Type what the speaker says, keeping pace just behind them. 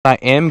I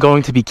am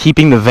going to be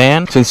keeping the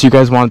van since you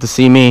guys wanted to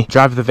see me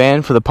drive the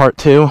van for the part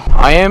 2.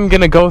 I am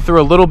gonna go through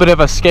a little bit of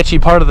a sketchy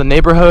part of the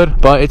neighborhood,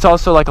 but it's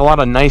also like a lot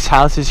of nice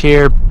houses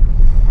here.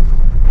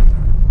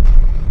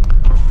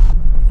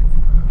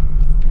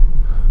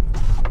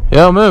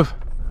 Yo, move.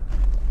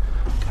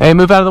 Hey,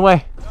 move out of the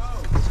way.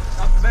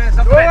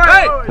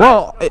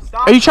 Whoa,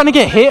 are you trying to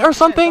get hit or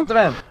something?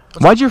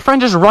 Why'd your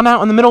friend just run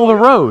out in the middle of the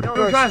road?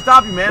 We're trying to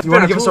stop you, man. You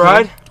want to give us a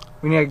ride?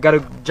 We got a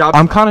job.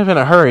 I'm kind of in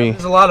a hurry.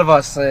 There's a lot of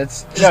us.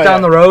 It's just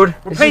down the road.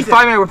 We're painters.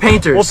 We're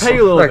painters. We'll pay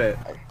you a little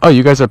bit. Oh,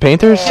 you guys are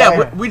painters?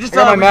 Yeah, we just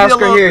my mask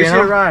right here. We see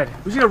a ride.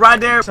 We see a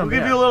ride there. We'll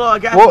give you a little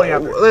gas money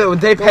after.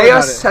 Would they pay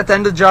us at the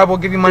end of the job? We'll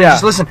give you money.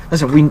 Just listen.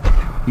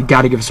 You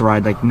gotta give us a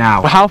ride like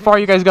now. How far are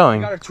you guys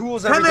going? We got our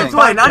tools, 10 minutes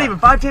away, not even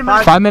 5-10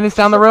 minutes. 5 minutes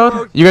down the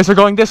road? You guys are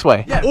going this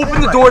way? Yeah,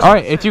 open the doors.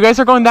 Alright, if you guys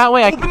are going that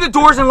way, Open the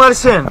doors and let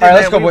us in. Alright,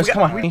 let's go, boys.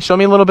 Come on. Show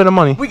me a little bit of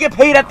money. We get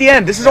paid at the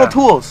end. This is all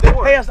tools. They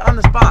pay us on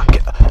the spot.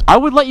 I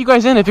would let you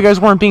guys in if you guys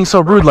weren't being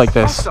so rude like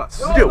this.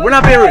 Dude, we're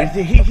not being rude.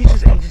 He's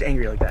just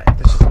angry like that.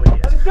 That's just the way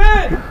he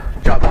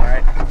is. Job,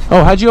 alright?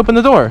 Oh, how'd you open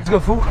the door? Let's go,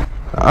 fool.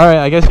 Alright,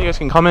 I guess you guys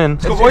can come in.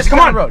 Let's go, boys. Come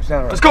on.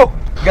 Let's go.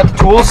 You got the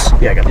tools?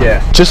 Yeah, I got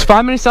the Just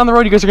 5 minutes down the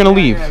road, you guys are gonna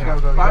leave. 5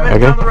 minutes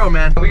down the road,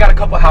 man. We got a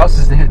couple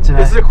houses to hit tonight.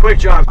 This is a quick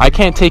job. I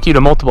can't take you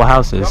to multiple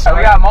houses.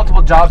 We got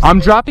multiple jobs. I'm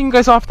dropping you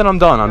guys off, then I'm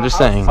done. I'm just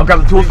saying. I'll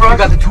grab the tools for us. You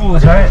got the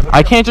tools, alright?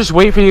 I can't just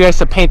wait for you guys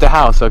to paint the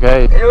house,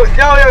 okay? No, you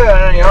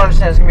don't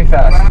understand. It's gonna be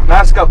fast.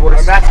 Mask up,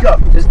 boys. Mask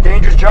up. This is a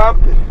dangerous job.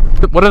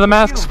 What are the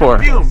masks for?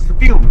 Fumes.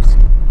 Fumes.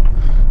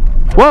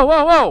 Whoa,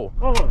 whoa,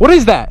 whoa! What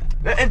is that?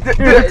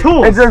 The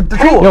tools. It's the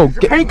tools.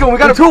 Yo, Paint gun. We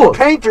got tools.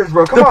 Painters,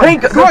 bro. Come on.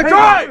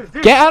 Drive!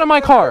 Get out of my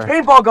car!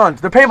 Paintball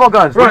guns. They're paintball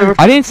guns.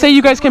 I didn't say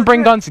you guys can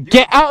bring guns.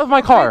 Get out of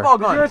my car! Paintball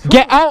guns.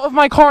 Get out of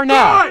my car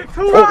now!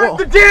 Drive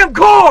the damn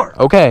car!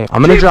 Okay,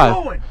 I'm gonna drive.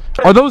 Going.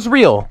 Are those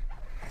real?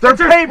 They're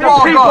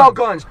paintball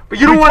guns. But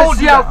you don't want to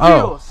see how it Oh.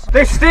 feels.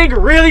 They sting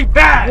really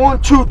bad.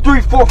 1, 2,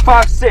 3, 4,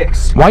 5,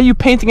 6. Why are you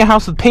painting a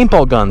house with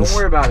paintball guns? Don't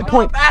worry about it.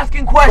 Stop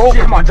asking questions.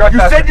 Come on, drive You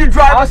faster. said you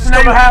drive us, and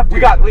now you have to. We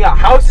got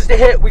houses to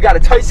hit. We got a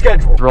tight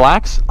schedule.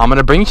 Relax. I'm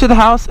gonna bring you to the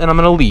house and I'm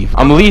gonna leave.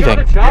 I'm leaving.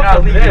 You're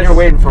not leaving. You're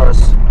waiting for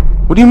us.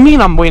 What do you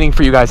mean I'm waiting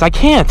for you guys? I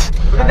can't.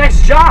 For the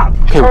next job.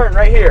 Okay. Turn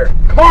right here.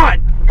 Come on.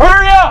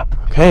 Hurry up.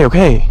 Okay,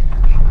 okay.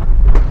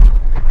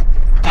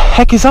 The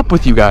heck is up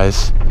with you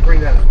guys?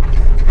 Bring that up.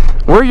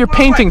 Where are your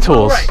painting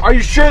tools? Are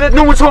you sure that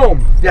no one's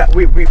home? Yeah,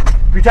 we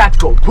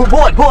tactical. Pull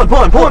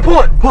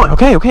it.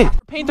 Okay, okay.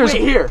 Painters.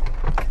 Wait here.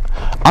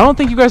 I don't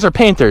think you guys are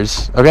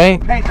painters, okay?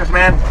 Painters,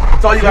 man.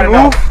 That's all you gotta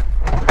know.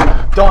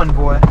 Done,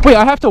 boy. Wait,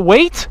 I have to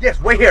wait?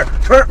 Yes, wait here.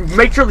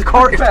 Make sure the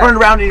car is turned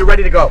around and you're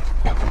ready to go.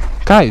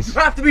 Guys,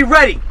 You have to be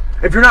ready.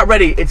 If you're not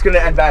ready, it's gonna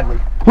end badly.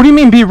 what do you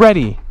mean be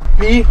ready?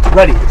 Be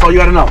ready. That's all you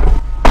gotta know.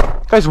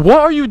 Guys, what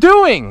are you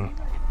doing?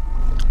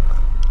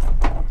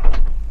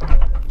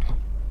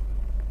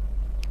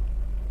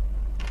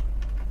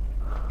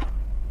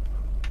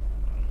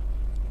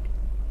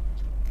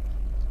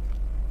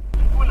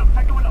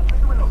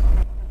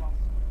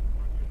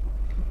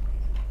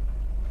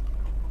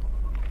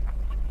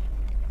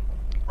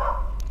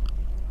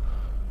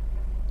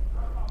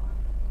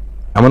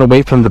 I'm gonna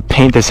wait for them to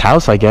paint this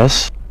house, I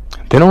guess.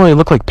 They don't really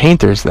look like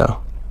painters, though.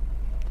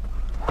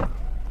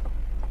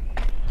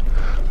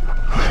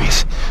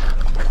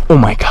 Oh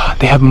my god,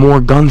 they have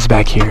more guns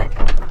back here.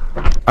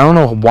 I don't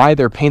know why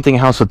they're painting a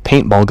house with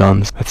paintball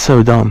guns. That's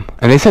so dumb.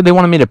 And they said they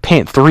wanted me to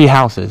paint 3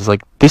 houses.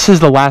 Like, this is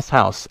the last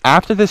house.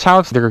 After this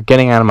house, they're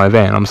getting out of my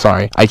van. I'm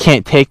sorry. I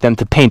can't take them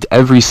to paint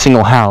every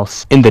single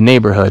house in the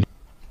neighborhood.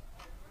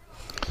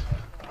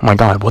 Oh my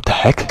god, what the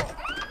heck?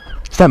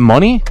 Is that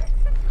money?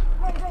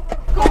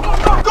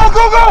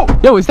 Go!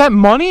 Yo, is that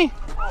money?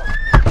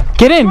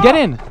 Get in, get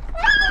in.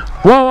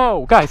 Whoa,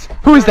 whoa, guys,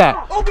 who is that?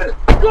 Open it.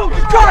 Go,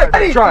 drive.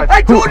 Drive.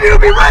 I told you to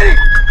be ready.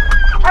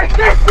 I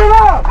fixed it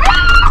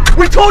up.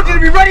 We told you to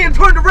be ready and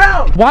turned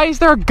around. Why is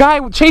there a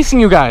guy chasing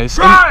you guys?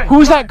 And Drive.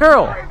 who's that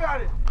girl? Worry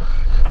about it.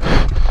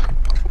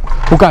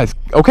 Well, guys,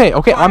 okay,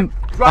 I'm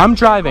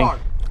driving.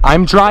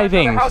 I'm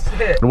driving. House to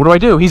hit. What do I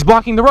do? He's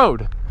blocking the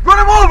road. Run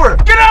him over.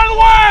 Get out of the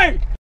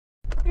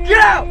way. Get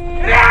out.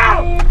 Get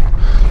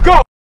out.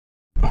 Go.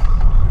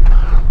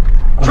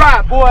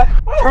 Drive, boy.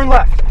 Turn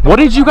left. What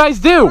did you guys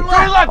do? Turn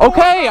left, boy.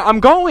 Okay, I'm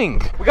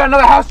going. We got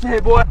another house to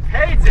hit, boy.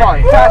 Hey,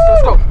 Fine, fast,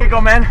 let's go. Here you go,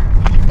 man.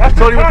 That's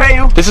told you we'll pay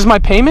you. This is my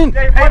payment?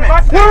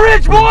 We're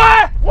rich,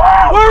 boy.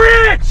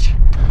 We're rich.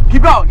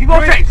 Keep going. Keep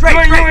going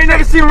straight. You ain't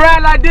never seen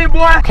rad like this,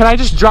 boy. Can I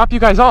just drop you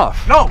guys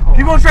off? No,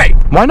 keep going straight.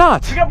 Why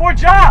not? We got more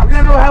jobs. We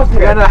got another house to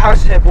We got hit. another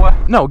house to hit, boy.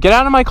 No, get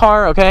out of my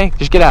car, okay?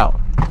 Just get out.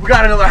 We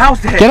got another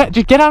house to hit.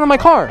 Just get out of my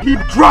car. Keep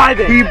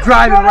driving. Keep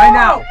driving right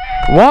now.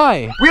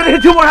 Why? We gotta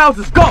hit 2 more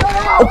houses. Go.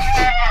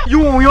 You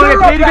wanna get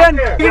paid again?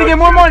 You gonna get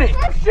more money?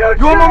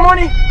 You want more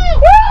money?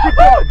 Keep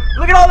going.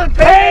 Look at all the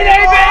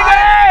payday,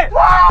 baby.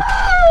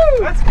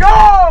 Let's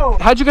go.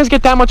 How'd you guys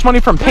get that much money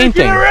from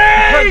painting?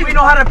 Because we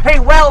know how to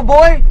paint well,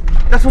 boy.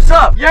 That's what's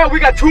up. Yeah, we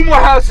got 2 more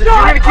houses. You're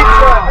gonna keep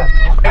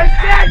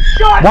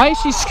driving. Why is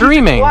she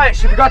screaming? Quiet.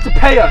 She forgot to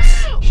pay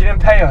us. She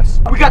didn't pay us.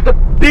 We got the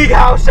big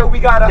house that we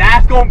gotta.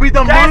 That's gonna be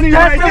the money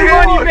right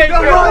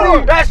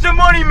there. That's the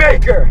money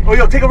maker. Oh,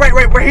 yo, take a right.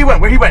 Where he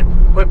went?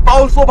 Wait,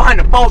 follow slow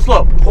behind him. Follow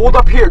slow. Hold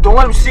up here. Don't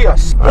let him see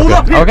us. Hold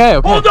up here. Okay.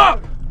 Hold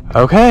up.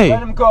 Okay.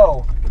 Let him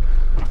go.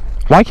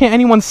 Why can't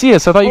anyone see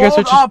us? I thought you guys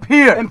were just... up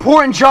here.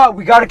 Important job.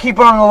 We gotta keep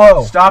it on the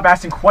low. Stop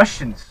asking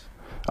questions.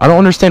 I don't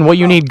understand what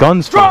you need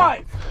guns for.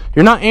 Drive.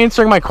 You're not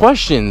answering my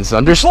questions.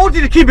 I told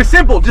you to keep it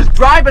simple. Just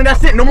drive and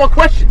that's it. No more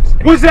questions.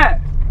 Who's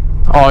that?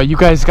 Oh, you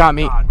guys got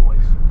me.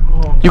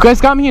 You guys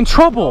got me in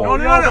trouble. No.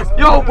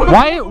 Yo,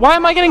 Why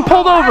am I getting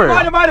pulled over?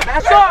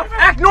 Stop.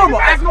 Act normal.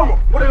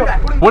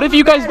 What have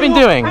you guys been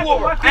doing?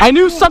 I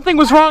knew something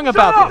was wrong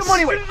about this.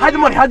 Hide the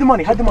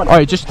money. All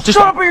right, just shut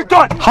up or you're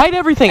done. Hide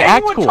everything.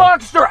 Act cool. Anyone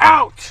talks, they're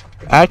out.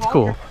 Act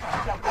cool.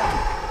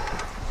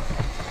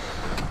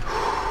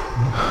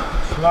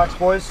 Relax,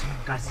 boys.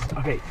 Guys,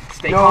 okay,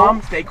 stay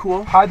calm, stay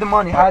cool. Hide the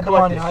money. Hide the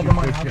money.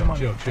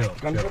 Chill.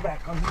 Guns to the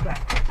back.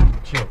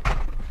 Chill.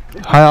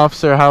 Hi,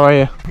 officer. How are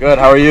you? Good,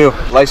 how are you?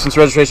 License,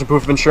 registration,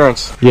 proof of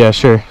insurance. Yeah,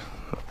 sure.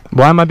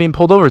 Why am I being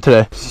pulled over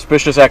today?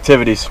 Suspicious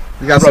activities.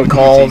 We got some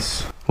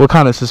calls. What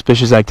kind of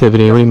suspicious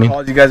activity? What do you mean?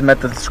 You guys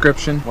met the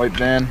description. White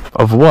van.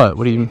 Of what?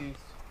 What do you...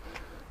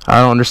 I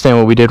don't understand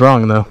what we did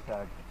wrong, though.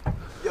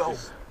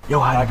 Yo,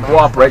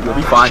 cooperate. You'll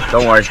be fine.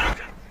 Don't worry.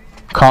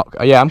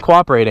 Yeah, I'm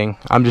cooperating.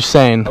 I'm just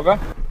saying. Okay.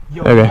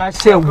 Okay. I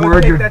say a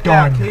word, you're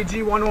done.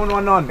 KG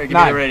 1119. Hey,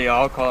 get radio.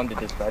 I'll call him to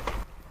dispatch.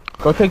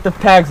 Go take the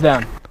tags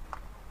down.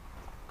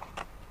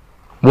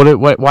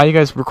 What? Why are you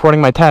guys recording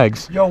my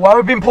tags? Yo, why are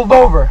we being pulled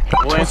over?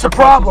 What's the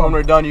problem? When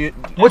we're done,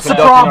 What's the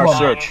conducting problem? our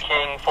search.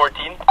 King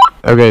 14.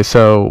 Okay,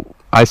 so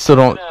I still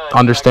don't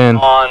understand.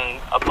 On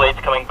a plate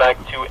coming back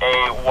to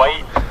a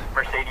white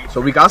Mercedes. So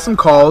we got some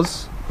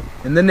calls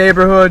in the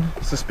neighborhood.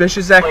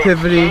 Suspicious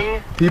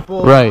activity.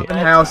 People Right. in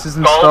houses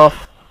and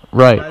stuff.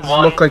 Right. You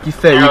guys look like you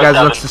fit. You guys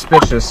look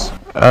suspicious.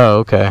 Oh,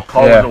 okay.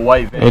 Call Yeah. it a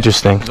white van.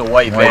 Interesting. It's a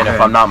white van, if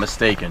I'm not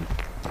mistaken.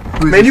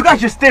 Man, you guys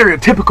just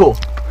stereotypical.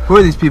 Who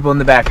are these people in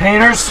the back?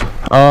 Painters?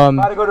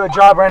 About to go to a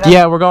job right now?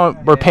 Yeah,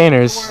 we're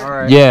painters.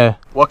 Alright. Yeah.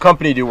 What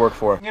company do you work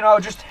for? You know,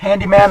 just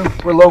handyman.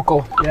 We're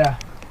local. Yeah.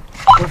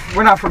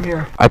 We're not from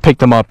here. I picked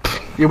them up.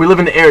 Yeah, we live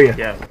in the area.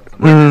 Yeah.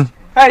 Mm-hmm.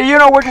 Hey, you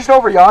know, we're just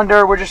over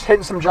yonder. We're just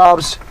hitting some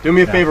jobs. Do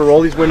me a favor,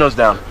 roll these windows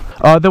down.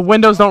 The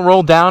windows don't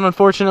roll down,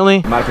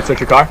 unfortunately. Mind if I search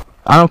your car?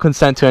 I don't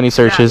consent to any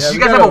searches. You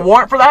guys have a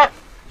warrant for that?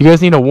 You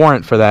guys need a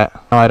warrant for that.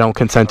 No, I don't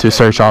consent to a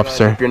search,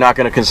 officer. If you're not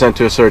going to consent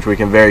to a search, we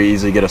can very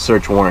easily get a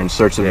search warrant,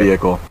 search the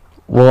vehicle.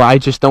 Well, I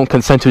just don't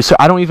consent to a search.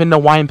 I don't even know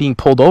why I'm being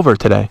pulled over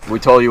today. We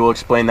told you we'll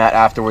explain that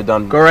after we're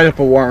done. Go write up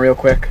a warrant real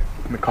quick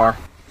in the car.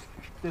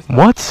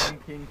 What?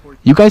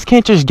 You guys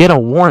can't just get a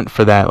warrant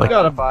for that. Like,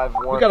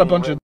 We got a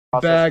bunch of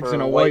bags in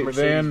a white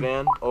Mercedes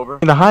van. Over.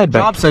 in the hide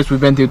Job bag. sites we've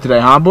been through today,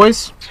 huh,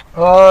 boys?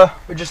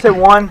 We just hit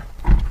one.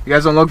 You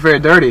guys don't look very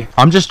dirty.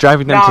 I'm just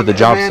driving them to the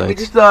job man,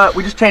 sites.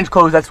 We just changed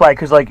clothes. That's why,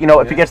 cause like you know,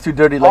 if it gets too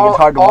dirty, like all, it's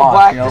hard to all wash.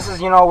 black. You know? This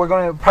is, you know, we're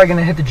probably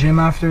gonna hit the gym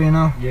after, you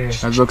know. Yeah.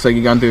 That looks like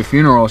you gone through a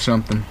funeral or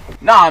something.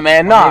 Nah,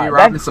 man, nah. Maybe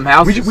robbing some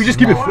houses. We just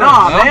keep it.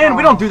 Nah, man,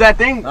 we don't do that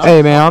thing.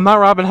 Hey, man, I'm not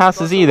robbing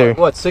houses either.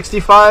 What,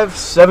 65,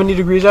 70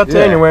 degrees out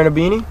there and you're wearing a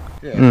beanie?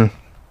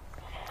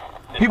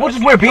 People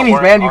just wear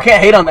beanies, man. You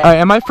can't hate on that. All right,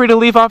 am I free to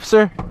leave,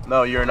 officer?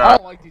 No, you're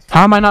not.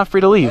 How am I not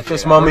free to At leave?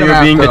 this moment, We're you're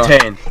gonna being have to-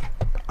 detained.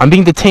 I'm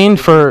being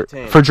detained for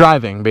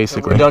driving, We're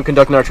basically. done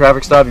conducting our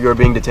traffic stop, you're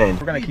being detained.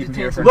 We're gonna keep him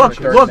here for Look,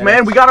 another 30 look, man.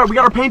 minutes. We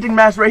got our painting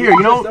mask right here.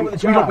 You know,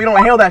 we don't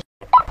inhale that.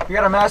 We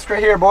got a mask right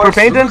here, boys. For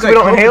paintings, we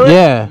don't inhale it.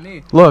 Yeah.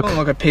 Look. Don't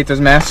look at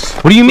Peter's masks.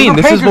 What do you mean?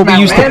 This is what we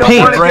used to man.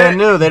 paint. Brand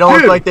new, they don't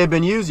Dude. look like they've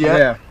been used yet.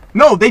 Yeah.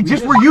 No, they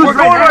just were used We're right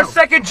going to now. our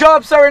second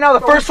job site right now. The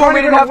first one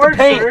we didn't have to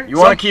paint. You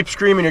want to keep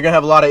screaming, you're going to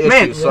have a lot of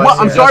Man, issues. So what,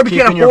 I'm I sorry we suggest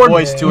can't keeping your afford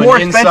voice to more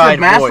an expensive inside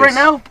masks voice. right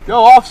now. Yo,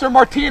 Officer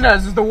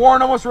Martinez, is the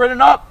warrant almost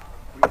written up?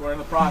 We're in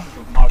the process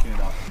of marking it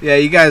up. Yeah,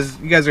 you guys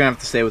are gonna have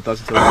to stay with us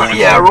until the warrant's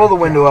Yeah, up. roll the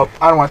window up.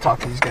 I don't want to talk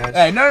to these guys.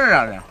 Hey,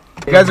 no.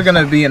 You guys are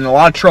gonna be in a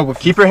lot of trouble.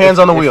 Keep your hands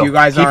on the if wheel. you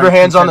guys Keep aren't your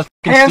hands on the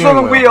f***ing Hands on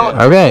the steering wheel.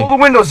 Okay. Roll the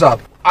windows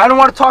up. I don't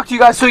want to talk to you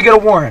guys till you get a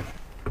warrant.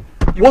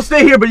 We'll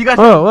stay here, but you guys.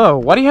 Whoa.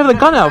 Why do you have the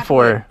gun out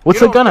for? What's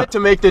the You gun don't out? get to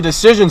make the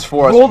decisions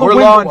for us. Roll the We're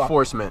window law up.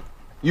 enforcement.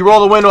 You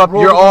roll the window up,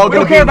 you're the all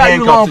window going up. to be in We don't care about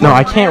you, law handcuffs. No,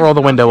 I can't roll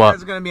the window You up.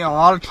 guys are gonna be in a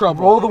lot of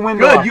trouble. Roll the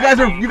window Good. up. You guys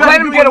are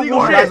Let him get a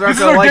warrant. shit. This is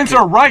gonna like against it.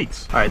 our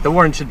rights. All right, the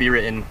warrant should be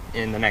written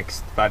in the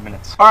next 5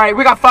 minutes. All right,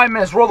 we got 5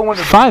 minutes. Roll the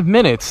windows up. 5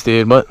 minutes,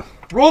 dude. But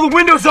Roll the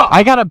windows up.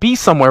 I gotta be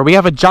somewhere. We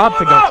have a job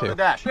to go to.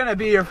 We're gonna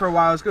be here for a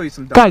while. Let's go eat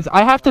some. Guys,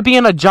 I have to be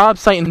in a job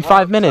site in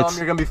 5 minutes.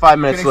 You're going to be 5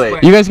 minutes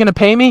late. You guys gonna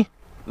pay me?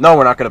 No,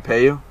 we're not going to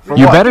pay you. For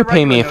You what? better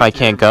pay me if I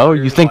can't go.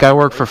 You think I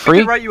work for I free?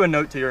 can write you a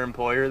note to your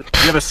employer. Do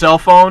you have a cell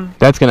phone?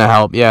 That's gonna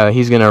help. Yeah,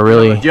 he's gonna Do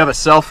really. you have a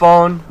cell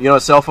phone? You know what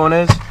a cell phone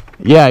is?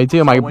 Yeah, I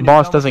do. My when you're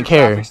boss done with doesn't your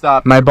care. traffic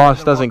stop, My you're boss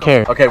gonna doesn't walk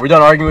care. Okay, we're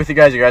done arguing with you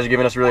guys. You guys are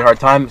giving us a really hard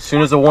time. As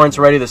soon as the warrant's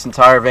ready, this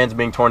entire van's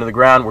being torn to the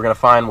ground. We're going to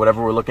find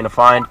whatever we're looking to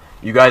find.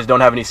 You guys don't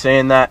have any say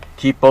in that.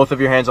 Keep both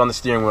of your hands on the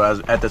steering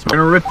wheel at this We're moment.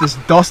 gonna rip this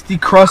dusty,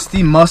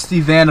 crusty,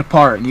 musty van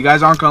apart, and you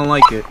guys aren't gonna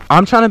like it.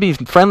 I'm trying to be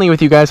friendly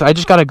with you guys. I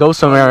just gotta go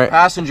somewhere.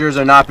 Passengers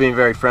are not being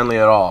very friendly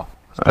at all.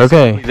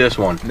 Okay. This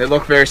one. They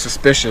look very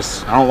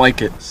suspicious. I don't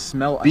like it.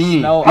 Smell.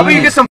 Bean. How about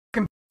you get some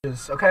fucking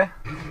bitches, okay?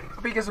 How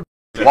about you get some?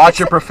 Watch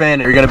your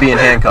profanity. You're gonna be in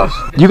handcuffs.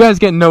 You guys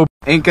get no.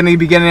 Ain't gonna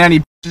be getting any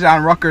bitches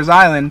on Rutgers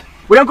Island.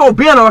 We don't go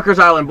be on Rutgers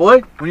Island,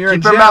 boy. When you're in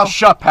Keep your jail. mouth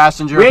shut,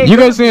 passenger. You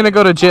guys are gonna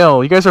go to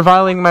jail. You guys are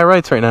violating my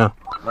rights right now.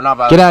 We're not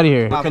violating. Get out of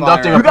here. We're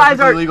conducting You a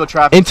perfectly legal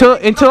traffic.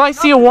 Until I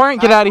see a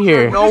warrant, get out of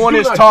here. No one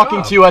is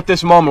talking to you at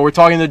this moment. We're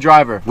talking to the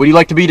driver. Would you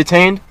like to be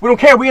detained? We don't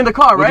care. We in the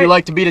car, Would right? you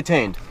like to be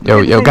detained?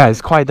 Yo,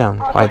 guys, quiet down.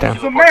 Quiet down.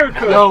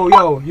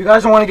 Yo, you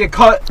guys don't want to get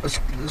cut.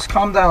 Let's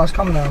calm down. Let's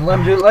calm down. Let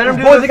him do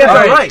Boys the against thing.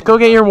 our right. Go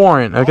get your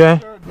warrant,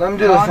 okay? Let him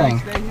do the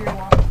thing.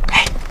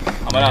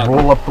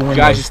 Roll up the window.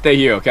 Guys, just stay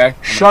here, okay?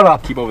 Shut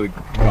up. Keep over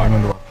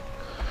the.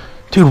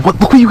 Dude, look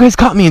what you guys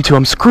got me into.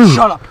 I'm screwed.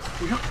 Shut up.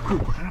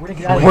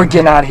 We're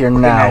getting out of here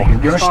now.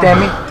 You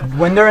understand me?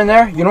 When they're in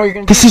there, you know what you're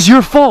gonna do? This is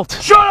your fault.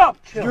 Shut up!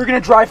 You're gonna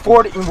drive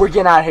forward and we're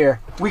getting out of here.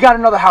 We got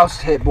another house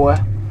to hit, boy.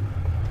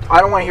 I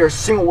don't want to hear a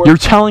single word. You're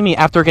telling me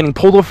after getting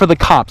pulled over for the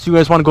cops, you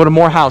guys want to go to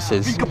more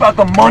houses? Think about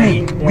the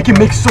money. We can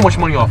make so much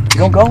money off.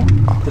 You don't go?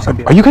 There's gonna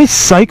be Are you guys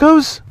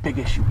psychos? Big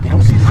issue. They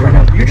don't see this right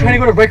now. You're trying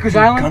to go to Rikers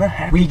Island?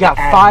 We got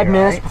 5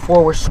 minutes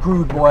before we're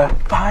screwed, boy.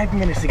 5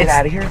 minutes to get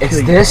out of here.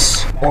 It's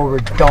this or we're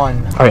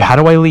done. All right, how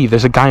do I leave?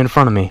 There's a guy in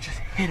front of me.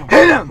 Hit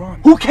him.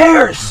 Who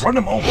cares? Run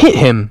him over. Hit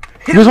him.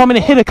 You guys want me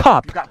to hit a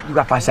cop? You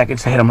got 5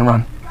 seconds to hit him and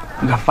run.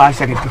 You got 5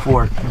 seconds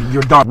before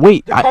you're done.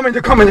 Wait, They're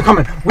coming.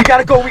 We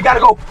gotta go.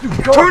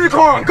 Turn the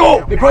car on.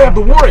 Go. They probably have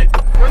the warrant.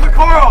 Turn the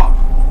car off.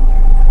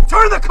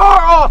 Turn the car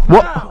off.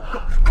 what?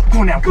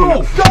 Go now.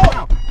 Go.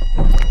 Go.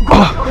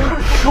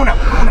 Go now.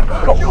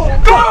 Go.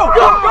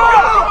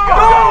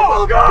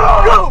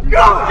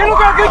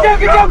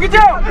 Get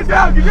down.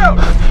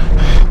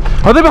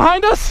 Are they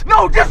behind us?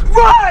 No, just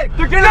drive.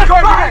 They're getting in the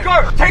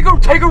car.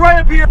 Take a right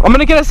up here. I'm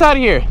gonna get us out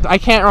of here. I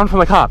can't run from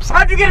the cops.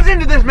 How'd you get us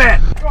into this,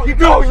 man? Keep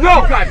driving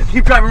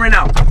right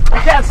now. We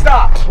can't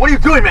stop. What are you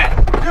doing, man?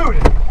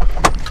 Dude.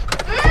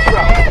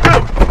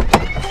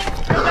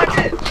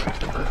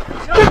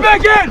 Get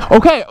back in.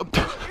 Okay.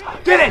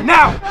 Get in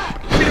now.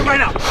 Get it right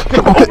now.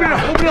 Open it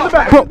up.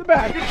 Bro. Get the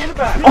back.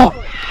 Oh,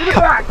 Get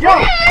the back. Yo.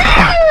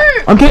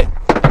 I'm getting.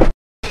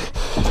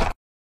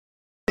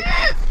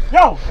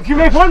 Yo, if you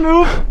make one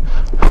move,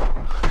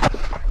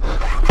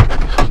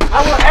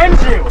 I will end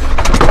you.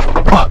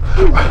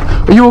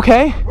 Are you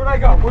okay? Where'd I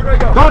go?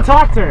 Don't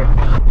talk to her.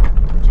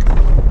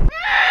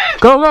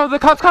 Go, the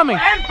cop's coming.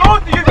 End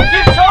both of you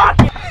that keep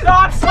talking.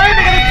 Stop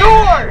slamming the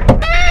door.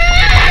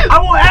 I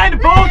will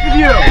end both of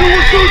you. You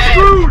were so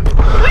screwed.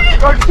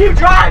 Or keep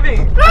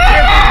driving.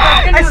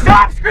 And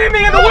stop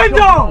screaming in the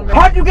window.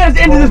 How'd you get us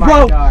into this,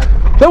 bro?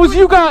 That was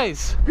you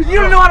guys. You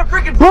don't know how to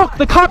freaking drive. Look,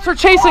 the cops are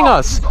chasing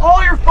us. It's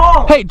all your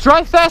fault. Hey,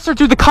 drive faster,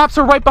 dude. The cops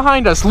are right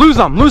behind us. Lose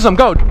them,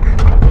 go.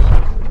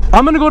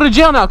 I'm gonna go to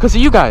jail now because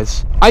of you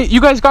guys. You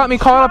guys got me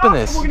caught up in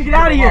this. We're gonna get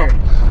out of here.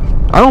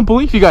 I don't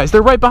believe you guys.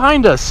 They're right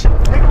behind us. Take it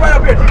right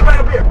up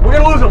here. We're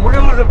gonna lose them.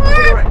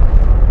 Take it right.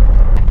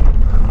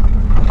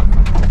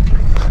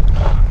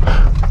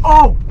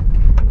 Oh!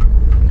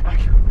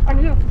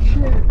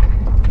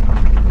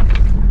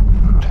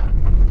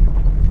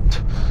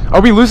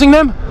 Are we losing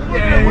them?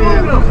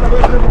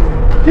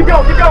 Keep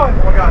going. Oh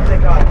my God,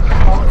 thank God.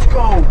 Oh, let's go.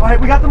 All right,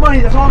 we got the money.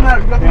 That's all that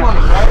matters. We got the money,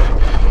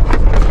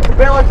 right?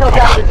 Bail ourselves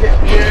out of this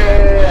shit.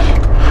 Yeah.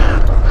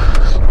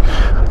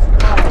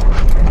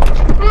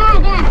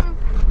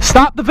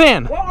 Stop the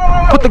van.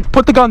 Whoa.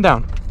 Put the gun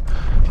down.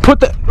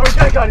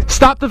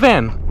 Stop the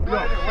van.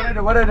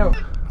 What I do?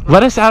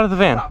 Let us out of the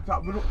van. All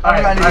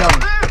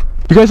right.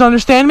 You guys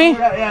understand me?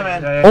 Yeah,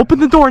 man. Open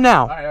the door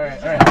now. All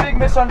right. Big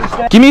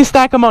misunderstanding. Give me a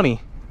stack of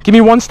money. Give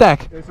me one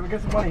stack. Okay, so we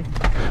get some money.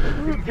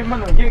 Give him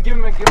money. Give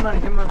him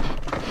money.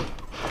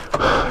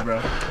 Hey,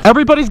 bro.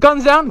 Everybody's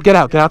guns down. Get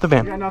out the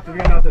van. We got nothing.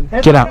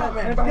 Get out.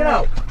 Get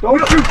out.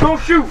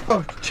 Don't shoot.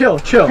 Oh, chill.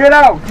 Get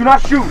out. Do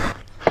not shoot.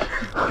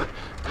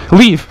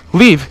 Leave.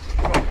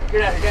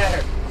 Get out of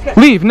here.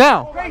 Leave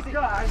now. Crazy.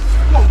 Go.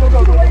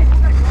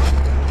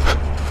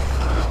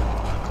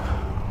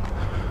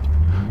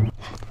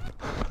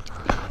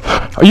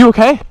 Are you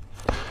okay?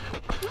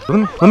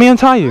 Let me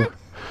untie you.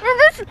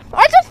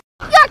 I just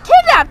got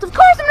kidnapped. Of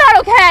course I'm not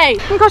okay.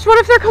 Oh my gosh, what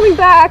if they're coming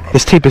back?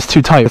 This tape is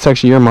too tight. It's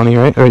actually your money,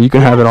 right? Or you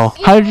can have it all.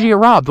 How did you get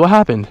robbed? What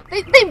happened?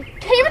 They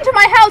came into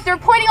my house. They're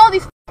pointing all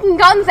these f***ing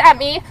guns at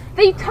me.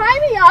 They tie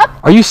me up.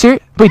 Are you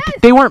serious? Wait, Yes.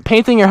 they weren't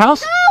painting your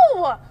house?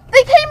 No!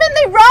 They came in,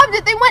 they robbed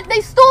it.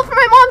 They stole from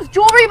my mom's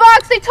jewelry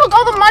box. They took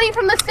all the money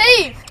from the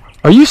safe.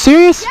 Are you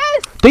serious?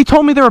 Yes. They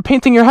told me they were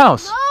painting your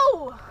house.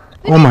 No.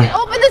 They Oh my- didn't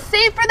open the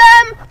safe for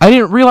them. I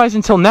didn't realize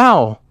until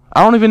now.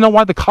 I don't even know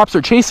why the cops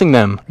are chasing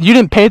them. You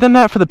didn't pay them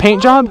that for the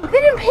paint job? They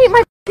didn't paint my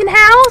f***ing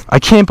house. I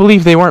can't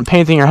believe they weren't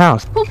painting your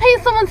house. Who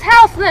paints someone's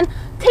house and then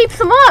tapes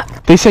them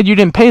up. They said you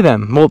didn't pay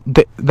them. Well,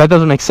 that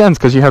doesn't make sense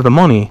because you have the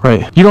money.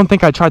 Right. You don't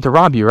think I tried to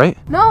rob you, right?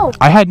 No.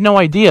 I had no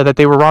idea that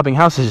they were robbing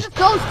houses.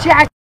 Those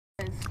jack.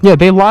 Yeah,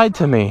 they lied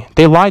to me.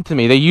 They lied to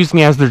me. They used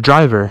me as their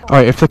driver. All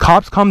right, if the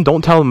cops come,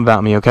 don't tell them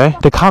about me, okay?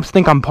 The cops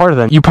think I'm part of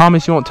them. You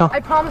promise you won't tell? I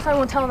promise I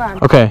won't tell them.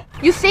 Okay.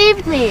 You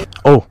saved me.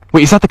 Oh,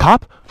 wait, is that the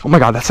cop? Oh my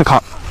God, that's the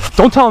cop.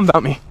 Don't tell them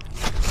about me.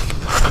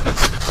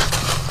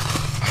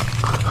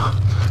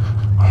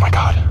 Oh my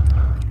God.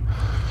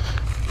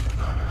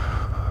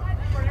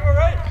 Are you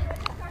alright?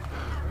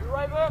 Are you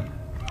alright, man?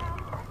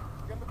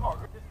 Get in the car.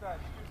 Get that.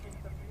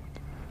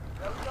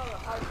 Yeah, we got a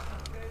high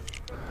speed chase.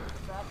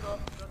 Back up.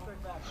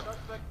 Suspect back.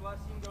 Suspect last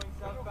seen going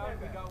southbound.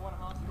 We got one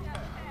hospital.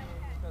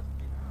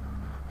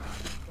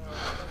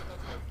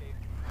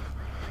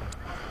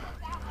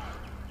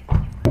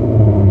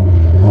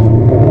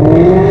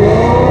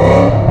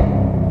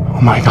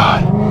 Oh my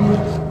God.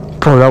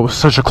 Bro, that was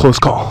such a close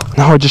call.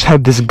 Now I just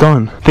had this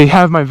gun. They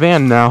have my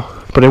van now,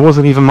 but it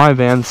wasn't even my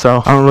van,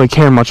 so I don't really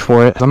care much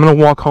for it. I'm gonna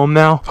walk home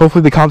now.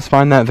 Hopefully the cops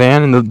find that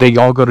van and they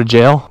all go to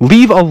jail.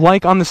 Leave a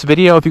like on this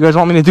video if you guys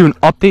want me to do an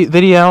update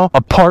video,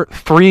 a part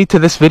 3 to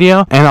this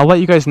video, and I'll let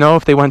you guys know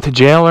if they went to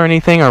jail or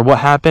anything or what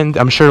happened.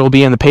 I'm sure it'll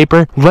be in the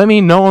paper. Let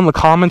me know in the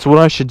comments what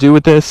I should do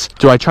with this.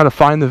 Do I try to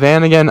find the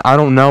van again? I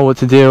don't know what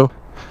to do.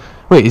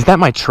 Wait, is that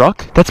my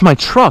truck? That's my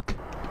truck.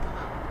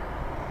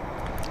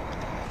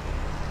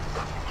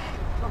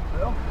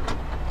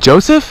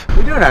 Joseph? What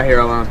are you doing out here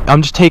alone?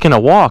 I'm just taking a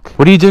walk.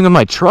 What are you doing in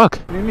my truck?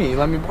 What do you mean? You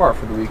let me borrow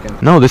for the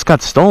weekend. No, this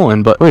got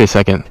stolen, but wait a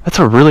second. That's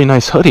a really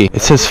nice hoodie.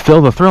 It says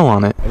Phil the Thrill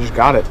on it. I just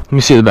got it. Let me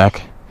see the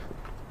back.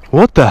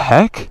 What the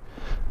heck?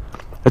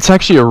 It's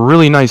actually a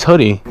really nice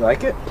hoodie. You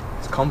like it?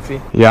 It's comfy.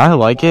 Yeah, I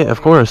like it,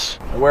 of course.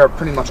 I wear it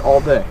pretty much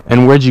all day.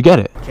 And where'd you get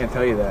it? Can't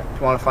tell you that.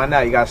 If you want to find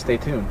out, you gotta stay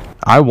tuned.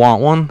 I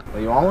want one.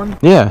 Well, you want one?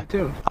 Yeah. Stay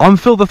tuned. I'm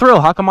Phil the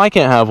Thrill. How come I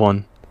can't have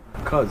one?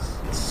 Because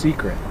it's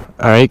secret.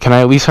 Alright, can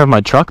I at least have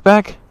my truck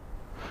back?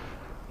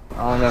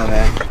 I don't know,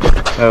 man.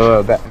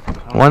 Whoa, back.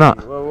 Why not?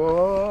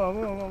 Whoa,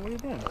 what are you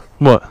doing?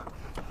 What?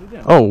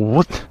 Oh,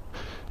 what?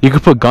 You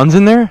could put guns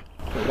in there?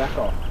 Okay, back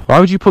off. Why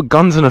would you put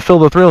guns in a Phil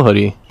the Thrill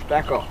hoodie?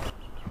 Back off.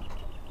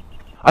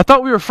 I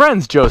thought we were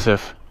friends,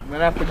 Joseph. I'm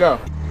gonna have to go.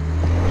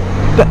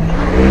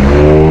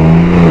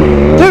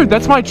 Dude,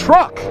 that's my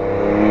truck.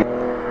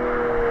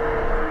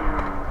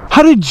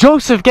 How did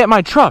Joseph get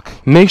my truck?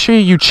 Make sure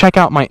you check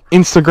out my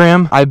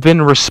Instagram. I've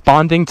been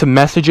responding to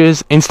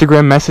messages,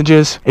 Instagram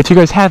messages. If you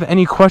guys have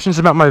any questions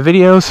about my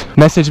videos,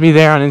 message me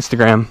there on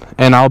Instagram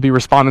and I'll be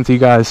responding to you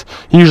guys.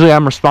 Usually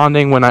I'm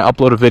responding when I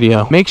upload a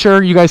video. Make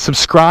sure you guys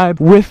subscribe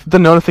with the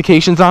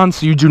notifications on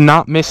so you do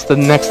not miss the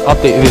next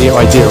update video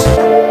I do.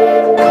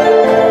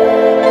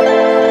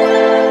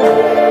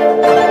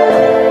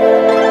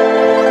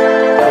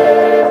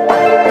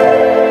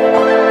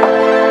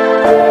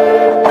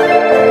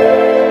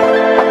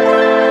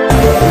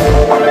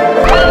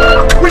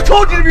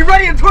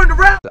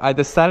 I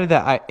decided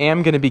that I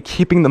am going to be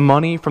keeping the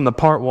money from the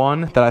part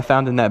 1 that I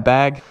found in that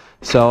bag.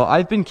 So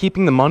I've been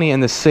keeping the money in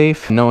the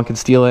safe. No one can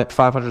steal it.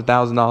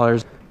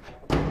 $500,000.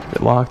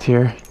 Get locked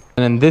here.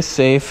 And then this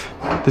safe,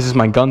 this is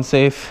my gun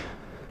safe.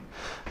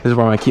 This is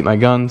where I keep my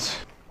guns.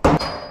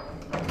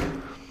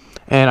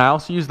 And I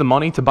also used the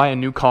money to buy a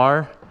new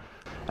car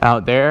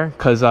out there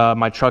because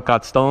my truck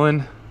got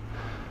stolen.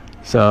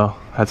 So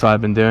that's what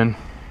I've been doing.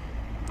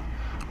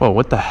 Whoa,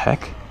 what the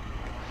heck?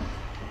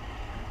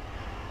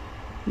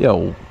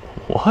 Yo,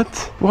 what?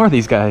 Who are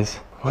these guys?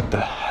 What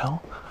the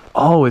hell?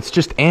 Oh, it's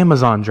just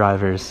Amazon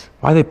drivers.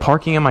 Why are they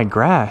parking in my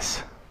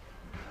grass?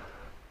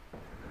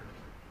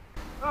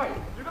 Hey,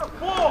 you're gonna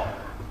fall!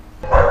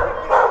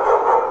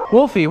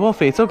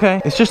 Wolfie, it's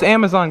okay. It's just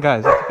Amazon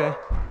guys, it's okay.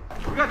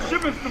 We got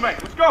shipments to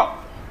make. Let's go.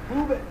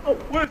 Move it. Oh,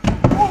 what is this?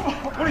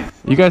 Oh, what is this?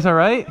 You guys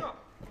alright?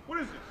 What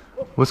is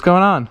this? What's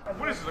going on?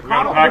 What is this? A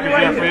condom? Package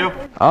here for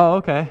you. Oh,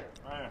 okay.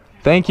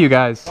 Thank you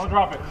guys. Don't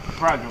drop it. It's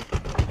fragile.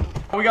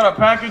 We got a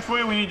package for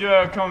you. We need you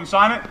to come and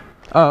sign it.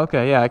 Oh,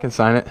 okay, yeah, I can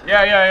sign it.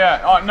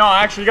 Yeah. Oh, no,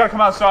 actually, you gotta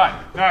come outside.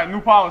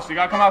 New policy. You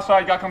gotta come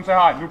outside. You gotta come say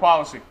hi. New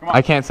policy. Come on.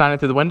 I can't sign it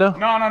through the window?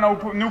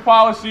 No. New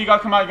policy. You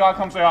gotta come out. You gotta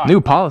come say hi.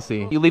 New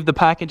policy? You leave the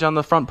package on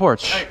the front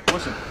porch. Hey,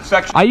 listen.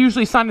 Section. I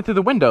usually sign it through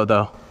the window,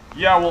 though.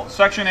 Yeah, well,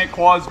 Section 8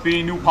 Clause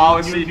B, new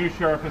policy. New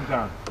sheriff in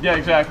town. Yeah,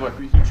 exactly.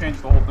 You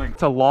changed the whole thing.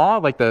 It's a law?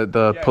 Like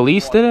the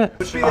police did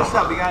it? Speed this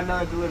up. We got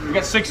another delivery. We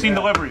got 16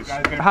 deliveries.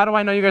 How do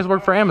I know you guys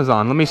work for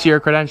Amazon? Let me see your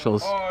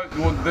credentials.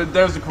 Well,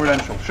 there's the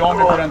credential. Show them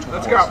your credentials.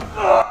 Let's go.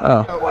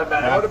 Oh. All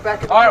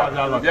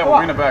right. Yeah, we'll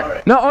bring it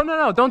back. No, oh,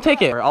 no, don't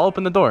take it. I'll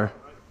open the door.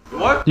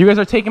 What? You guys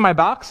are taking my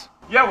box?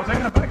 Yeah, we're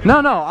taking it back.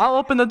 No, I'll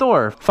open the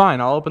door.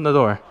 Fine, I'll open the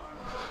door.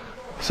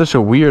 Such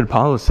a weird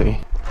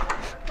policy.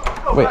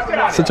 Wait,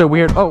 such a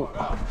weird... Oh.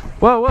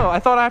 Whoa, I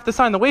thought I have to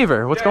sign the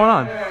waiver. What's going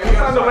on?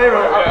 Sign the waiver.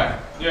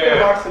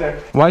 Yeah.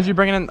 Why'd you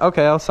bring it in?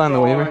 Okay, I'll sign the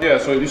waiver. Yeah,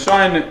 so you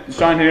sign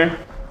here.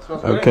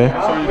 Okay.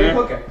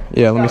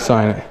 Yeah, let me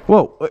sign it.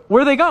 Whoa,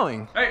 where are they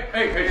going?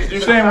 Hey,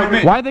 you're staying with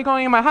me. Why are they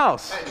going in my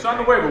house? Sign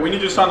the waiver. We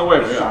need you to sign the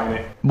waiver. Sign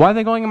it. Why are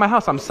they going in my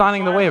house? I'm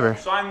signing the waiver.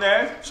 Sign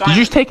there. Did you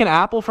just take an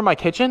apple from my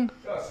kitchen?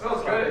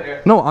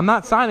 No, I'm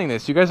not signing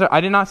this. You guys are.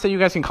 I did not say you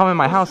guys can come in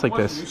my house like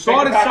this. You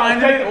started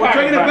signing it. We're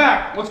taking it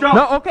back. Let's go.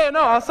 No, okay,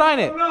 no, I'll sign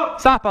it.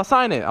 Stop, I'll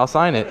sign it. I'll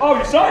sign it. Oh,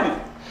 you signed it.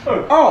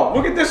 Oh,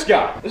 look at this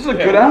guy. This is a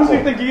good apple. Who do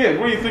you think he is?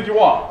 What do you think you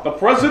are? The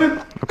president?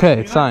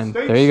 Okay, it's signed.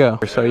 There you go.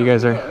 So you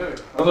guys are.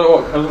 How's it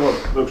look? How's it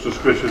look? Looks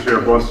suspicious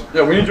here, boss.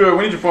 Yeah, we need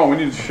your phone. We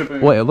need to ship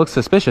it. Wait, it looks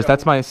suspicious.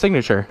 That's my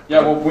signature.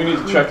 Yeah, well, we need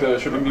to check the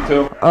shipping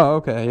detail. Oh,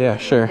 okay, yeah,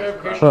 sure.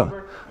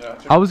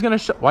 I was gonna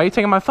show. Why are you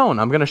taking my phone?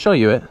 I'm gonna show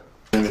you it.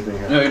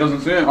 Yeah, he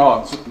doesn't see it.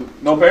 Oh,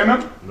 no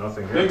payment?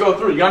 Nothing. Didn't go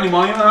through. You got any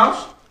money in the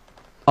house?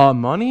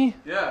 Money?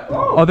 Yeah.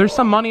 Oh, there's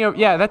some money.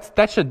 Yeah,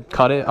 that should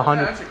cut it.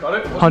 100. That should cut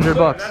it. 100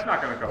 bucks. That's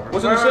not gonna cover it.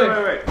 What's in the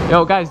safe? Wait.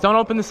 Yo, guys, don't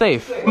open the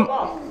safe.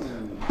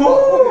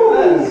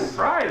 Ooh,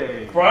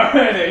 Friday.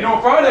 Friday. You know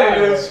what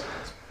Friday is?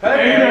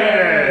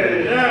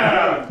 Payday.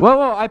 Yeah.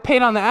 Whoa, I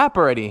paid on the app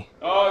already.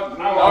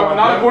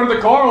 Not according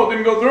to Carl. It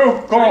didn't go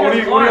through. Carl, what do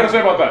you gotta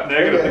say about that?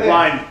 Negative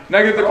decline.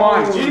 Negative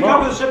decline. You didn't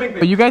cover the shipping fee.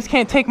 But you guys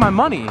can't take my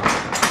money.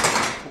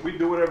 We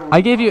do whatever.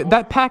 I gave you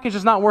that package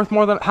is not worth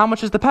more than. How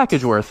much is the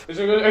package worth?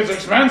 It's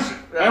expensive.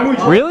 And we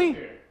really?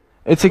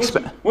 It's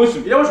expensive.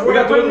 Listen, you know what's we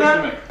got deliveries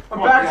to make.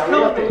 I'm back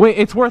to Wait,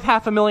 it's worth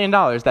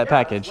 $500,000. That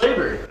package.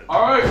 Labor.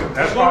 All right.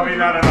 That's probably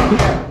not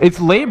enough. It's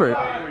labor.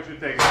 We should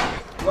take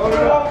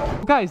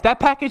it. Guys, that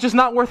package is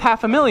not worth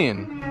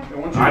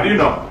 $500,000. How do you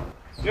know?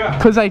 Yeah.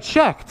 Cause I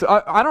checked.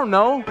 I don't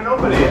know.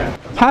 Nobody yet.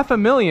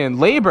 $500,000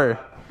 labor.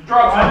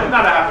 Drop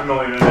not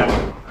 $500,000 in there.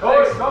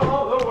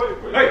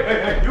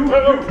 Hey,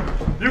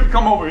 you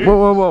come over here.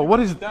 Whoa, what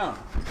is? Down.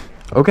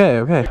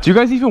 Okay. Do you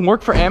guys even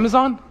work for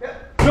Amazon?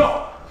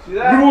 No. We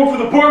work for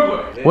the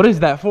burglar. What is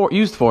that for?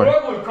 Used for?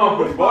 Burglar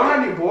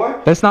company, boy.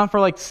 That's not for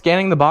like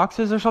scanning the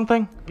boxes or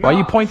something? Why are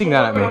you pointing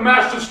that at me?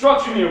 Mass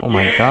destruction here. Oh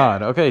my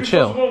god. Okay,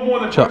 chill.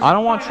 Chill. I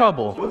don't want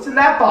trouble. What's in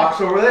that box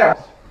over there?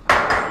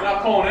 You're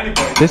not calling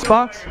anybody. This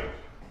box?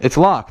 It's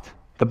locked.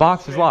 The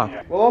box is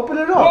locked. Well, open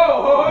it up.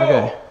 Whoa.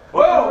 Okay.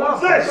 Whoa,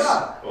 what's this?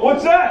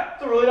 What's that?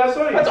 That's a really nice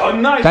hoodie. That's a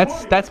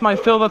nice That's my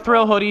Phil the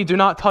Thrill hoodie. Do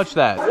not touch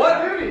that.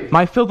 What?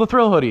 My Phil the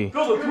Thrill hoodie.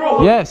 Phil the Thrill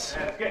hoodie? Yes.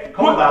 It's getting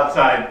cold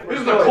outside. This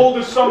is the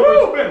coldest summer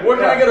it's been. Where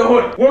can I get a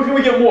hoodie? Where can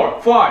we get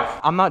more?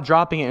 5. I'm not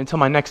dropping it until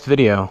my next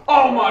video.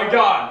 Oh my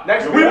god.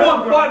 We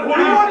want 5 hoodies.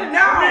 We want it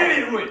now.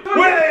 Immediately.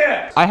 Where they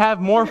at? I have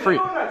more for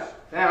you.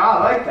 Man, I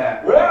like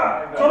that.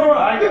 Yeah. Turn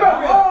around.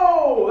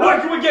 Oh. What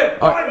can we get?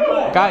 5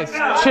 more. Guys,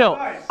 chill.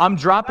 I'm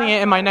dropping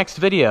it in my next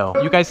video.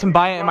 You guys can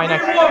buy it in my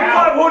next. We want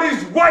 5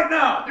 hoodies right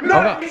now.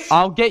 Okay,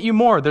 I'll get you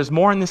more. There's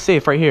more in the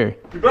safe right here.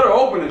 You better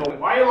open it.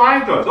 Why are you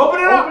lying to us? Open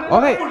it up.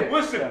 Okay.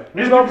 Listen,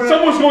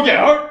 someone's gonna get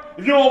hurt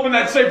if you don't open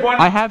that safe right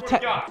now. I have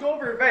 10. It's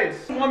over your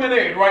face.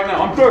 Lemonade right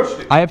now. I'm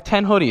thirsty. I have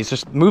 10 hoodies.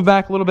 Just move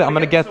back a little bit. I'm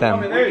gonna get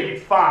them. We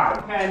need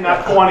 5. And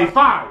not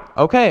 25.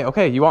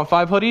 Okay. You want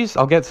 5 hoodies?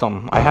 I'll get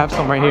some. I have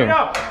some right here.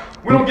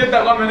 We don't get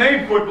that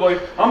lemonade quickly.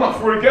 I'm gonna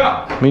freak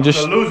out. Let me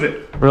just lose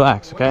it.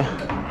 relax, okay?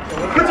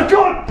 Get the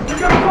gun! You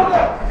gotta go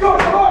there! Go!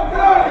 Come on! Get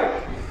out of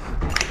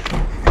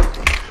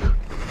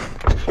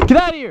here! Get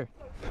out of here!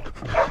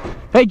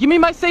 Hey, give me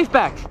my safe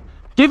back.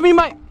 Give me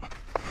my.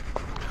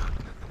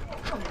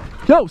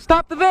 Yo,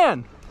 stop the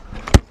van!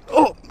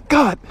 Oh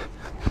God!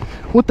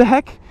 What the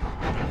heck?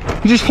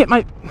 You just hit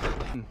my.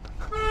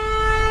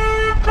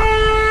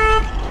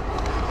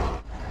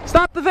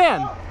 Stop the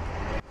van!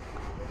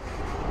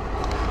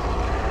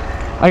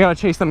 I gotta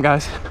chase them,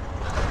 guys.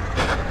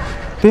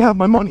 They have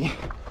my money.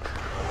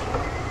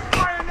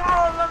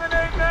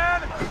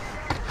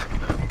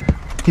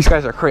 These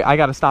guys are crazy. I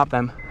gotta stop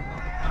them.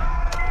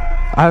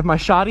 I have my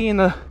shotty in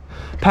the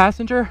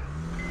passenger.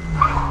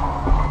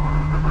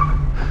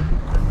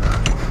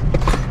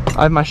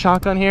 I have my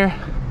shotgun here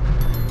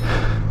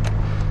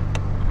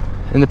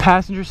in the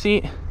passenger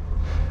seat.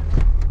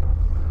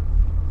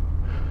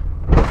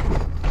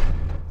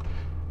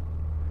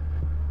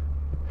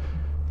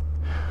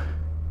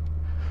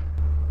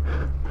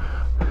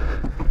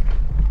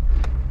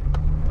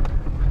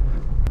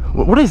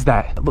 What is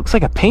that? It looks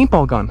like a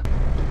paintball gun.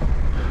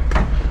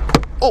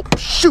 Oh,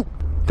 shoot!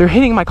 They're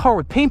hitting my car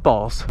with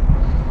paintballs.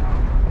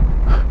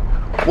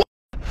 What?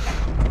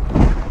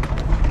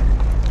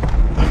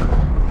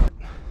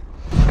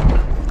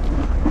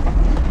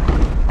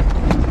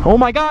 Oh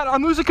my God,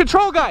 I'm losing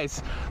control,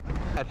 guys!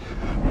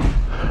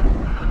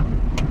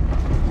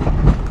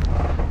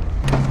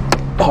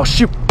 Oh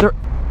shoot, they're...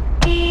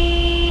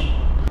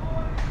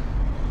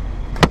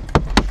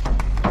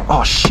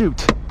 Oh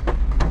shoot.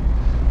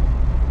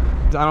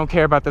 I don't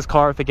care about this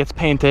car if it gets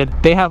painted.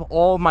 They have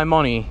all my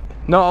money.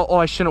 No,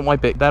 I shouldn't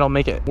wipe it. That'll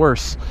make it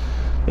worse.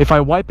 If I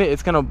wipe it,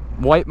 it's gonna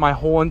wipe my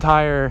whole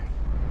entire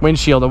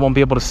windshield. I won't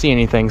be able to see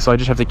anything, so I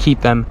just have to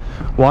keep them,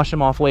 wash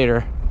them off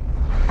later.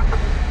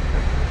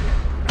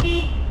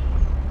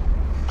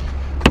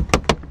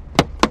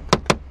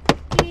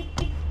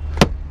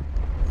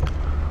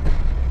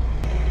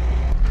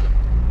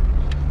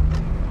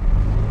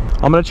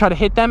 I'm gonna try to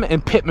hit them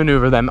and pit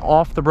maneuver them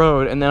off the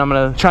road, and then I'm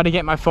gonna try to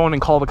get my phone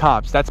and call the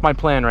cops. That's my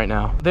plan right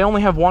now. They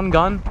only have one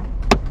gun.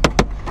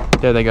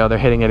 There they go, they're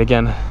hitting it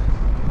again.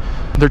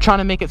 They're trying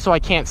to make it so I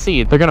can't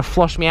see. They're gonna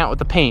flush me out with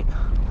the paint.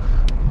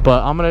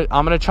 But I'm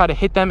gonna try to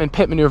hit them and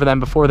pit maneuver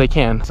them before they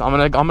can. So I'm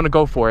gonna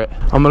go for it.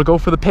 I'm gonna go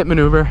for the pit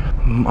maneuver.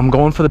 I'm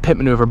going for the pit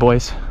maneuver,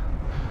 boys.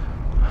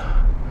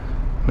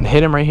 I'm gonna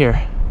hit him right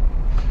here.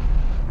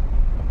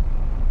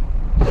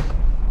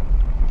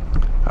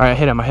 All right, I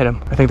hit him.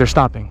 I think they're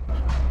stopping.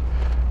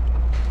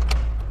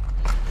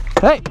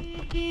 Hey!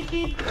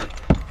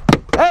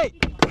 Hey!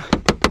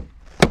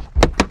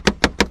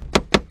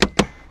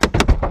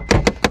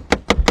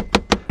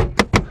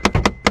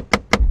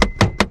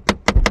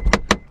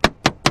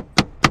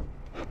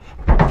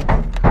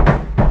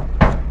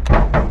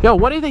 Yo,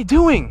 what are they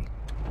doing?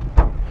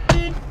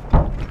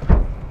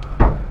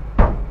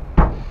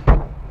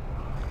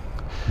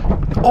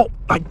 Oh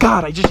my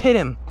God, I just hit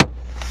him.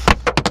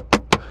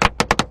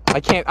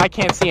 I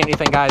can't see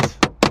anything, guys.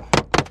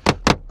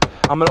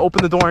 I'm gonna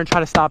open the door and try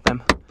to stop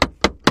them.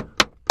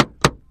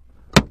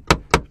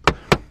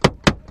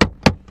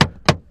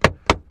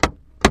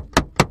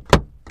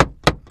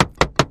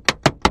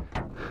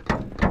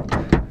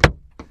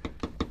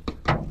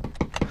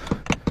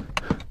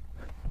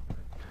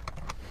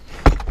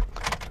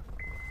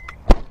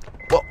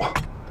 Whoa.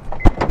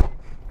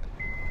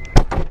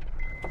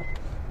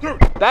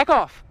 Back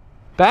off.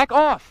 Back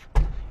off.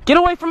 Get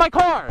away from my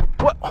car.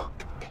 What?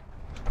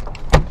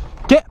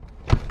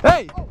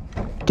 Hey!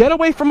 Get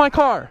away from my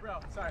car. Bro,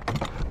 sorry.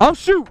 I'll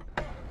shoot.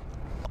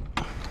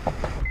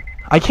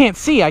 I can't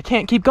see. I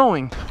can't keep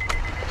going.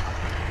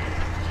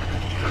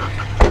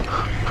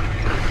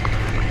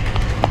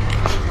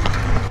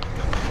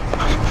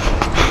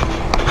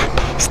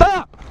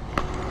 Stop!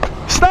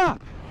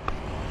 Stop!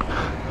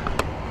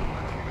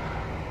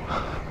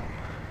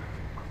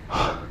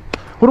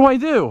 What do I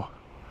do?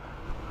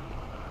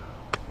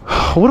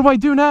 What do I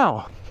do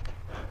now?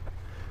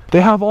 They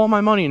have all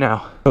my money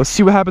now. Let's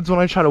see what happens when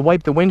I try to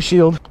wipe the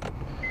windshield.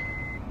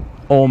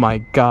 Oh my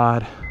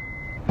God.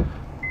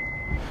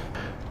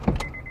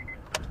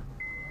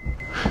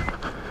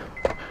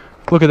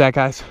 Look at that,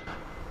 guys.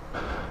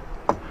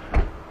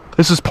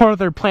 This was part of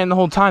their plan the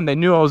whole time. They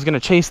knew I was gonna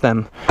chase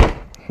them.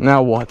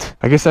 Now what?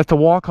 I guess I have to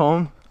walk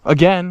home.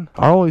 Again,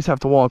 I always have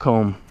to walk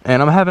home.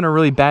 And I'm having a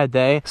really bad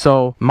day.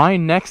 So my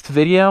next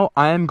video,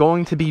 I am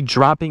going to be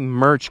dropping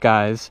merch,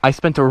 guys. I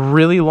spent a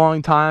really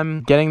long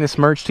time getting this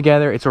merch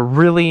together. It's a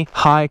really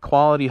high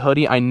quality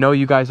hoodie. I know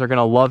you guys are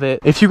gonna love it.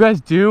 If you guys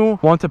do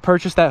want to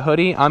purchase that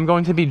hoodie, I'm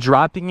going to be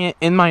dropping it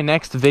in my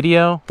next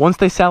video. Once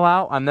they sell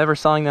out, I'm never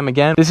selling them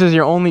again. This is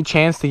your only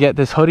chance to get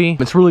this hoodie.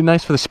 It's really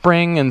nice for the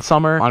spring and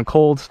summer on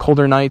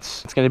colder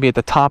nights. It's gonna be at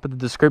the top of the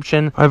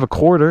description. I have a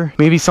quarter.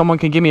 Maybe someone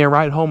can give me a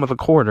ride home with a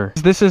quarter.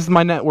 This is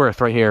my net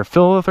worth right here.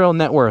 Phil the Thrill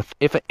net worth.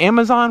 If an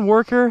Amazon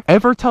worker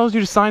ever tells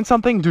you to sign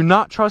something, do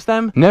not trust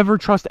them. Never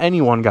trust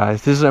anyone,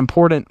 guys. This is an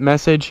important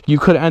message. You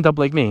could end up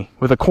like me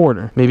with a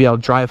quarter. Maybe I'll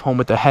drive home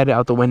with the head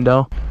out the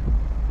window.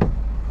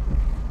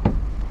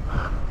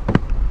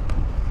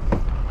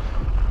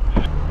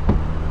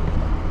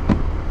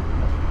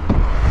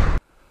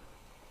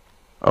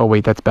 Oh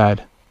wait, that's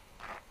bad.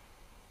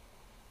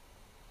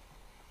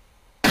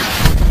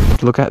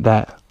 Look at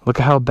that. Look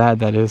at how bad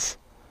that is.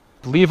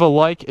 Leave a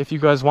like if you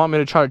guys want me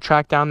to try to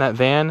track down that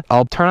van.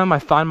 I'll Find My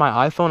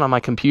iPhone on my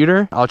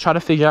computer. I'll try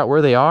to figure out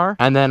where they are,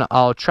 and then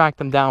I'll track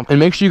them down. And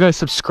make sure you guys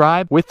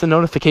subscribe with the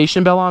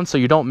notification bell on so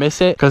you don't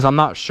miss it, because I'm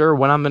not sure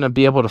when I'm going to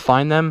be able to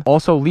find them.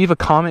 Also, leave a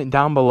comment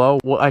down below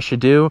what I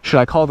should do. Should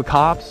I call the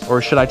cops, or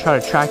should I try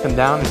to track them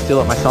down and steal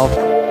it myself?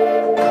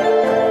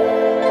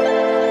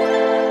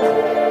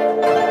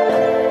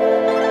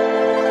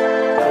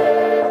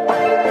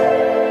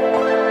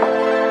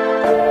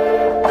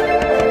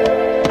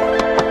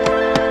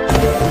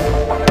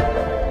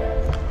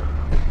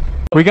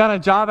 We got a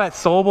job at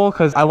Sobel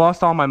because I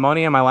lost all my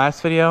money in my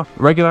last video.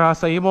 Regular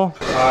acai bowl?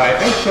 I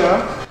think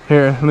so.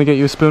 Here, let me get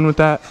you a spoon with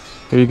that.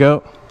 Here you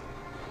go.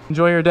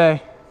 Enjoy your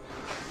day.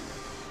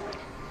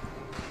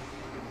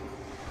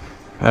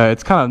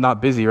 It's kind of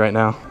not busy right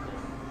now.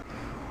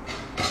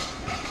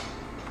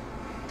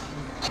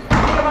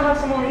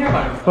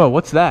 Whoa,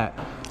 what's that?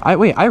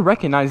 Wait, I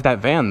recognize that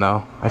van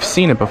though. I've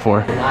seen it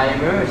before. I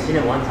remember seeing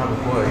it one time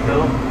before.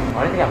 So,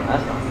 why do you think I'm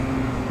messed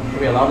up? Should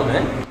we allow them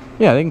in?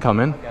 Yeah, they can come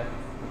in. Okay.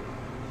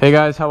 Hey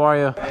guys, how are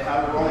you? Hey,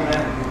 how's it rolling,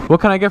 man? What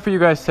can I get for you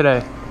guys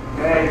today?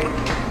 Hey.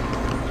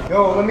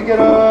 Yo, let me get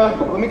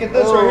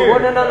this right here.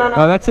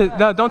 No, that's it.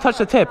 No, don't touch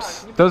the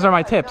tips. Those are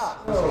my tips.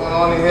 What's going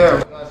on in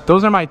here?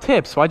 Those are my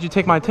tips. Why'd you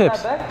take my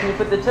tips? Can you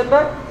put the tip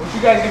back? What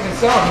you guys even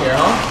selling here,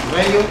 huh?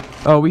 Menu?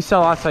 Oh, we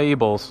sell acai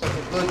bowls.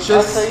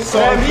 Just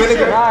salt and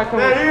vinegar.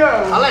 There you go.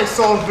 I like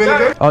salt and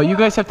vinegar. Oh, you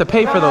guys have to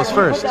pay for those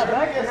first.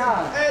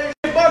 Hey,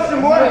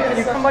 can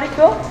you somebody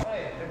Phil?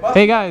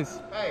 Hey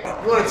guys. Hey,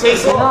 you want to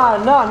taste it?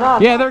 No.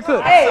 Yeah, they're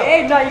good.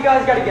 Hey, no, you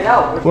guys gotta get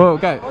out. Whoa,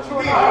 guys.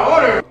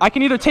 I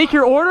can either take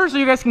your orders or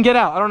you guys can get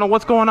out. I don't know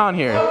what's going on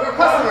here. We're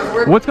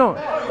customers. What's going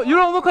on? You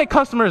don't look like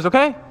customers,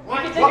 okay? We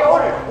can can take your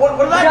order. What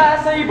did I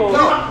Yeah, acai bowl.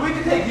 No, we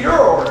can take your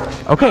order.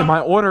 Okay, my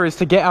order is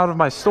to get out of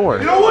my store.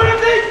 You know what I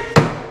think?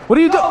 What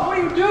are you doing? What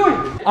are you doing?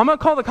 I'm gonna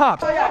call the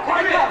cops.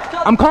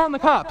 Yeah, I'm calling the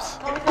cops.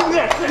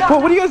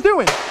 What are you guys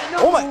doing?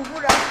 Oh my!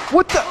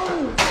 What the?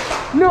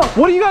 No.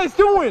 What are you guys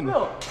doing?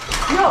 No.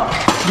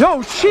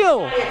 Yo,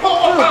 chill.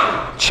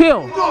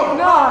 Chill.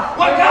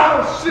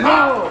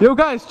 No. Yo,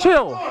 guys,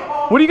 chill.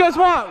 What do you guys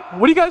want?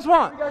 What do you guys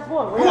want?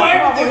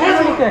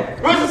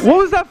 What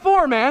was that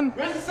for, man?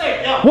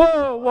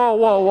 Whoa, whoa,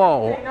 whoa,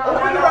 whoa.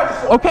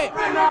 Okay.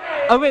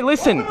 Okay,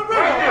 listen.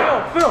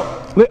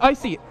 I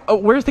see. Oh,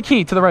 where's the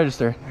key to the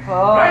register?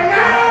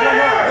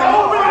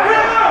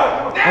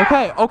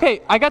 Okay,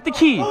 okay. I got the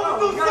key.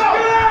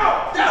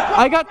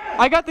 I got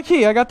the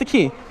key. I got the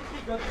key.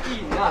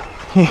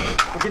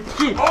 Get the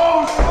key.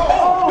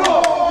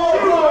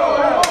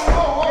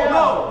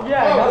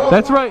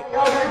 That's right.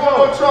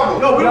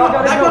 No,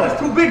 that gun is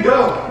too big,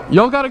 though.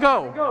 Y'all gotta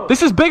go.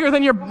 This is bigger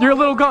than your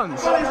little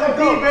guns.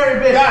 Very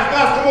big.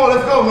 Guys, come on,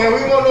 let's go, man. We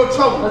want no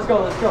trouble. Let's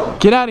go, let's go.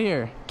 Get out of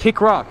here.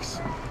 Kick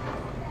rocks.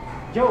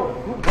 Yo,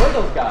 who were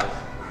those guys?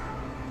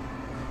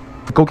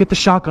 Go get the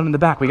shotgun in the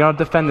back. We gotta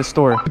defend the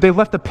store. They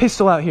left a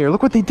pistol out here.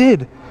 Look what they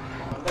did.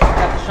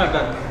 Got the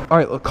shotgun. All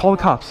right, look, call the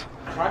cops.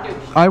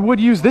 I would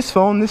use this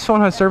phone. This phone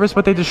has service,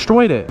 but they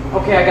destroyed it.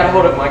 Okay, I got a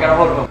hold of him.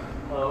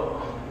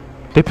 Hello?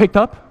 They picked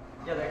up?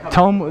 Yeah, they're coming.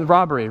 Tell them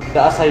robbery. The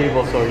acai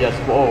bowl store, yes.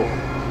 Whoa.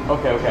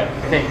 Okay.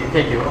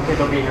 Thank you. Okay,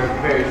 they'll be here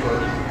very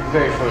shortly.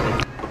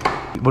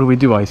 What do we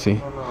do, Icy?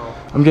 Oh no.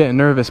 I'm getting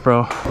nervous,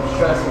 bro. I'm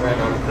stressing right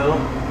now, Phil.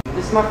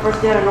 This is my first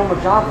day at a normal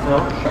job,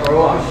 Phil.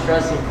 Bro, I'm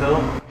stressing, Phil.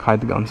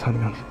 Hide the guns.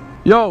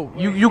 Yo,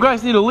 you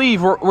guys need to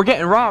leave. We're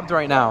getting robbed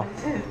right now.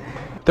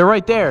 They're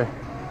right there.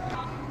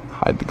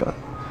 Hide the gun.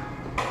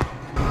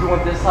 You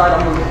want this side,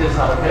 I'm gonna look this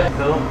side, okay,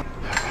 Phil?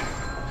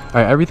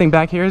 Alright, everything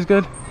back here is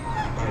good?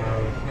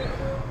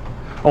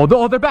 Oh,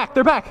 they're back!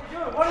 They're back!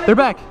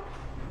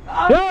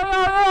 Yo!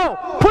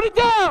 Put it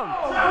down! I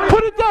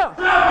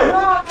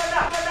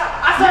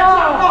said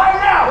jump right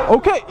now.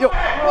 Okay, yo.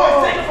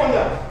 Boys, take it from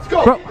them. Let's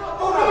go. Bro.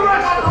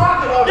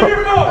 Give me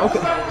your phone.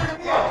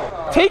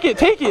 Okay.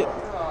 Take it.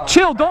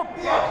 Chill, don't.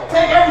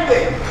 Take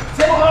everything.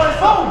 Take all his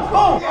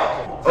phone.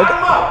 Take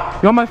him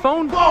out. You on my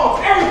phone? Phones,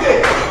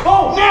 everything.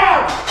 Phone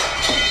now.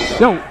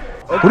 Yo,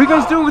 what are you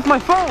guys doing with my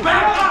phone?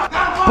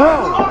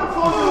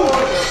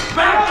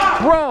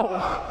 Bro.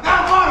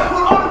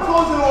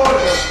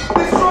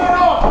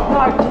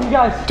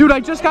 Dude, I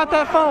just got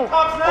that phone.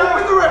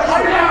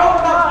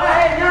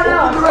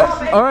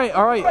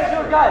 Alright.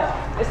 Yo, guys,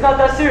 it's not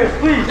that serious,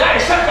 please.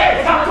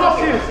 Stop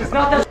talking. It's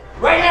not that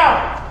Right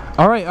now.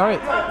 Alright.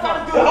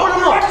 Hold the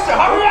register.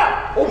 Hurry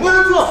up. Open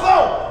it to the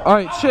phone.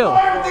 Alright, chill. Blow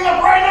everything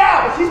up right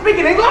now. She's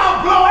speaking English.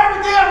 Blow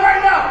everything up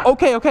right now.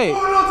 Okay. Open it to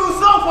the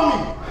phone for me.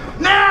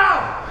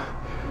 Now.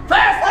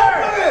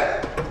 Faster. Open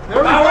it.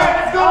 All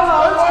right, let's go.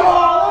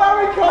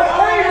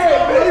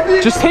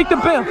 Baby. Just take the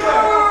bill. Let's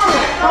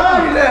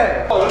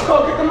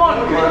go. Get the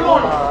money.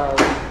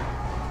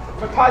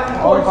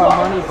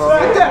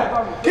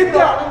 Get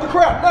down in the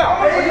crowd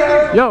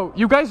now. Yo,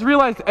 you guys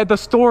realize at the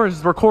store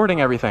is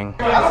recording everything.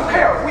 I don't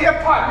care. We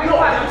have time. We don't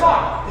have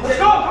time. Let's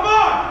go. Come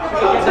on.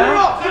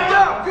 Sit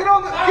down. Get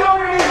on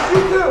your knees.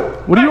 You too.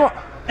 What do you want?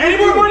 Any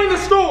more money in the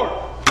store?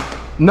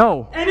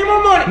 No. Any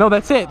more money? No,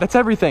 that's it. That's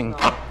everything.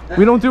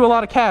 We don't do a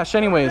lot of cash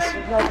anyways.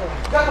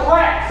 Got the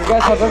racks. You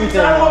guys have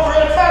everything.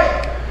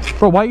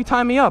 Bro, why you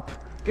tying me up?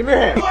 Give me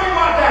your hand. Worry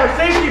about that. For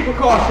safety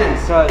precautions.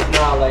 So it's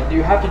not like, do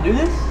you have to do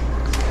this?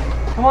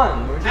 Come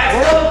on.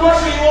 Ask another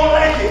question. You won't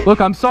like it. Look,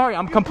 I'm sorry.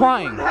 I'm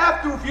complying. You wouldn't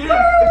have to if you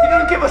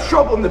didn't give us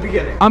trouble in the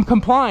beginning. I'm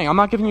complying. I'm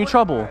not giving you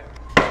trouble.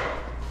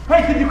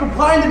 Hey, did you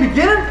comply in the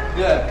beginning?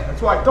 Yeah,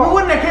 that's why I thought. You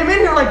wouldn't have came in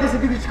here like this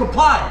if you just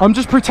complied. I'm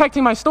just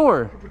protecting my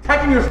store.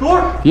 Protecting your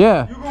store?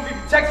 Yeah. You're gonna be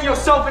protecting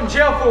yourself in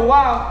jail for a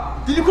while.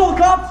 Did you call the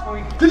cops?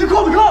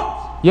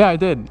 Yeah, I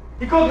did.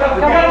 He called the cops.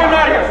 We gotta get him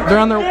out of here. They're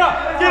on their. Get up.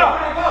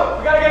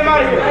 We gotta get him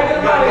out of here.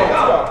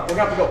 We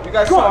have to go. You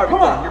guys saw everything.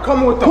 Come on. You're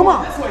coming with them. Come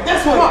on. This way.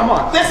 Come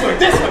on. This way.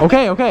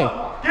 Okay.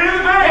 Get in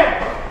the van.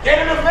 Get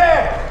in the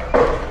van.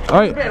 All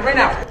right. Right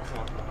now.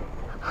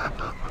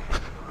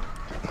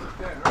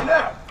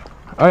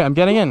 All right, I'm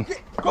getting in.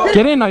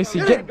 Get in, Icy.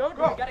 Get.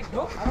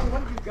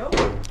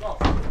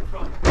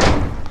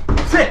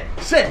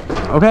 Sit.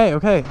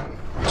 Okay.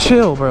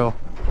 Chill, bro.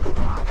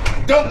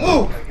 Don't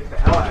move.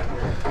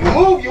 You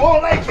move, you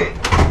won't like it.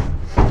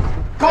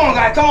 Come on,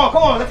 guys. Come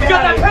on. Let's get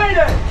out of here.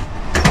 Payday.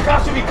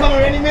 Cops should be coming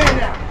any minute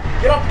now.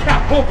 Get off the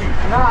couch, both of you.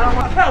 Nah, I don't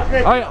want the couch,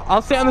 man. All right,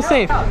 I'll stay on the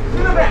safe. Get off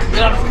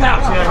the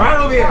couch, man. Right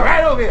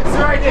over here.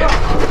 Sit right there.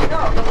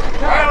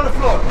 Right on the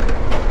floor.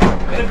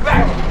 In the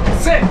back.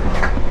 Sit.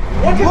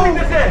 What do you think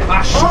this is?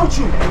 I shoot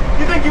you.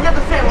 You think you get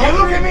the same? You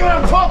look at me when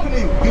I'm talking to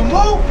you. You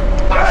move,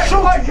 I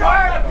shoot you.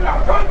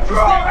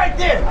 Stay right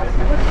there.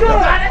 You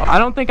got it? I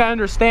don't think I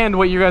understand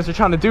what you guys are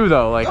trying to do,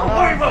 though. Like. Don't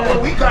worry about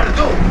what we gotta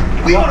do.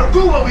 We gonna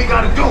do what we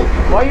gotta do.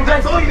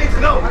 That's all you need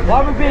to know.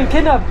 Why are we being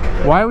kidnapped?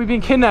 Why are we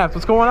being kidnapped?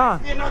 What's going on?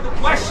 Another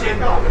question.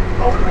 You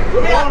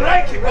don't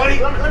like it, buddy.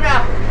 Let me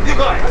ask. You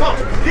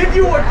Did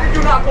you or did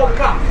you not call the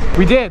cops?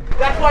 We did.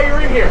 That's why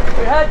you're in here.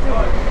 We had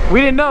to. We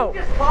didn't know.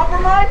 You just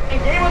compromised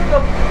and gave us the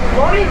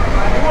money? You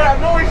would have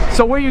no issue.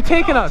 So where are you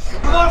taking us?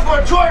 We're going for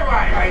a joyride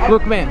right now.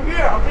 Look, man.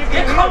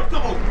 Get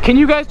comfortable. Can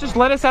you guys just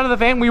let us out of the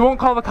van? We won't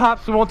call the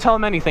cops. We won't tell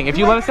them anything. If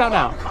you let us out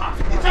now.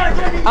 You trying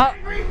to get me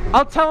angry?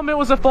 I'll tell them it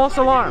was a false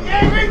alarm. You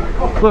angry?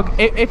 Look,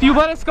 if you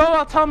let us go,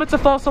 I'll tell them it's a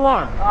false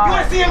alarm. You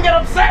want to see him get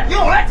upset? You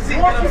don't like to see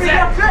him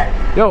get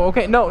upset. Yo,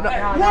 okay, no. You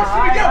want to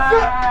see me get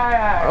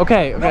upset?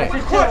 Okay.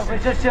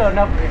 Just chill.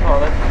 Enough of it,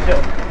 let's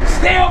chill.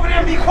 Stay over there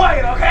and be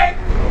quiet, okay?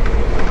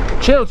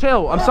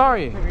 Chill. I'm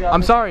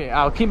sorry.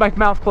 I'll keep my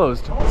mouth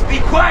closed. Just be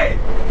quiet.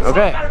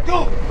 Okay. That's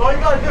all you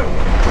gotta do.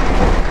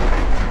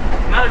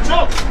 Not a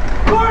joke.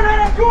 Good!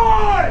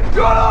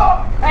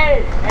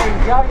 Hey,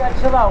 y'all gotta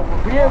chill out.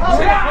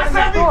 I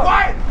said be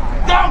quiet.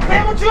 Down,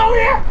 play with you over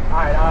here.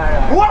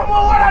 Alright. One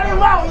more word out of your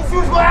mouth. You see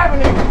what's gonna happen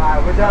here.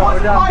 Alright, we're done.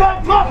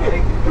 Stop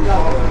talking.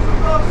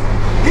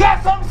 You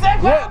got something to say?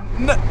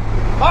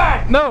 Yeah,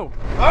 Alright. no.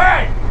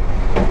 Alright.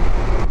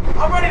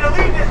 I'm ready to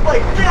leave this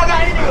place. You think I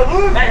got anything to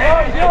lose?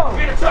 Hey,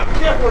 be the truck.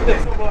 Be careful with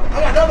this. I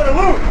got nothing to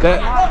lose.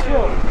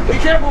 Be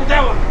careful with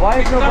that one.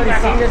 Why is nobody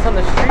seeing this on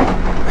the street?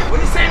 What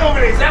are you saying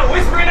over there? Is that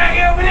whispering out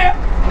here over there?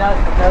 No,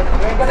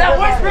 Is that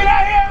whispering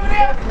out here over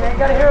there? you ain't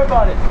gotta hear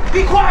about it.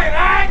 Be quiet,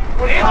 alright?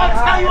 Ain't gonna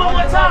tell you one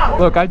more time.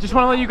 Look, I just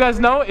want to let you guys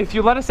know, if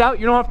you let us out,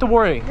 you don't have to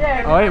worry.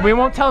 Yeah, All right, we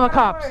won't tell the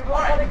cops.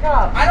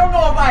 I don't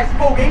know if I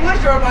spoke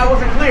English or if I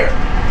wasn't clear.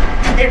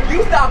 If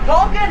you stop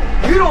talking,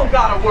 you don't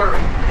gotta worry.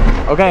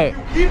 Okay. If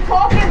you keep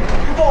talking,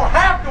 you won't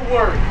have to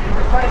worry. We're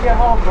just trying to get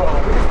home, bro.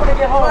 We're just trying to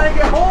get home. Trying to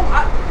get home?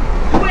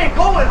 You ain't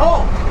going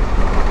home.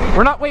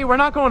 We're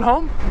not going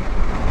home?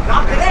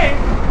 Not today.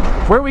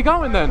 Where are we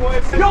going then? Yo,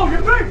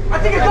 your face! I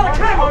think it's on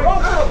camera, bro!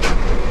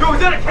 Yo, is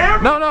that a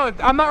camera? No,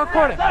 I'm not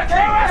recording. Is that a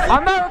camera?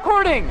 I'm not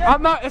recording.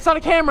 It's not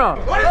a camera.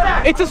 What is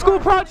that? It's a school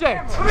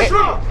project. What's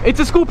wrong? It's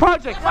a school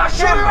project. I'll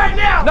shoot it right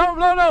now!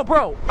 No,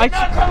 bro.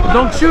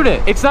 Don't shoot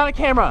it. It's not a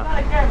camera. Not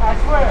a camera, I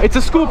swear. It's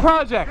a school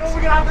project.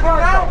 We're gonna have to do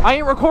now? I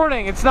ain't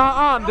recording. It's not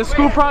on. The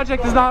school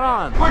project is not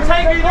on. We're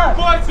taking your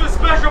boys to a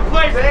special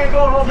place. They ain't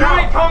going home now.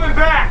 You ain't coming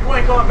back. You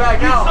ain't coming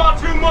back now. You saw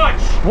too much.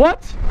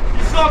 What?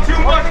 You saw too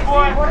much,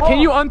 boy. Can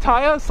you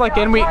untie us,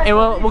 and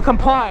we'll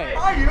comply?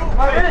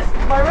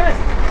 My wrist.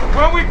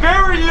 When we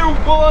bury you,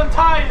 we'll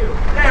untie you.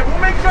 Yeah, we'll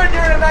make sure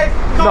you're in a nice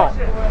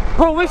position. No.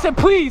 Bro, listen,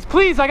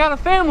 please, I got a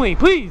family,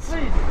 please.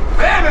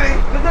 Family?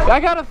 I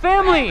got a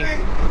family.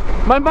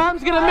 My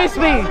mom's gonna miss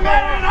me. Doesn't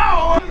matter in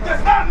our world. It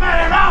does not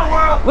matter in our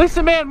world.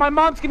 Listen, man, my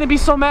mom's gonna be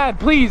so mad.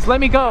 Please, let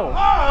me go.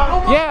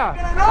 Yeah.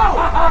 No.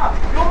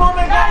 Your mom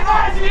ain't gonna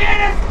know. You hear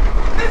this?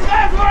 This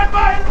guy's worried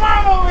about his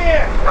mom over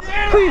here.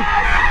 Please.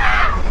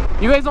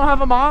 You guys don't have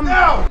a mom?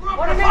 No.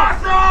 What do you mean?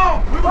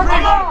 We were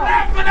raised on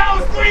that when I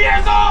was 3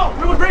 years old.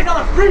 We were raised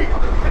on the street.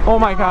 Oh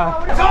my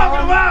God. What are you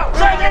talking about?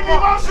 Trying to get me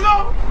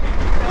emotional?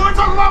 You want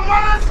to talk about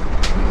mothers?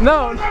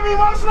 No. You want to get me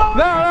emotional?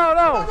 No.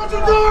 That's what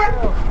you're doing?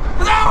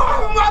 Because I don't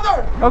have a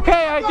mother.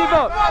 Okay, I give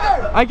up.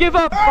 I give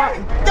up.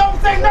 Hey, don't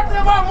say nothing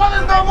about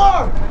mothers no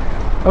more.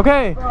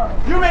 Okay.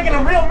 You're making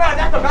them real mad.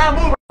 That's a bad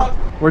move.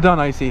 We're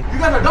done, Icy. You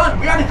guys are done.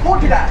 We already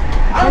told you that.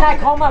 Can I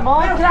call my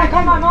mom? What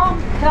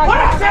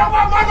I say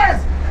about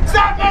mothers?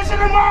 Stop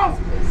mentioning moms.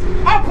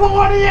 I'll put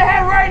one in your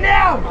head right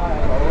now.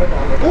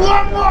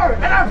 One more,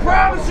 and I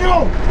promise you.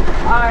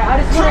 Alright, I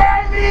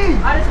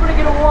just want to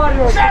get a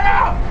water. Shut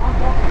up.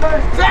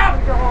 Stop.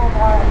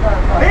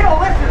 He don't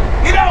listen.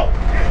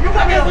 You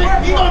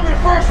gonna be the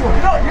first one.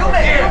 You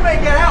may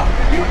get out.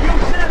 You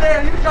sitting there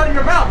and you shutting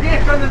your mouth. He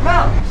ain't shutting his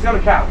mouth. Sit on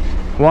the couch.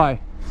 Why?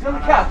 Sit on the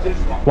couch.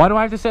 Why do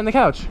I have to sit on the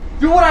couch?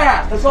 Do what I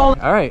asked. That's all.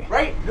 All right.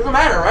 Right? Doesn't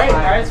matter, right?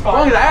 Alright, it's fine. As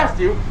long as I asked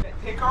you.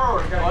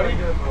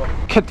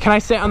 Can I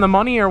sit on the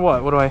money or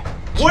what? What do I?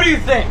 What do you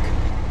think?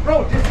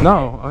 Bro, just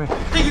No. Okay.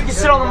 think you can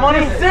sit on the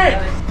money? Sit.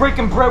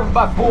 Breaking bread with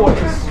my boys.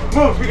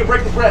 Move, we can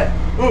break the bread.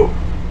 Move.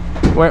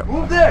 Where?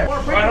 Move there.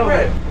 Wanna break the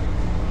bread?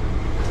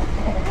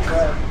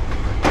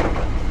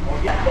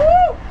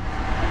 Woo!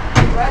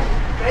 Fresh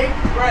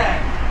baked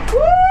bread.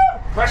 Woo!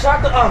 Fresh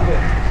out the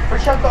oven.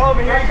 Fresh out the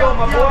oven. Here you go,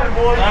 my boy.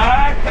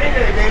 Alright, take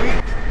it, baby.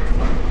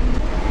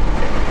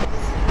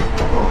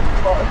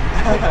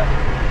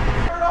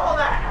 All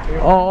that.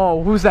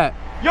 Oh, who's that?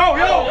 Yo,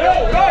 hey,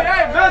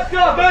 mask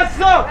up. What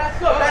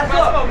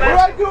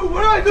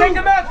do I do? Take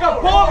the mask up,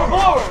 pull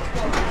over.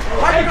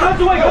 Hey, guns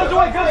away. All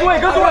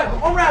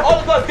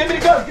the guns, give me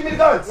the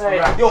guns.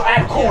 Yo,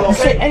 act cool, okay?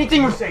 Say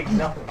anything you say.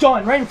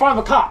 Done, right in front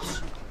of the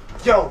cops.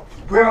 Yo,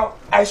 we're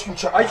ice cream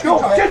truck. Yo,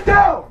 sit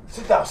down.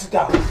 Sit down.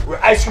 We're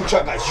ice cream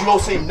truck guys. You don't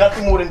say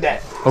nothing more than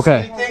that.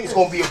 Okay. Anything is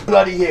gonna be a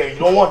bloody hair. You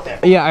don't want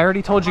that. Yeah, I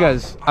already told you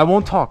guys. I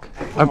won't talk.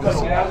 I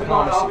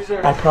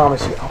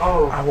promise you.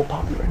 I will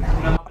pop you right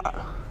now.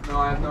 No,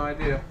 I have no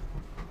idea.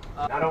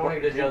 I don't want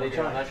to go to jail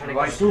either. I'm not trying to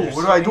What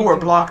do I do? We're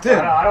blocked in.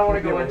 I don't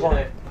want to go into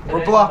it.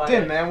 We're blocked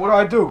in, man. What do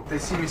I do? If they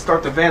see me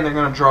start the van, they're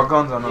gonna draw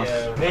guns on us.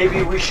 Yeah.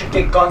 Maybe we should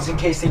get guns in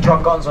case they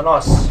draw guns on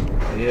us.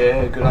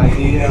 Yeah, good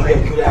idea.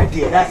 Hey, good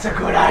idea. That's a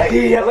good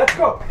idea. Let's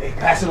go. Hey,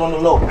 pass it on the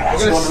low.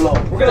 Pass it on the low.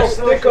 We're gonna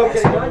stick up.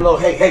 Pass it on the low.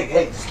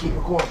 Hey, just keep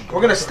it going.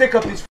 We're gonna stick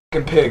up these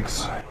fucking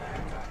pigs.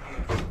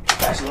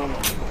 Pass it on the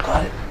low.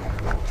 Got it.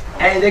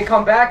 And they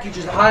come back, you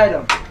just hide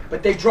them.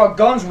 But they draw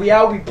guns, we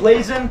out, we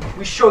blazing.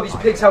 We show these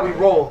pigs how we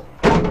roll.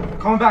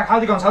 Coming back,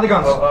 hide the guns, hide the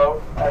guns.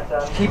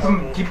 Keep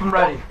them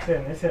ready.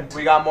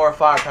 We got more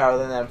firepower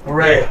than them. We're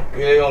ready. Yeah,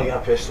 they only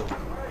got a pistol.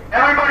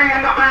 Everybody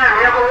in the van,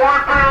 we have a war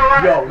for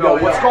Yo,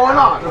 what's going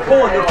on? They're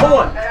pulling. They're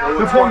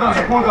pulling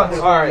guns.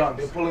 All right,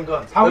 they're pulling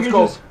guns. How Let's we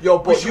go. just- Yo,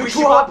 but you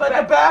two up at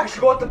the back. We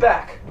should go at the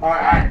back. All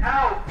right.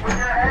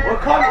 We're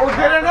coming. We're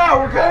getting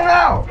out. We're getting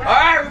out. All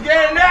right, we're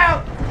getting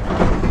out.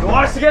 You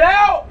want us to get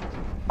out?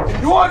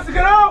 You want us to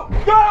get out?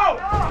 Go!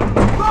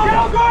 Go!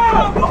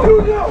 You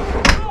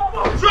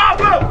drop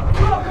him!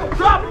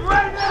 Drop him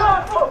right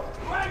now!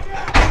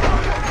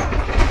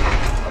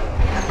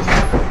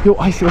 Yo,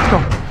 Icy, let's go.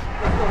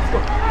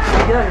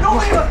 Don't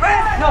leave us,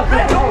 man! No,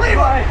 don't leave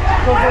us!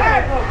 Don't leave!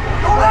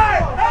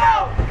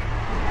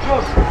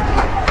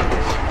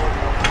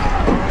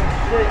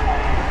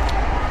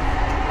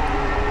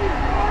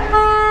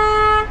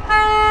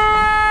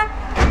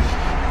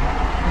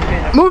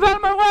 Move out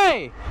of my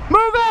way!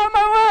 Move out of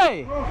my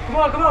way!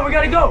 Come on, we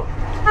gotta go.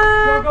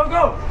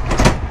 Go.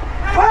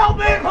 Help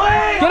me,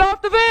 please! Get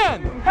off the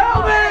van!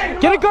 Help me!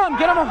 Get a gun,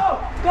 get him a...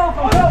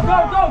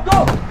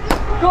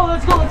 Go,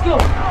 let's go.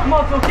 Come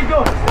on, Phil, keep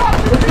going.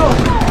 Let's go.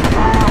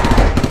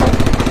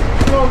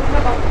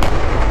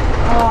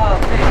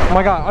 Oh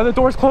my god, are the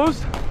doors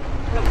closed?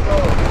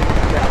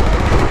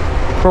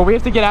 Bro, we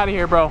have to get out of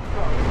here, bro. Let's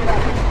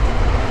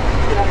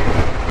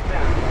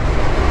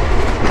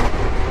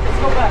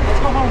go back. Let's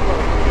go home, bro.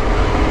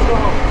 Let's go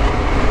home.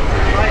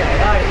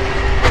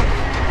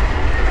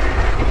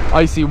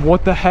 Icy,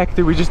 what the heck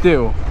did we just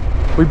do?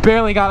 We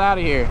barely got out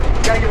of here. We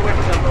gotta get away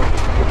from them, bro.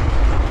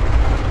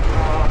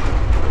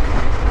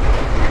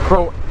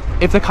 Bro,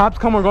 if the cops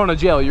come, we're going to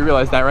jail. You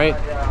realize that, right?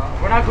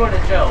 We're not going to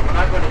jail.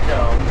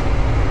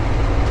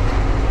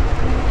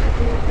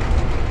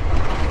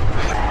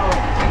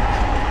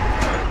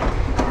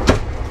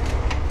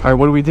 All right,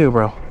 what do we do,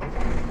 bro?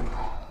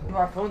 Do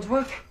our phones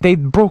work? They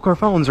broke our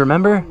phones,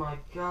 remember? Oh my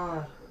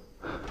god,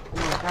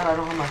 I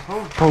don't have my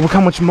phone. Bro, look how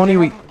much money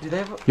we... Do they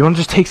have You want to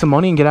just take some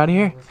money and get out of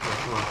here?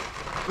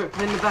 Put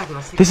it in the bag.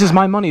 Let's take This it is back.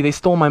 my money. They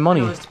stole my money.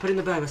 No, let's put it in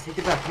the bag. Let's take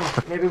it back. Come on.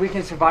 Maybe we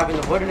can survive in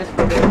the wilderness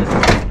for a bit. You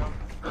know?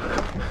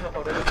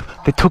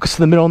 They took us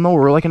to the middle of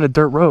nowhere. We're like in a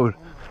dirt road.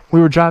 We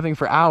were driving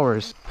for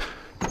hours.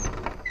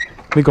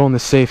 Let me go in the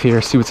safe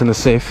here, see what's in the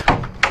safe.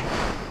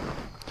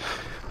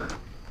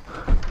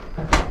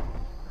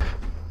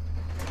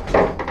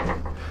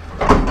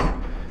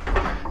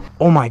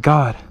 Oh my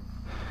god.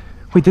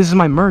 Wait, this is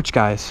my merch,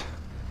 guys.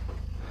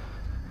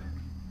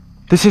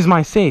 This is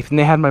my safe, and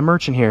they had my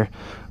merch in here.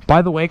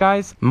 By the way,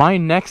 guys, my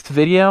next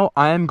video,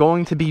 I am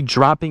going to be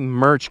dropping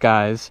merch,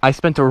 guys. I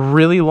spent a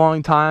really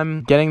long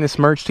time getting this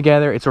merch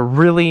together. It's a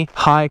really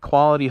high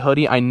quality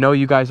hoodie. I know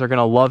you guys are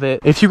gonna love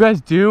it. If you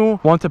guys do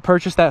want to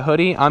purchase that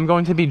hoodie, I'm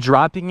going to be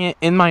dropping it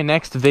in my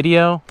next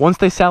video. Once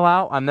they sell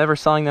out, I'm never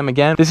selling them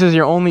again. This is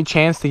your only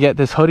chance to get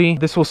this hoodie.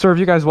 This will serve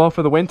you guys well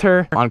for the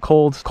winter, on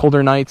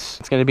colder nights.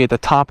 It's gonna be at the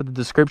top of the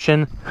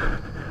description.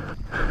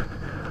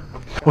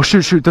 Oh,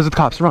 shoot, those are the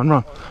cops.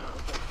 Run.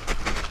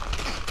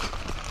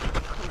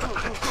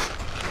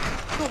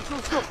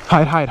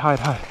 Hide. Hide,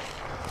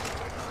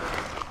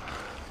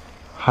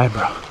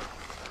 bro.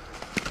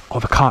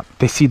 Oh, the cop.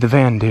 They see the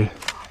van, dude.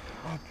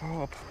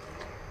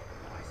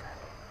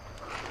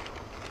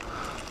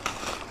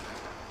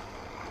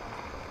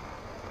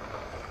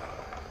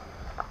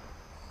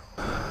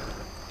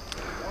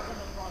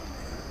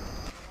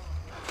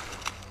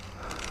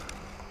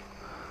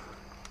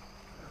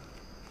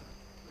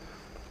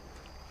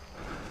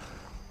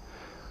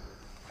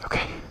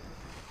 Okay.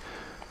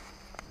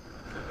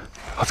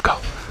 Let's go.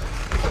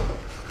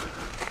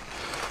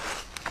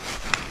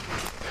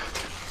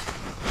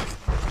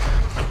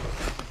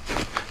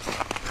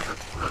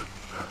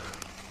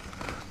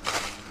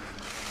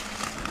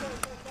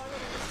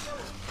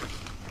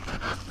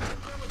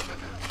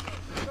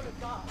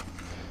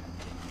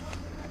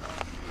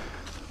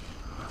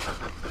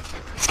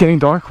 It's getting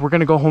dark. We're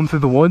gonna go home through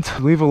the woods.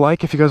 Leave a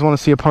like if you guys want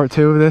to see a part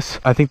 2 of this.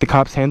 I think the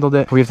cops handled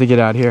it. We have to get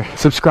out of here.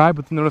 Subscribe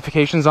with the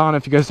notifications on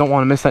if you guys don't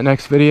want to miss that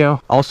next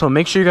video. Also,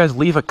 make sure you guys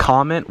leave a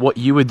comment what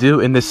you would do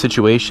in this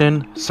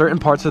situation. Certain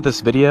parts of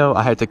this video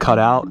I had to cut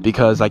out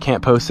because I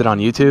can't post it on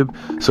YouTube.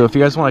 So if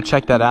you guys want to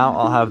check that out,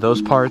 I'll have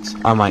those parts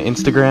on my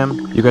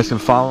Instagram. You guys can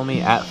follow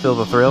me at Phil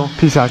the Thrill.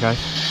 Peace out, guys.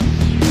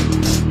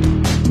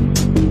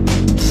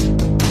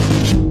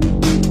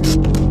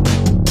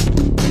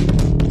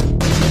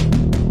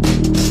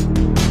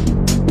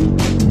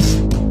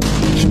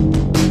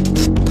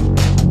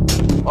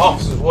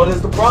 Officers, what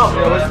is the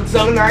problem? Isn't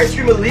selling the ice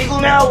cream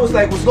illegal now? What's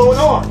going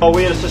on? Oh,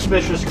 we had a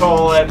suspicious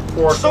call at 4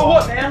 o'clock. So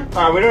what, man?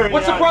 Alright, we don't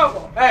What's the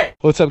problem? Hey.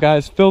 What's up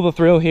guys, Phil the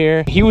Thrill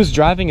here. He was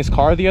driving his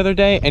car the other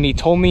day and he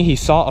told me he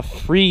saw a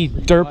free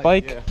dirt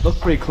bike. Yeah. Looks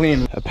pretty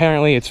clean.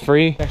 Apparently it's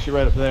free. Actually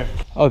right up there.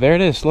 Oh, there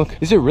it is. Look,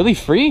 is it really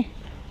free?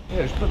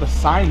 Yeah, just put the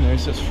sign there. It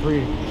says free.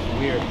 It's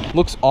weird.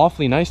 Looks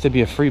awfully nice to be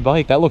a free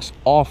bike. That looks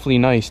awfully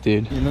nice,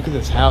 dude. I mean, look at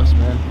this house,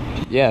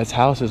 man. Yeah, his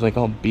house is like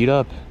all beat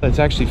up. It's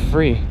actually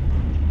free.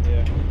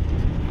 Yeah.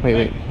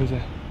 Wait, who's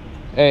that?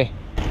 Hey.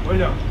 What are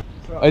you doing?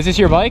 Oh, is this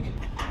your bike?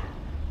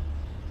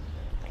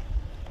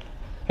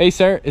 Hey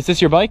sir, is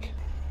this your bike?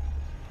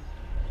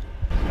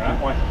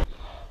 That one.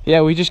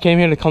 Yeah, we just came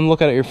here to come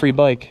look at your free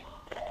bike.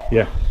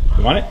 Yeah.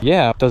 You want it?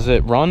 Yeah, does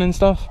it run and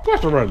stuff? Of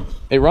course it runs.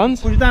 It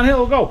runs? Push it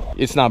downhill, go.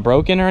 It's not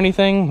broken or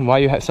anything? Why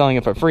are you selling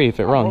it for free if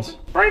it runs?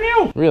 Brand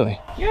new. Really?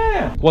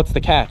 Yeah. What's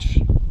the catch?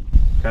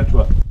 Catch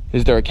what?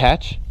 Is there a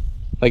catch?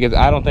 Like,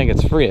 I don't think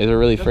it's free. Is it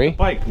really Just free? the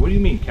bike. What do you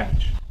mean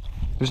catch?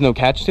 There's no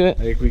catch to it?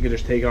 I think we could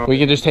just take it off. We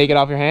can just take it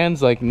off your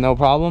hands, like, no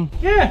problem?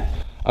 Yeah.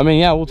 I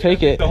mean, yeah, we'll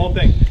take it. The whole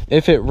thing.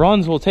 If it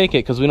runs, we'll take it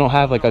because we don't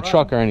have like a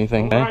truck or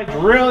anything. Right,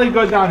 really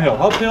good downhill.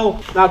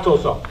 Uphill, not so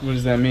so. What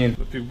does that mean?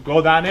 If you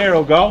go down there,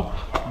 it'll go.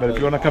 But if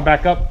you want to come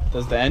back up,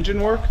 Does the engine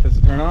work? Does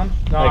it turn on?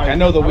 no, Like, I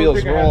know the don't wheels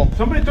think it roll. has-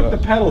 Somebody took the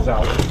pedals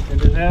out,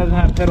 and it doesn't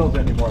have pedals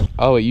anymore.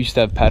 Oh, it used to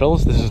have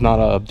pedals? This is not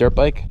a dirt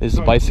bike? This is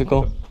a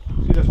bicycle?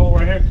 See this hole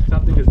right here?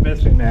 Something is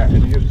missing there.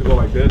 And it used to go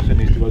like this, and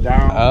it used to go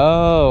down.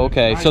 Oh,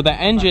 okay. So the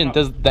engine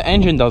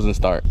doesn't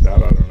start. That I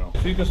don't know.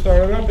 If you can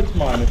start it up, it's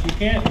mine. If you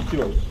can't, it's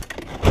yours.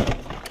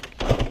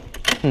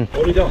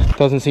 What are you doing?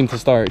 Doesn't seem to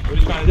start. What are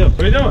you trying to do? What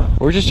are you doing?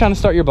 We're just trying to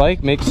start your bike,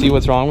 see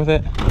what's wrong with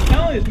it. I'm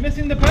telling you, it's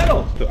missing the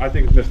pedals. I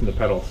think it's missing the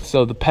pedals.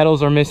 So the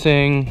pedals are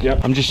missing.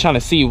 Yep. I'm just trying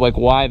to see like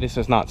why this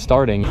is not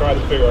starting. Try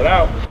to figure it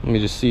out. Let me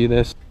just see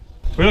this.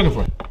 What are you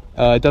looking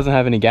for? It doesn't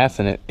have any gas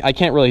in it. I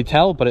can't really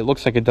tell, but it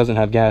looks like it doesn't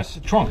have gas. The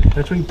trunk.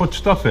 That's where you put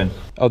stuff in.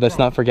 Oh, that's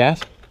not for gas?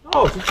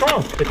 Oh, it's a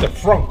trunk. It's a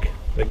frunk,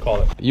 they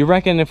call it. You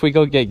reckon if we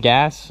go get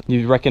gas,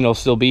 you reckon it'll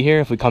still be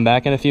here if we come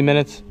back in a few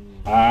minutes?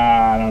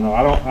 I don't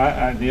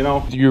know. You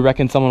know. Do you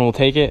reckon someone will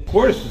take it? Of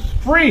course,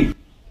 it's free.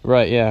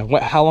 Right, yeah.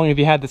 How long have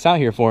you had this out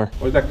here for?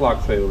 What does that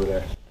clock say over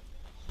there?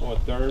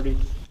 4:30.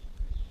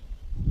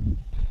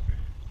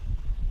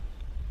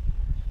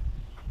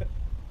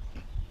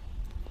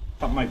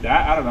 Something like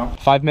that. I don't know.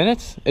 5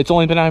 minutes? It's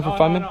only been out for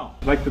 5 minutes? No.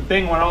 Like the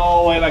thing went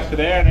all the way like to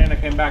there, and then it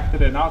came back to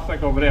there. Now it's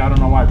like over there. I don't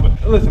know why,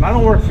 but listen, I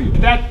don't work for you.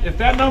 If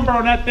that number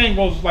on that thing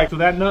goes like to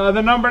that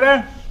other number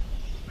there,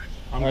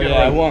 I'm getting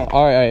ready.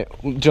 All right,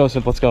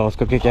 Joseph, let's go. Let's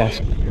go get gas.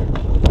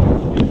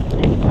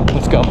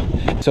 Let's go.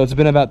 So it's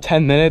been about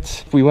 10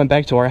 minutes. We went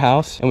back to our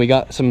house and we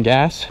got some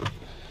gas.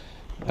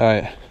 All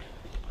right.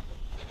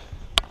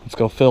 Let's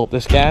go fill up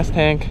this gas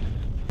tank.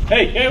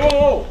 Hey,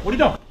 whoa. What are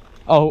you doing?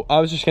 Oh, I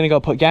was just gonna go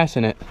put gas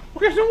in it.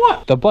 Okay, so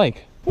what? The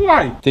bike.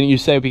 Why? Didn't you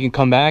say we can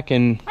come back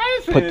and I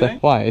didn't say put anything.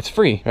 Why? It's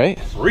free, right?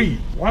 Free?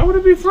 Why would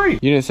it be free?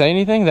 You didn't say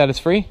anything that it's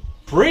free?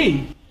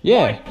 Free?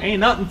 Yeah. Why?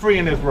 Ain't nothing free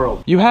in this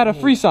world. You had a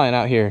free sign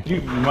out here.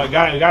 You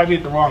gotta be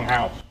at the wrong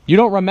house. You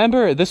don't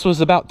remember? This was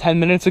about 10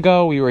 minutes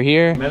ago. We were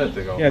here. Minutes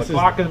ago. Yeah, the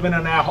clock has been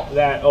in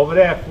that over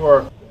there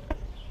for.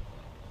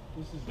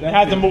 They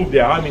had to move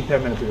there. I mean,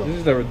 10 minutes ago.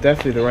 This is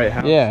definitely the right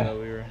house. Yeah. That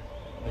we were.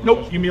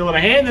 Nope. Give me a little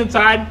hand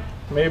inside.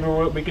 Maybe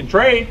we can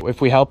trade.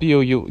 If we help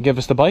you, you give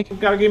us the bike? You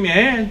gotta give me a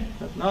hand.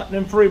 That's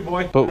nothing free,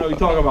 boy. But, you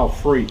talking about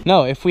free.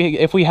 No, if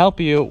we help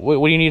you,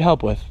 what do you need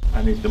help with?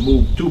 I need to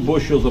move 2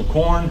 bushels of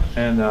corn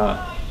and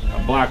a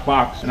black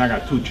box, and I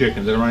got 2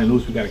 chickens that are running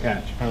loose. We gotta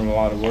catch. Kind of a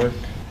lot of work.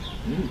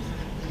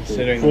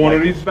 Considering For one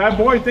of these bad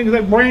boy things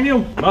like brand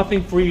new.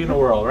 Nothing free in the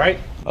world, right?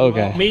 Okay.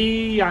 You help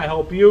me, I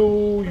help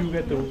you. You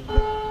get to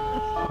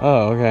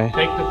Oh, okay.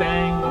 take the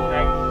thing.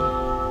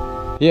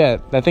 Right? Yeah,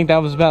 I think that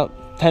was about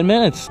 10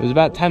 minutes. It was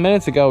about 10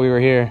 minutes ago we were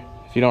here.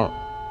 If you don't...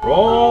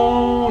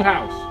 Wrong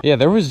house. Yeah,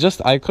 there was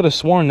just... I could have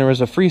sworn there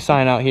was a free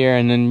sign out here,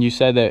 and then you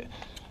said that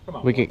Come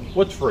on. we could...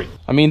 What's free?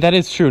 I mean, that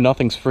is true.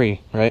 Nothing's free,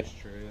 right? That's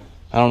true, yeah.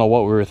 I don't know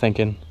what we were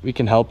thinking. We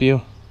can help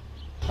you.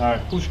 All right.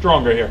 Who's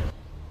stronger here?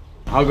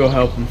 I'll go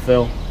help him,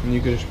 Phil, and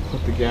you could just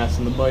put the gas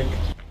in the bike.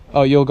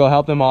 Oh, you'll go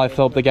help them while I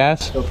fill up the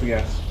gas? Fill up the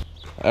gas.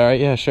 All right,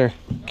 yeah, sure.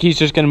 He's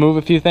just gonna move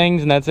a few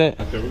things, and that's it?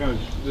 Okay, we're gonna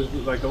just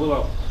like a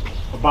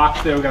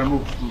box there. We're gonna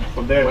move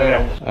from there to there.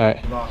 All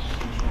right.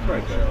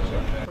 Right there.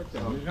 Right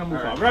there. We're gonna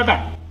move on. Right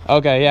back.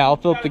 Okay, yeah, I'll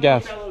fill up the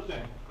gas.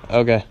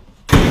 Okay.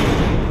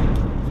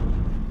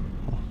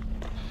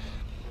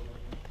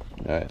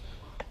 All right.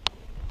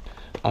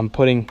 I'm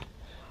putting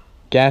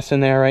gas in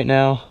there right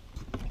now.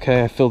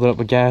 Okay, I filled it up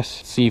with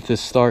gas. See if this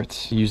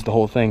starts. Use the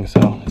whole thing,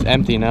 so it's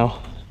empty now.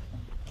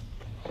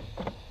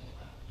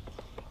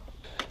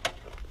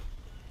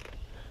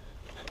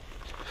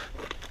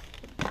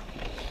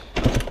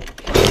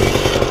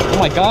 Oh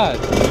my god.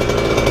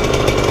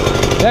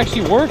 It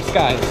actually works,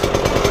 guys.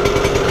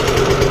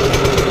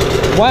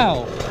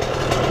 Wow.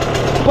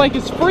 The bike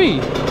is free.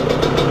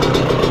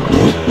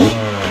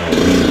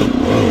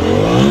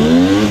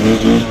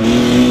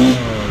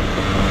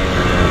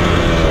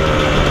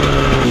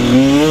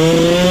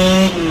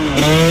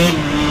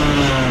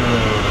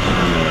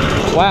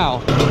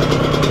 Wow.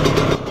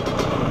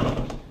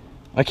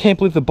 I can't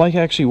believe the bike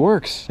actually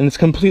works and it's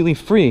completely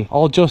free.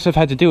 All Joseph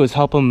had to do is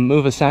help him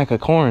move a sack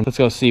of corn. Let's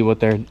go see what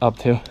they're up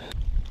to.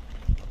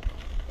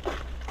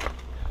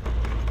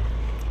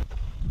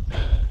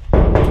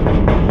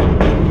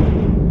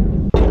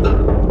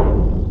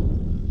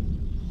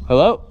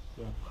 Hello?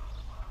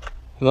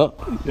 Hello?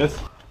 Yes.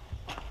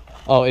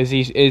 Oh, did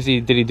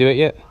he do it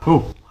yet?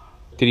 Who?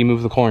 Did he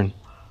move the corn?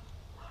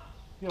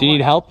 Do you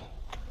need help?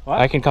 What?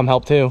 I can come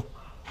help too.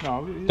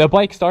 No. The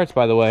bike starts,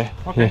 by the way.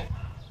 Okay.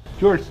 Yeah.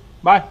 Yours.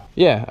 Bye.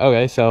 Yeah,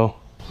 okay, so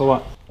So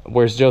what?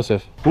 where's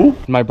Joseph? Who?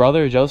 My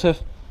brother,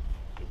 Joseph?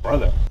 Your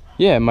brother.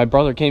 Yeah, my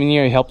brother came in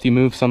here, he helped you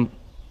move some...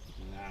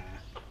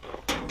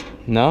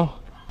 No?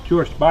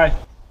 Yours. Bye.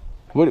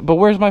 But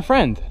where's my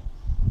friend?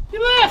 He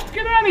left.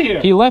 Get out of here.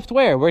 He left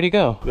where? Where'd he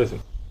go? Listen.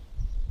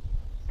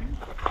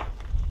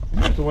 He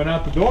must have went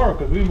out the door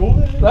because we moved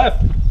and he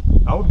left.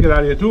 I would get out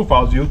of here too if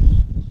I was you.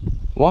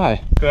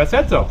 Why? Because I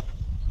said so.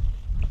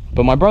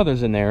 But my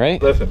brother's in there,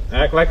 right? Listen,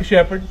 act like a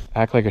shepherd.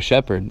 Act like a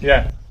shepherd.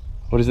 Yeah.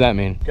 What does that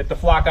mean? Get the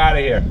flock out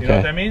of here. You know Okay.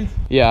 what that means?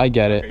 Yeah, I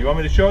get it. Okay, you want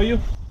me to show you?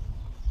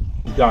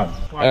 Done.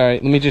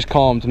 Alright, let me just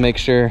call him to make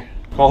sure.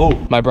 Call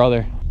who? My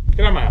brother.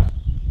 Get out of my house.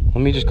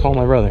 Let me just call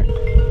my brother.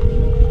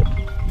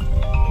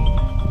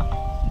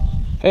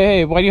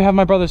 Hey, why do you have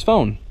my brother's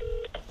phone?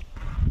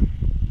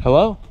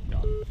 Hello?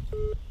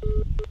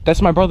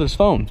 That's my brother's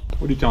phone.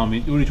 What are you telling me?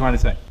 What are you trying to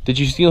say? Did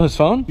you steal his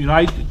phone? You're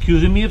not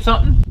accusing me of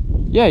something?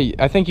 Yeah,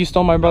 I think you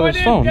stole my brother's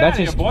didn't. phone. Get That's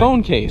outta his here, boy.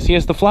 phone case. He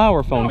has the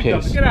flower phone No, he case.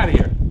 doesn't. Get out of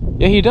here.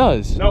 Yeah, he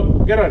does. No,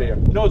 get out of here.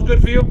 You know what's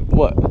good for you?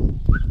 What?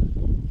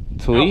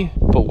 To leave?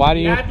 But why do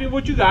You you... happy with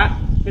what you got?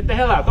 Get the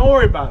hell out. Don't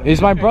worry about it.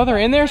 Is my brother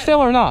in there still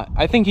or not?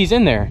 I think he's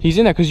in there. He's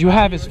in there because you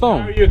have his How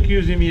phone. are you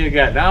accusing me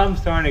again? Now I'm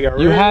starting to get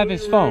You really, have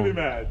his really phone.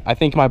 mad. I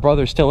think my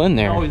brother's still in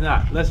there. No, he's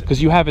not. Listen.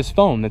 Because you have his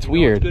phone. That's You know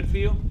what's weird. good for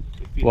you?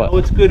 If you What? know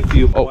what's good for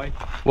you, boy.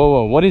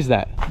 Whoa, what is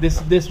that?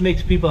 This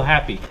makes people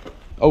happy.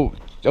 Oh,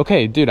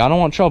 okay, dude, I don't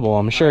want trouble.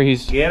 I'm sure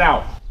he's... Get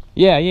out.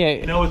 Yeah.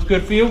 You know what's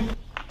good for you?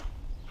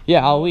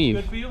 Yeah, I'll Good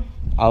leave. for you?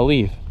 I'll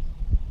leave.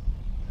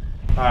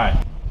 Alright.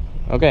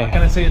 Okay, How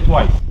can I say it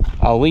twice?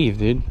 I'll leave,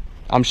 dude.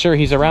 I'm sure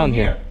he's around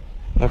here.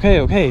 Okay.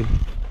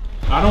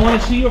 I don't want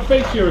to see your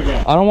face here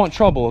again. I don't want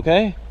trouble,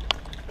 okay?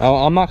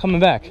 I'm not coming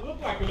back. You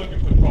look like you're looking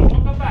for trouble.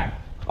 Come back.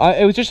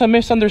 It was just a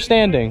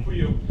misunderstanding. For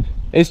you.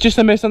 It's just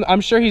a misunderstanding.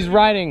 I'm sure he's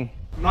riding.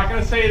 I'm not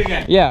going to say it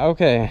again. Yeah,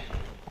 okay.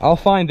 I'll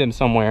find him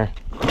somewhere.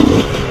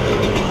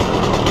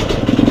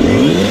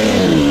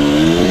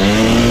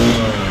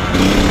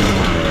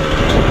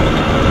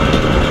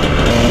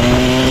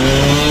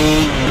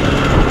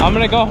 I'm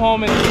gonna go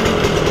home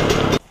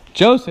and...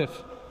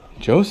 Joseph.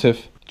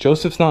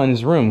 Joseph's not in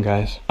his room,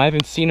 guys. I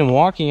haven't seen him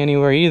walking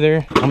anywhere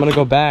either. I'm gonna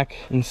go back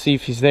and see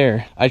if he's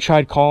there. I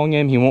tried calling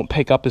him, he won't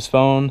pick up his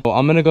phone. So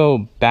I'm gonna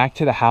go back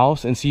to the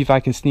house and see if I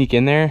can sneak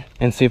in there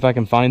and see if I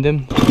can find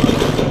him.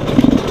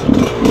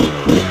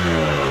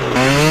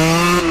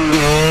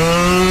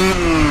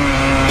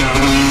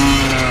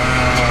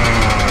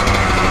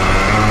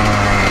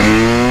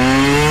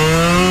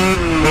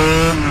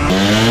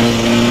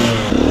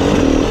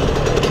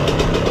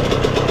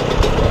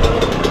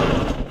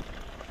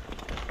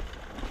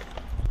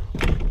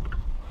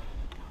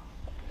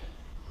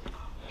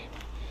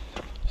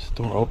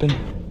 Door open.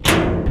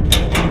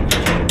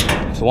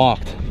 It's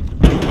locked.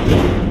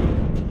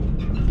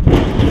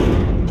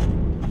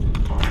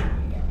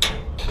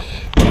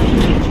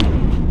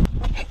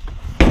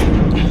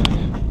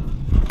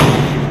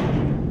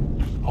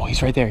 Oh,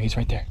 he's right there. He's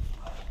right there.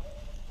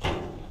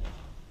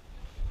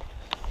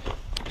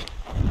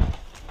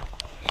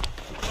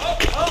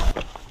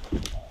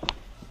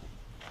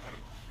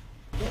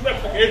 Who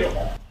left the gate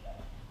open?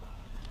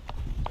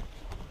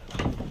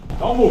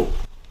 Don't move.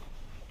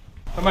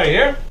 Somebody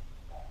here?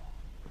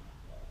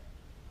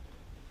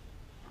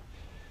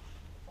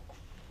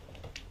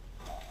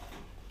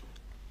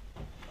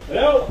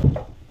 Hello?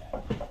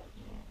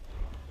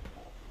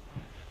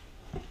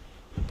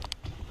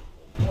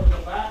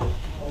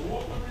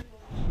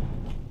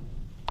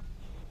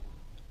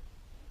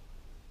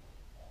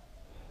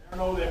 I don't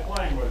know who they're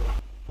playing with.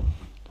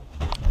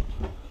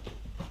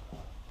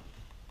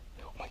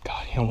 Oh my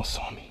God, he almost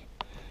saw me.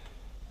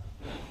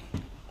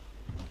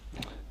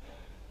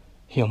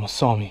 He almost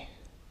saw me.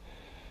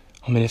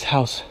 I'm in his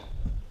house.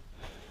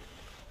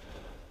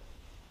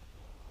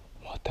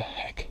 What the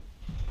heck?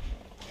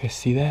 You guys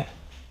see that?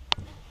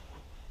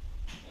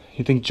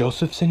 You think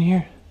Joseph's in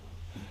here?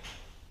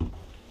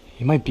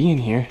 He might be in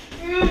here.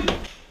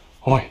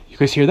 Oh my, you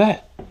guys hear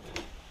that?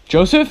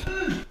 Joseph?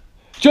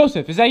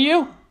 Joseph, is that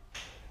you?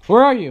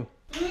 Where are you?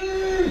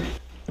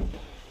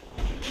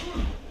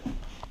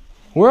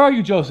 Where are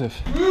you, Joseph?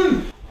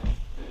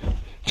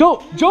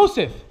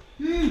 Joseph!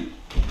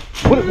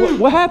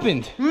 What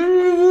happened?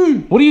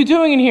 What are you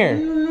doing in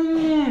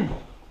here?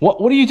 What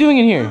are you doing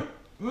in here?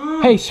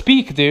 Hey,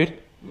 speak, dude.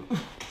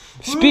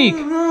 Speak.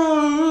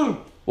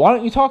 Why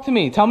don't you talk to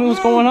me? Tell me what's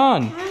going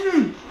on.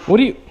 What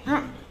do you...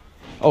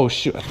 Oh,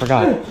 shoot, I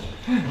forgot.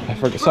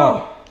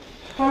 Sorry.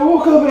 I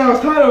woke up and I was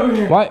tired over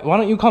here. Why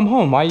don't you come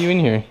home? Why are you in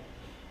here?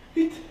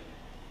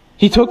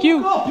 He took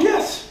you? Oh,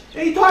 yes.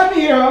 He tied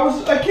me here.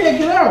 I can't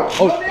get out.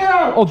 Oh, Let me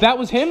out. oh, that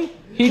was him?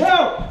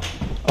 Out.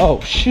 Oh,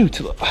 shoot.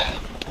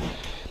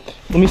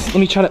 Let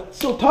me try to. It's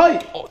so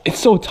tight. Oh, it's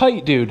so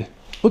tight, dude.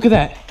 Look at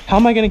that. How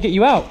am I gonna get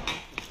you out?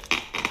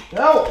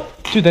 No.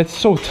 Dude, that's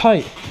so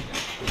tight.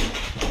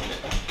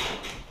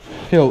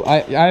 Yo,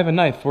 I have a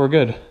knife. We're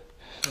good.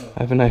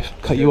 I have a knife.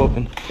 Cut you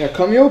open. Yeah,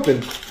 cut me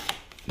open.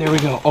 There we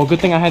go. Oh, good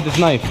thing I had this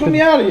knife. Put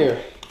me out of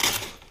here.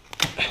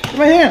 Get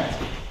my hand.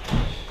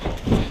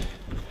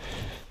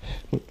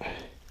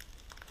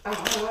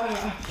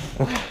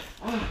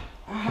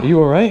 Are you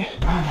alright?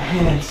 My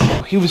hands.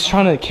 He was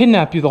trying to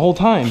kidnap you the whole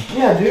time.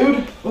 Yeah,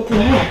 dude. What the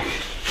heck?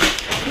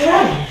 Get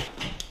out of here.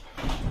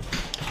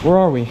 Where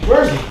are we?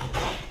 Where is he?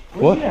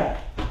 What? He at?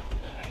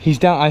 He's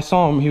down. I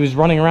saw him. He was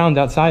running around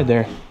outside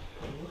there.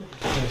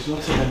 This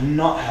looks like a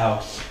nut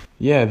house.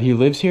 Yeah, he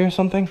lives here or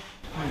something?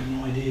 I have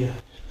no idea.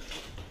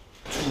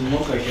 Doesn't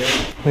look like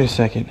it. Wait a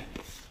second.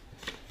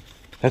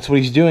 That's what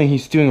he's doing.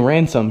 He's doing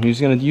ransom.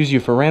 He's gonna use you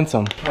for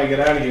ransom. I get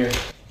out of here.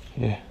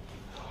 Yeah.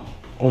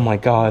 Oh my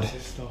god.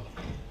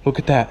 Look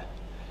at that.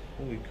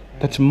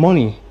 That's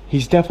money.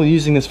 He's definitely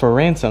using this for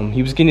ransom.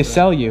 He was gonna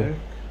sell you.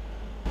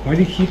 Why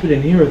do you keep it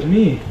in here with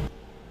me?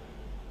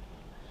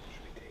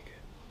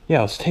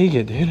 Yeah, let's take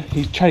it, dude.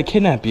 He tried to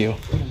kidnap you.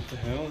 What the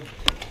hell?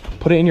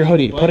 Put it in your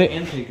hoodie. Put it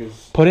in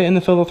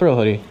the Phil the Thrill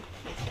hoodie.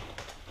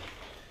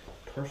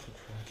 Perfect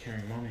for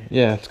carrying money.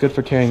 Yeah, it's good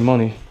for carrying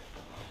money.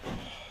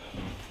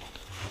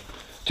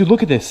 Dude,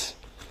 look at this.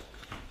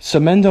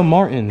 Semendo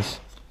Martins.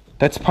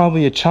 That's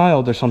probably a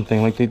child or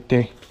something. Like they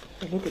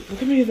Look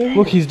at me there.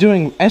 Look, he's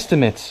doing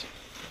estimates.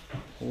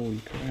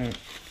 Holy crap.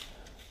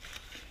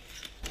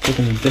 It's like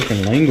in a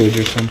different language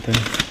or something.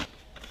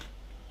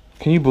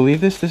 Can you believe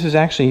this? This is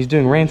actually, he's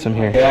doing ransom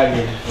here. Get out of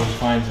here before he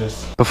finds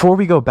us. Before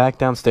we go back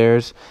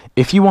downstairs,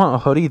 if you want a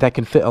hoodie that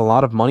can fit a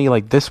lot of money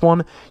like this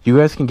one, you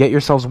guys can get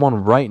yourselves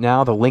one right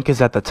now. The link is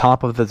at the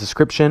top of the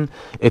description.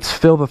 It's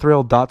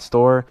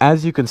philthethrill.store.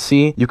 As you can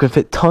see, you can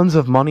fit tons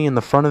of money in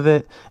the front of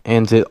it,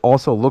 and it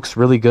also looks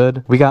really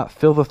good. We got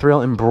Phil the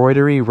Thrill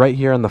embroidery right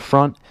here on the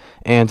front,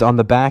 and on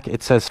the back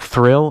it says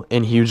Thrill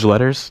in huge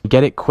letters.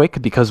 Get it quick,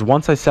 because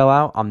once I sell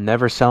out, I'm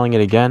never selling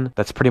it again.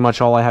 That's pretty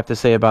much all I have to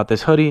say about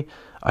this hoodie.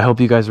 I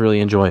hope you guys really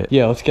enjoy it.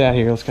 Yeah, let's get out of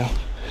here. Let's go.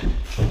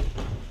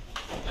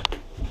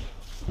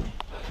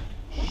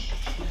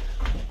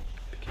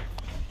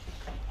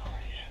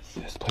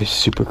 This place is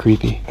super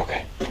creepy.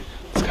 Okay,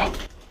 let's go.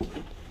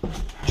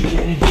 How'd you get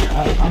in here?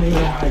 I don't even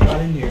know how I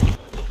got in here.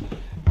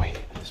 Wait,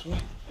 this way.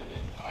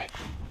 Oh, wait.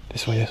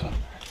 This way, this way.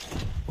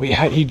 Wait,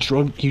 he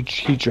dragged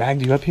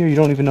you up here? You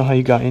don't even know how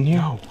you got in here?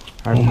 No,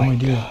 I have no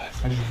idea. God.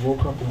 I just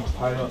woke up and was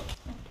tied up.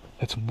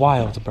 That's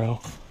wild, bro.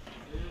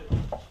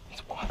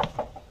 That's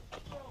wild.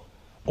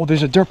 Oh,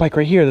 there's a dirt bike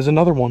right here. There's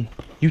another one.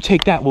 You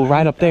take that. We'll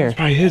ride up there. It's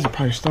probably his. It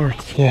probably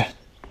starts. Yeah.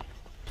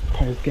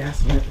 Probably has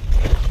gas in it.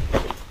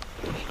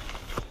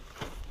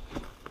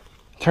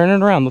 Turn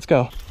it around. Let's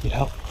go. Need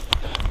help?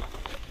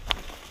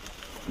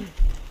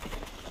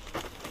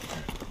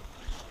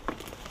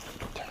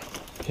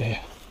 Yeah.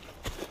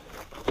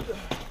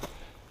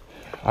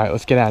 All right,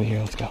 let's get out of here.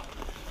 Let's go.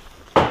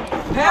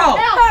 Help!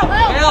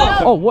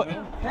 Help! Oh, what?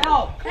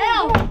 Help!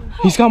 Help!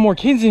 He's got more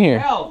kids in here.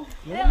 Help!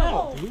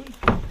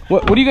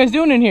 What are you guys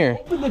doing in here?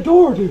 Open the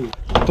door, dude.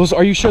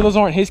 Are you sure those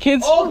aren't his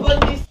kids? Oh, but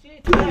these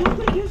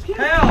kids.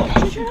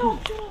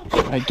 Help!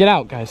 All right, get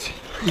out, guys.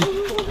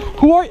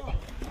 Who are you?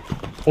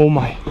 Oh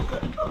my.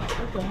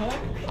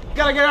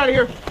 Gotta get out of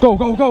here. Go,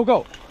 go, go,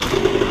 go.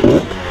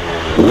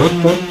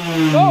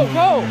 Go,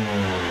 go.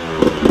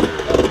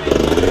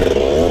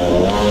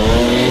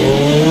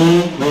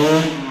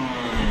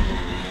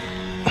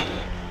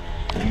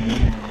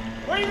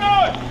 Where you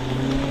going?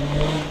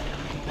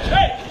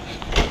 Hey!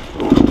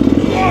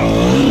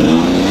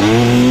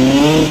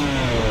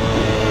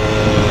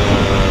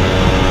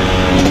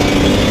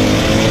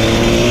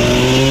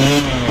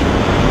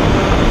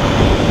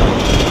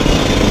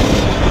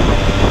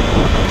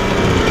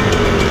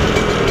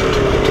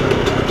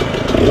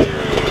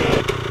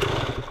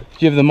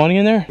 Do you have the money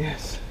in there?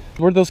 Yes.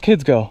 Where'd those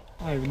kids go?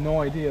 I have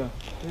no idea.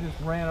 They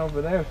just ran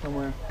over there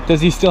somewhere.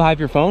 Does he still have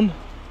your phone?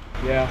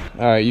 Yeah.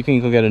 All right, you can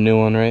go get a new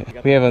one,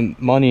 right? We have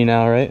money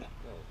now, right?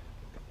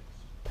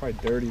 Probably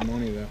dirty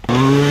money though.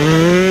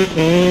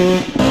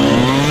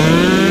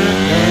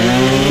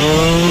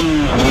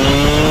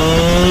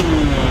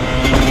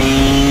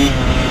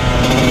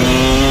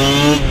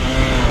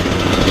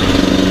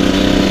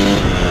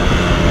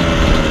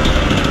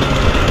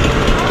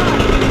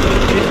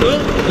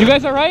 You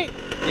guys all right?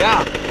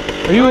 Yeah.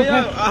 Are you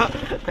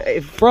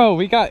okay? Bro,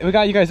 we got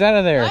you guys out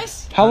of there.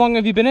 Nice. How long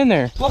have you been in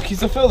there? Look,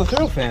 he's a Phil the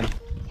Thrill fan.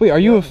 Wait, are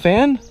you a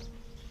fan?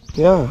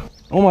 Yeah.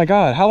 Oh my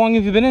god, how long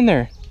have you been in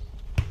there?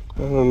 I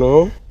don't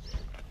know.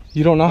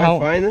 You don't know how?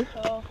 Fine.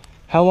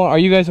 How long? Are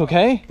you guys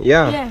okay?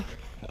 Yeah.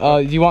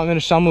 Do you want me to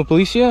chamo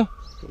policia?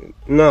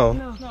 No.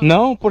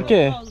 No? ¿Por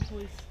qué?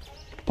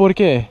 ¿Por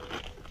qué?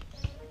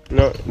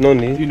 No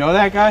need. You know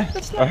that guy?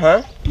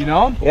 Uh-huh. You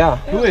know him? Yeah.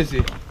 Who is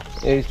he?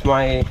 It's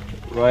my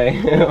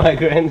my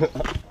grandma.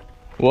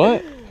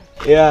 What?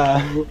 Yeah.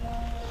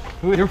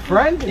 Who, your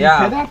friend? Yeah.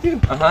 He kidnapped you?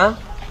 Uh-huh.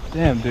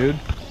 Damn, dude.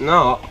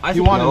 No, I You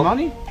think wanted no.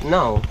 money?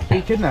 No.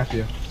 Who kidnapped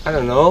you? I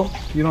don't know.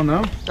 You don't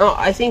know? No,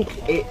 I think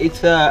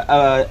it's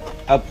Where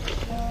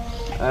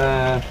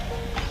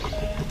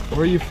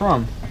are you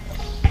from?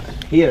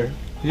 here.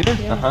 Here?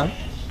 Uh-huh.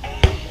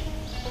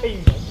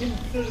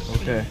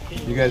 Okay.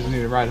 You guys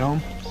need a ride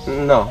home?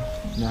 No.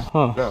 No.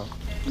 Huh. No.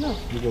 No.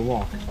 You can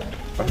walk.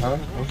 Uh-huh.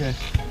 Okay.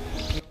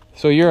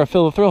 So you're a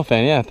Phil the Thrill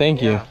fan, yeah?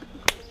 Thank you.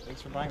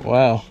 Thanks for buying.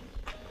 Wow.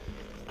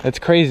 That's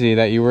crazy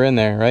that you were in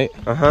there, right?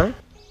 Uh-huh.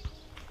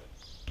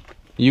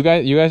 You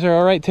guys are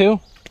all right too?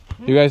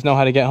 You guys know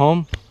how to get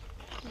home?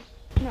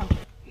 No.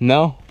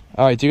 No?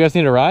 All right. Do you guys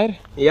need a ride?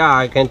 Yeah,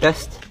 I can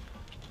test.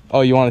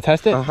 Oh, you want to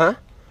test it? Uh-huh.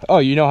 Oh,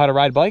 you know how to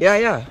ride bikes? Yeah,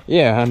 yeah.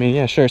 Yeah, I mean,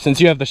 yeah, sure.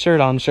 Since you have the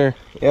shirt on, sure.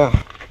 Yeah.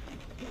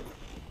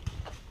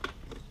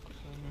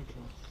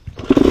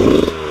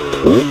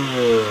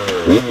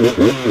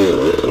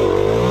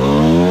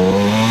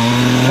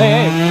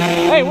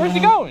 Hey, where's he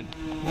going?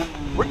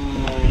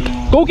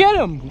 Go get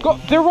him! Go!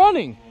 They're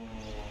running.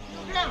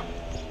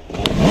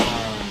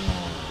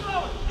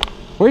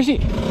 Where's he?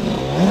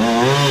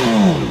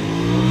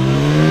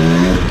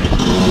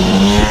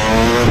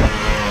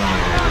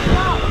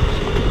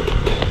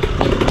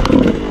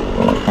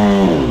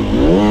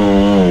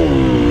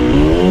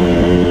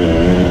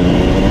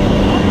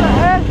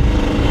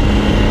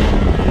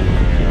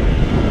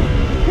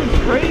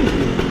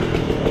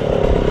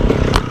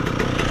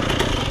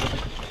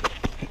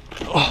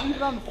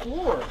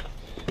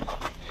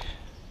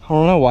 I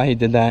don't know why he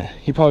did that.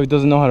 He probably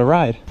doesn't know how to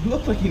ride. You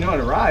look like you know how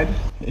to ride.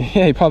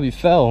 Yeah, he probably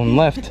fell and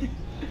left.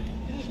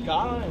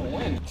 Got on and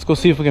went. Let's go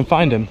see if we can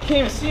find him. Can't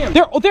even see him.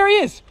 There! Oh, there he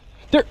is!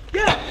 There!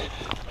 Yeah.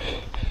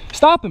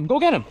 Stop him! Go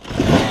get him!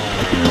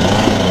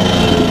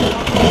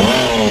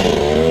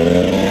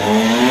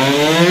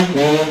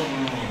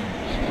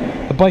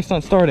 The bike's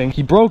not starting.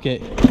 He broke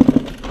it.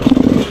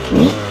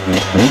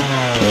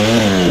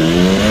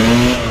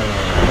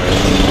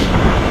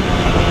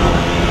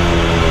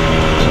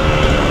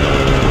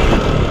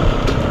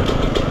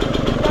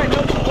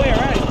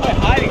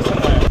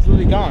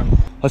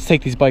 Let's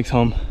take these bikes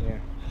home. Yeah.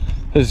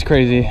 This is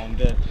crazy.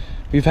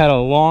 We've had a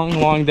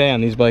long day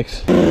on these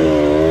bikes.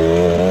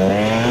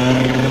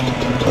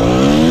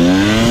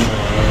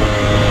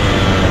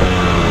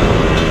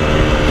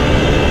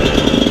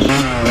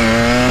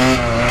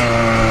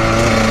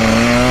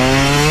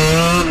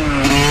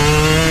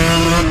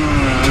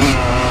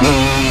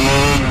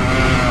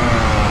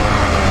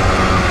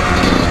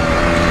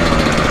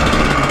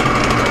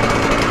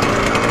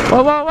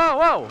 Whoa, whoa, whoa,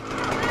 whoa!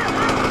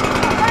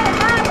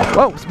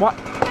 Whoa, what?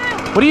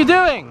 What are you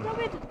doing?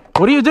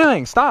 What are you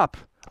doing? Stop.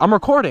 I'm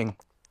recording.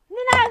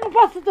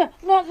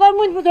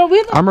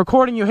 I'm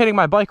recording you hitting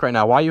my bike right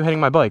now. Why are you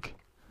hitting my bike?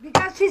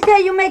 Because she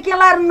said you're making a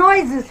lot of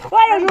noises.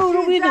 Why are you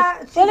doing this?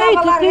 She's got a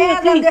lot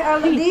of hair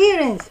on the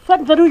earrings.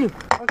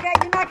 Okay,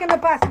 you're not going to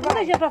pass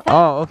by.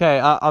 Oh, okay.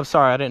 I'm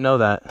sorry. I didn't know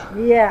that.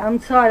 Yeah, I'm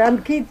sorry.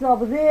 And kids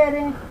over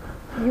there,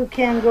 you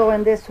can't go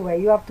in this way.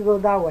 You have to go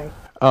that way.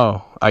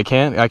 Oh, I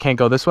can't? I can't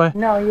go this way?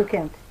 No, you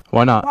can't.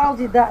 Why not? My house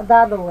is the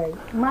other way.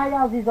 My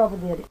house is over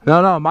there.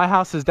 No, my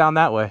house is down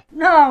that way.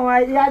 No,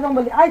 I don't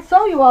believe. I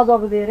saw you was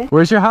over there.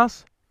 Where's your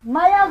house?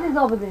 My house is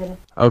over there.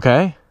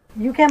 Okay.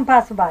 You can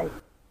pass by.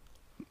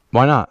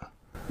 Why not?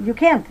 You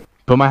can't.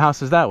 But my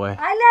house is that way.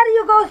 I let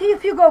you go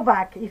if you go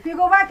back. If you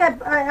go back,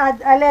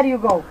 I let you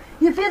go.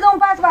 If you don't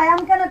pass by,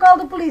 I'm going to call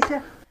the police.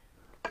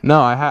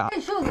 No, I have.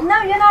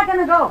 No, you're not going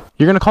to go.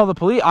 You're going to call the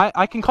police?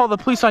 I can call the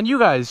police on you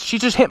guys. She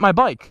just hit my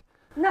bike.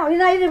 No, you're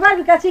not even right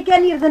because you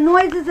can hear the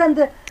noises and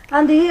the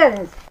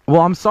earrings.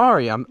 Well, I'm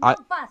sorry.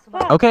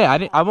 Okay,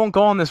 I won't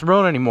go on this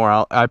road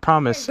anymore. I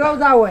promise. Go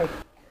that way.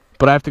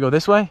 But I have to go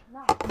this way?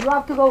 No, you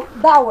have to go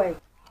that way.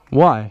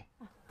 Why?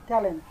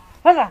 Tell him.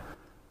 Olha.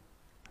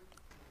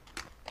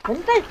 Ele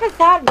tá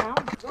espessado, não.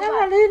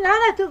 Ela ali,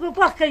 nada, tu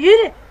posso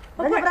cair.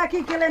 Olha pra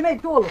aqui que ele é meio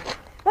tolo.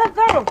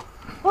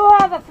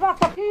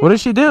 What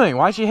is she doing?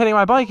 Why is she hitting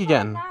my bike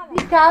again?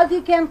 Because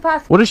you can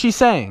pass. What is she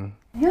saying?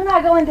 You're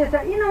not going this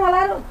way. You know, a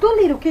lot of 2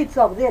 little kids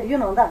over there, you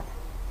know that.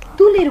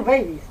 2 little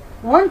babies.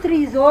 One 3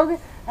 years old,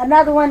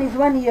 another one is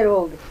 1 year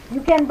old.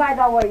 You can buy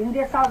that way. In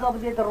this house over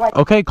there, the right.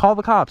 Okay, call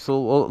the cops.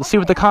 We'll see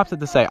what the cops have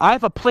to say. I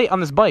have a plate on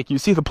this bike. You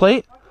see the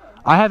plate?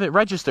 I have it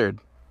registered.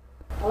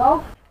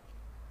 Hello?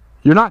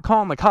 You're not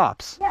calling the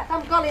cops. Yes,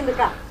 I'm calling the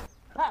cops.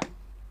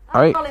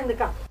 All right. Calling the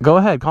cops. Go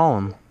ahead, call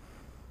them.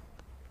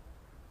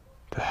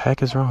 The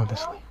heck is wrong with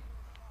this?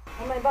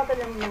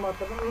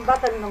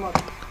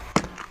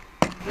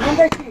 Não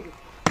dá filho.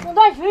 Não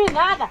dá filho,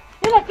 nada.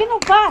 Ele aqui não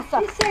passa.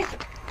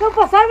 Se eu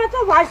passar, vai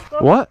tu vai.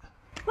 What?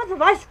 Vai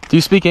vai. Do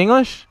you speak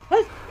English?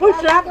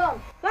 Puxa.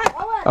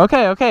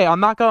 Okay, I'm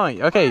not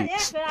going. Okay,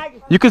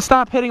 you can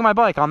stop hitting my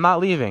bike. I'm not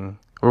leaving.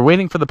 We're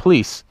waiting for the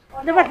police.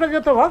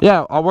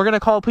 Yeah, we're gonna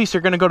call the police.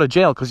 You're gonna go to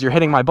jail because you're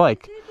hitting my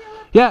bike.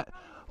 Yeah,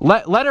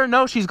 let her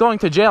know she's going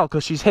to jail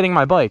because she's hitting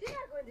my bike.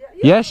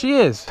 Yeah, she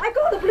is. I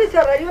called the police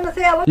already. You wanna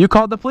say hello? You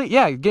called the police?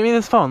 Yeah, give me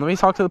this phone. Let me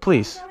talk to the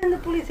police. I'm calling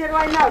the police here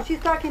right now. She's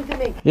talking to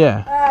me.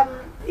 Yeah.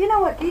 You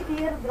know a kid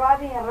here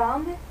driving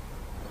around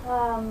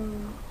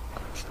on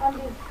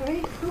the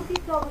street, 2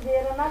 kids over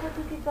there, another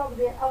 2 kids over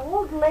there. An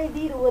old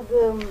lady with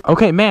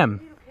Okay, ma'am.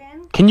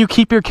 Can you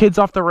keep your kids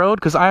off the road?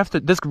 Because I have to.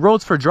 This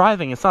road's for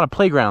driving. It's not a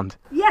playground.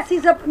 Yes,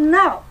 it's up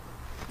now.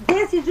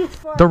 This is just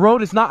for. The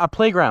road is not a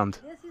playground.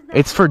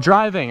 It's for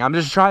driving. I'm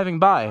just driving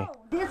by. No,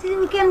 this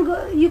you can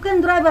go. You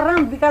can drive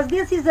around because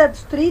this is a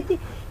street.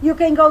 You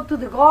can go to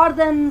the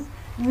gardens.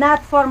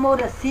 Not for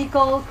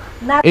motorcycles.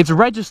 Not. It's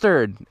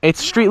registered. It's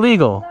street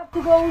legal. You have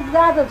to go to the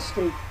other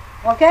street.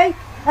 Okay.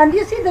 And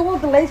you see the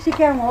old lady. She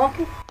can walk.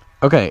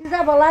 Okay. She's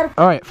have a lot of.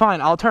 All right,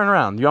 fine. I'll turn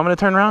around. You want me to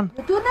turn around?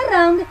 You turn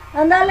around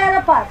and I let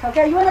her pass.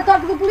 Okay. You want to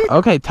talk to the police?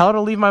 Okay. Tell her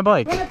to leave my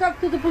bike. You want to talk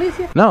to the police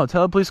here? No.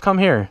 Tell the police come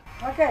here.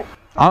 Okay.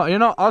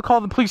 I'll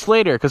call the police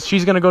later because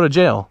she's gonna go to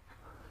jail.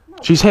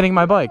 She's hitting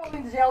my bike. Go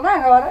in jail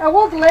now. I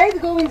want lady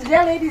go in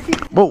jail.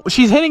 86. Well,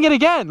 she's hitting it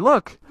again.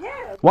 Look.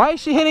 Yeah. Why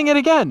is she hitting it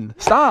again?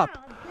 Stop.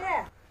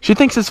 Yeah. She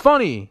thinks it's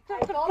funny. I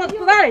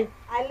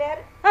let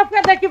her.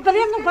 Daqui para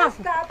dentro não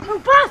passa. Não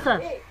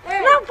passa.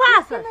 Não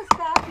passa.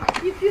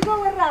 If you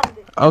go around.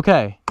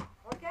 Okay.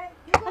 Okay.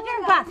 Daqui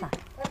não passa.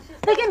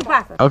 Daqui não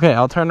passa. Okay,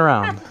 I'll turn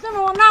around.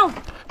 Não, não.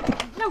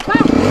 Não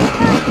passa.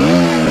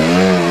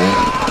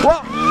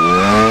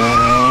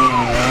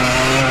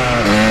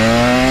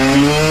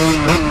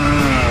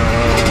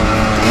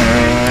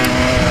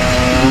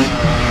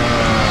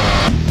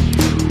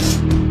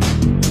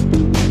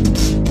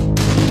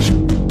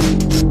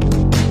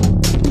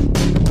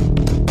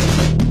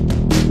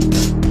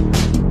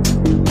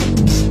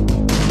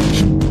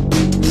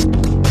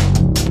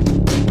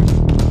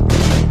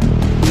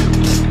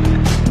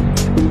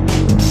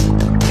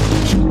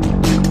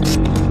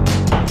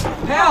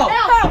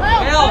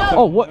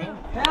 Oh, what?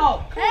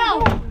 Help!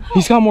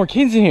 He's got more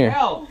kids in here.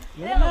 Help!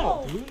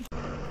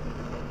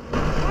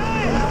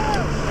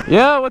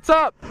 Yeah, what's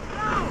up? Bill,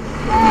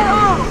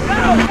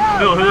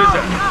 who is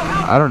it?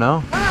 I don't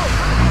know.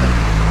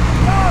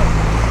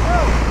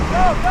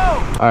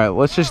 All right,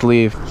 let's just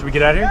leave. Should we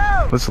get out of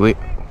here? Let's leave.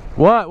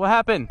 What? What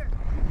happened?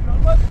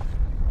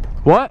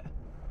 What?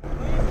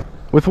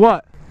 With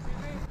what?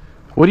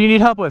 What do you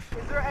need help with?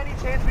 Is there any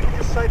chance we can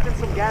just siphon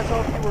some gas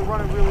off you? We're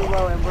running really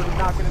low and we're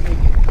not gonna make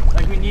it.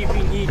 Like we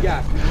need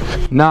gas.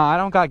 Nah, I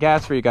don't got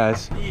gas for you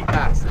guys. We need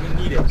gas.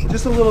 We need it.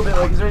 Just a little bit.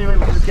 Like, is there any way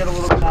we can just get a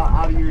little bit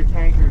out of your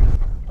tank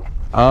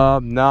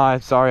or? No,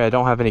 I'm sorry. I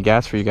don't have any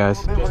gas for you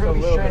guys. We're gonna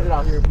be stranded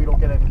out here if we don't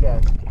get any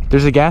gas.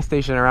 There's a gas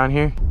station around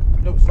here.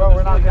 No, bro,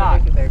 we're not gonna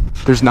make it there.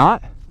 There's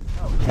not?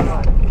 No, we're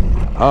not.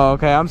 Oh,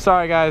 okay. I'm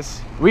sorry,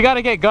 guys. We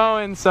gotta get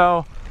going,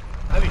 so.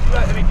 I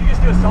mean, you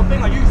just do something.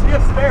 Like, you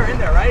have spare in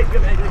there, right? You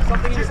have like,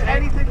 something. Just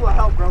anything will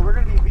help, bro. We're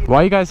gonna be beat.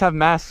 Why you guys have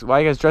masks? Why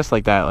you guys dressed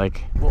like that?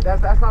 Like. Well,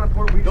 that's not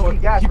important. We just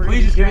need gas.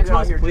 Please just give it to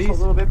us, please. please. Just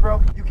a little bit,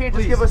 bro. You can't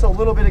just give us a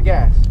little bit of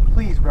gas,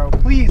 please, bro.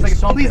 Please, like,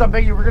 please. I'm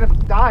begging you. We're gonna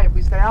die if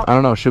we stay out. I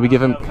don't know. Should we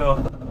give him?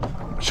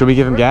 Should we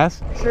give him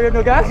gas? You sure you have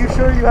no gas? You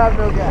sure you have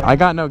no gas? I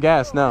got no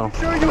gas. No. You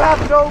sure you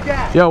have no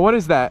gas? Yo, what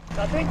is that?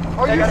 Nothing?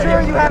 Are you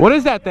sure you have? What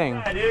is that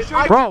thing?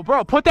 Bro,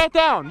 put that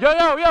down.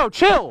 Yo,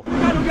 chill.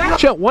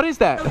 Chill. What is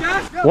that?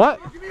 What?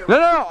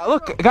 No.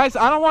 Look, guys,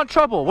 I don't want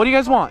trouble. What do you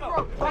guys want?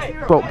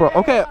 Bro.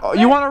 Okay,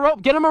 you want a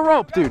rope? Get him a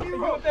rope, dude.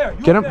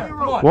 Get him.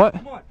 What?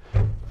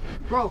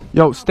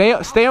 Yo,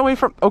 stay away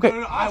from. Okay,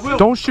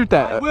 don't shoot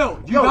that. I will.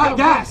 You got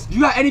gas?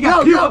 You got any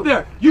gas? You up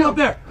there. You up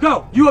there.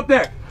 Go. You up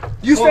there.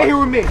 You stay here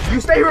with me.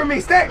 You stay here with me.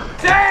 Stay.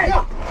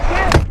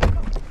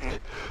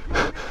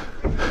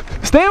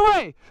 Stay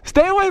away.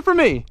 Stay away from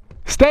me.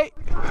 Stay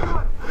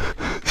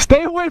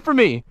away from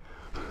me.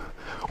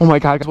 Oh my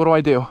God, guys, what do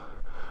I do?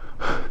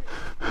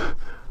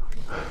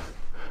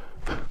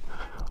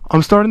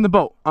 I'm starting the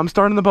boat.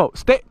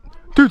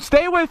 Dude,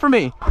 stay away from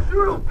me.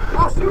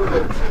 I'll shoot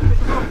him.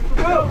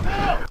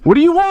 What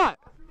do you want?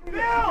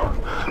 Bill!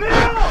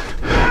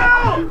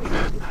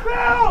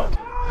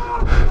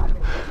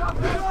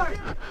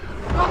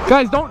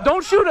 Guys,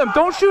 don't shoot him.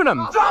 Don't shoot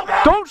him.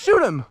 Don't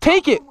shoot him.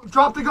 Take it.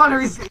 Drop the gun or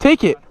he's...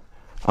 Take it.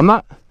 I'm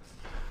not.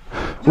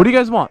 What do you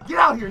guys want? Get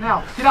out here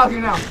now.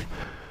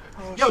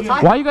 Yo,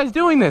 Why are you guys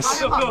doing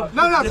this? No,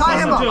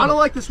 tie him up. I don't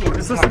like this one.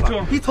 Just listen to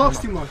him. He talks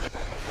too much.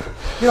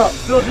 Yo,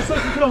 Phil, just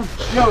listen to him.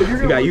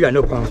 Yo, you got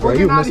no problems, bro.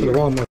 You were messing the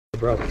wrong one,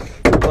 bro.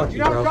 You're lucky,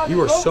 bro.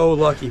 You are so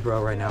lucky,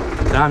 bro, right now.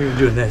 Now I'm even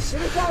doing this.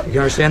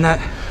 You understand that?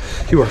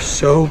 You are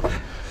so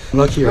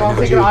lucky right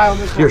now,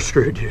 dude. You're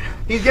screwed, dude.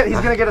 He's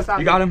gonna get us out.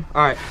 You got him?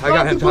 All right, I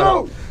got him tied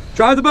up.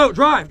 Drive the boat.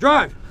 Drive.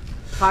 Tie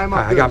him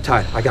up. I got him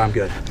tied. I got him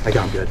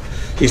good.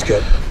 He's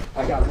good.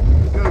 I got him.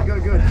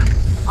 Good.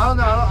 I don't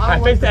know. I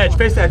don't face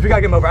the edge. We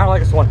gotta get him over. I don't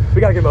like this one.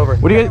 We gotta get him over.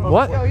 What do you guys?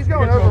 What? Yo, he's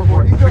going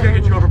overboard. We're gonna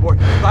get you overboard.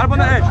 Line up on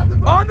the edge.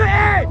 On the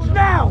edge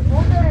now.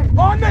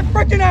 On the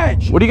freaking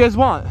edge. What do you guys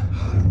want?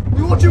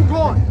 We want you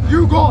gone.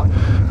 You gone.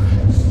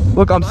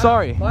 Look, I'm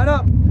sorry. Line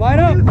up. Who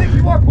do you think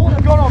you are pulling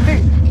a gun on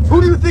me?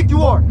 Who do you think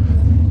you are?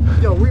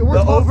 Yo, we're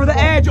over the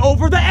edge.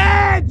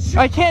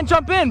 I can't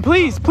jump in.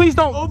 Please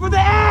don't. Over the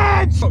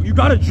edge. Oh, you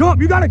gotta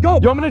jump. You gotta go.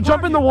 You want me to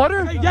jump in the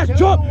water? Hey, yes,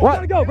 jump.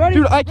 What? You gotta go. Ready?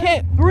 Dude, I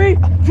can't. 3,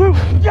 2,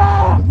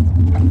 yeah.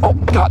 Oh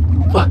God.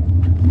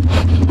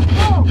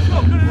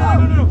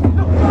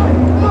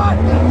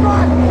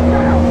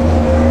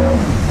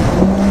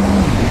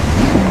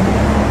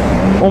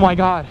 Oh my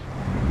God.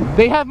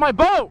 They have my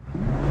boat.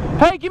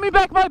 Hey, give me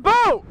back my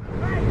boat.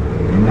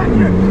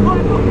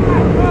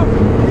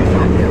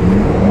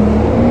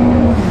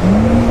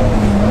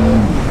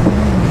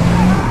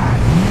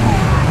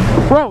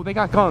 Bro, they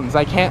got guns.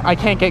 I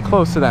can't get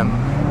close to them.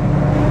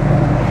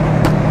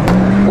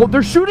 Oh,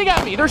 they're shooting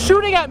at me. They're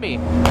shooting at me.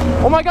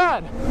 Oh my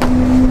God.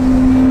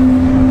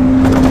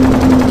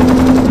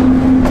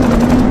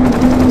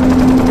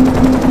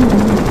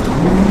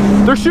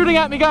 They're shooting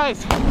at me,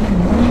 guys.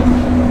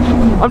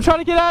 I'm trying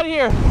to get out of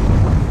here.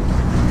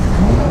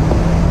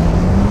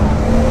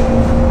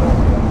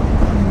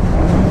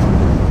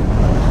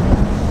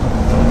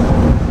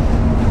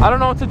 I don't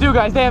know what to do,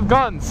 guys. They have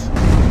guns.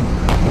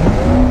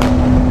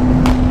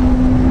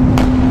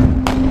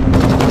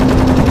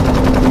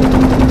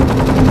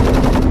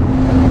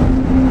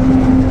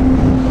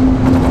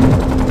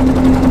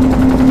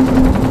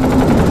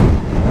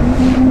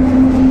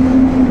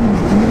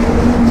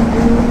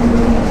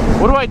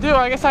 What do I do?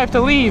 I guess I have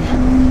to leave.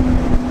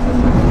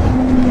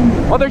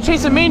 Oh, they're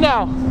chasing me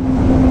now.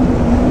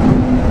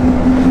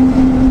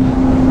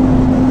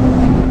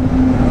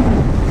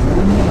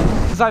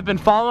 I've been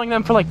following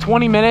them for like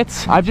 20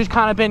 minutes. I've just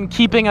kind of been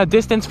keeping a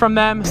distance from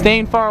them,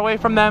 staying far away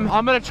from them.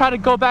 I'm gonna try to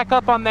go back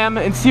up on them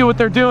and see what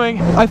they're doing.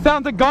 I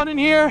found the gun in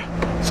here,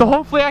 so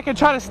hopefully I can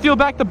try to steal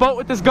back the boat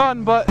with this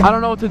gun, but I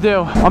don't know what to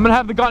do. I'm gonna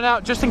have the gun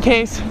out just in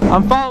case.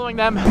 I'm following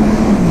them.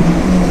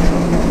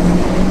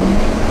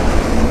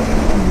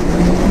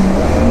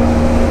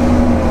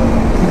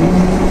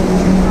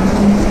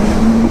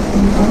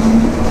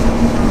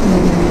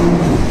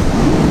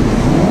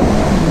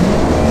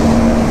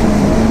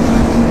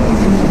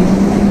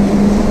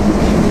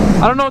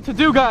 I don't know what to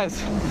do, guys.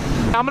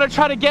 I'm gonna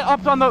try to get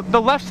up on the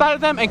left side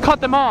of them and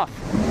cut them off.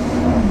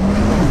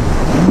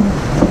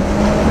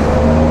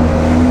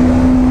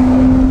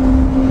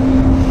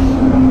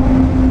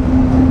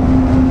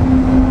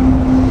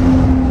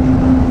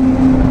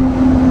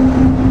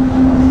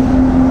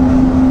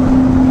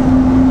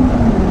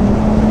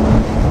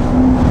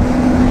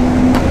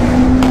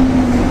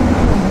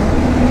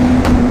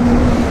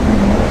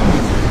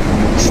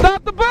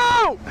 Stop the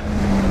boat!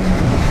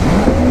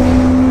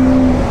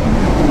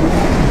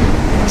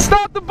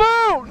 Stop the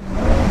boat!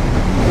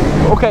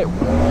 Okay.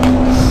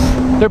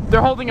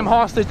 They're holding him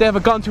hostage. They have a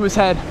gun to his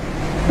head.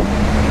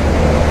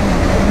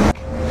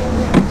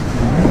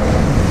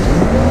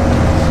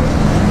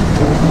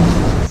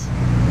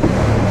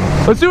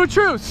 Let's do a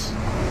truce.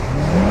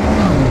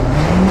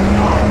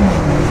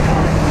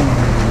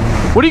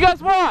 What do you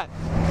guys want?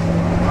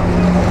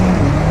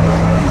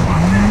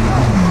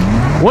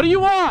 What do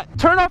you want?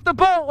 Turn off the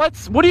boat.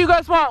 What do you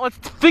guys want? Let's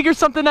figure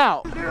something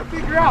out. We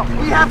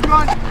have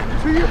guns.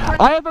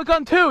 I have a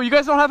gun too. You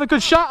guys don't have a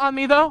good shot on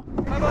me though.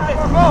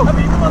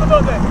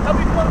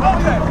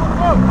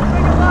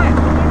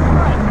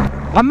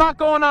 I'm not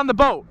going on the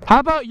boat. How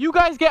about you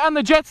guys get on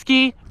the jet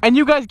ski and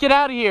you guys get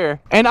out of here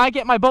and I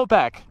get my boat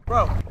back?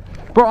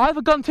 Bro, I have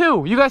a gun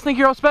too. You guys think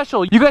you're all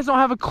special. You guys don't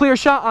have a clear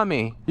shot on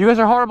me. You guys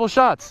are horrible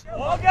shots.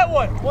 Well, I'll get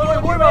one.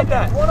 Don't worry about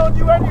that. One on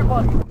you and your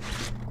buddy.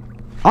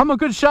 I'm a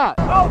good shot.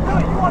 Oh,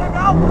 good. You want him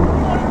out? You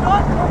want him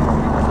done?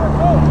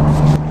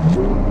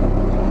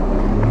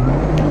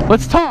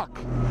 Let's talk.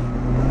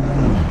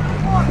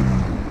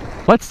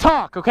 Let's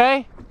talk,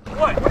 okay?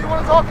 What? What do you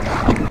want to talk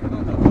about?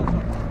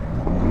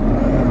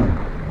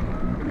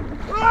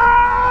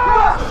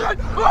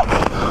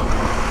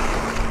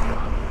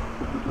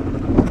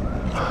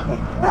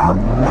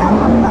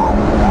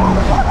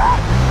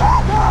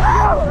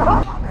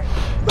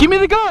 Give me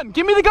the gun!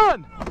 Give me the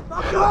gun!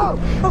 No!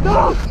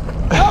 No!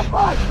 Help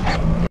us!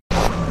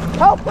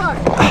 Help us!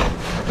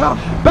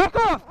 Back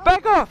off!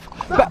 Back off!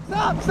 Stop!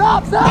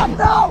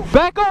 No!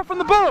 Back off from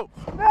the boat!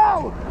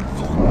 No!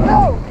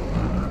 No!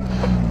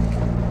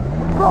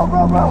 Bro!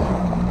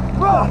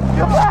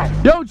 Get back!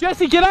 Yo,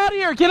 Jesse, get out of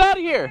here! Get out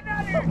of here! No!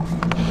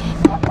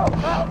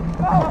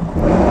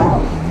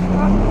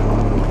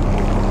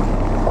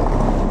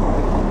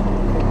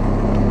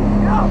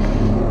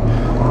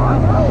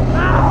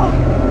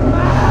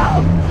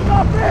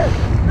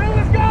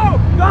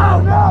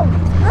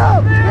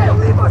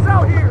 Leave us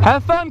out here!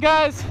 Have fun,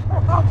 guys!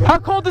 How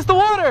cold is the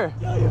water?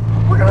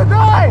 We're gonna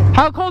die!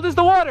 How cold is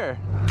the water?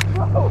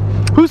 No!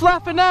 Who's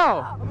laughing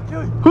now?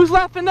 Who's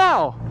laughing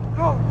now?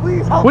 No,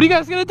 please help. What are you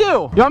guys gonna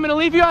do? You want me to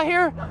leave you out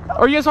here?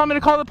 Or you guys want me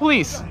to call the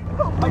police?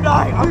 I'm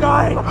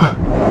dying!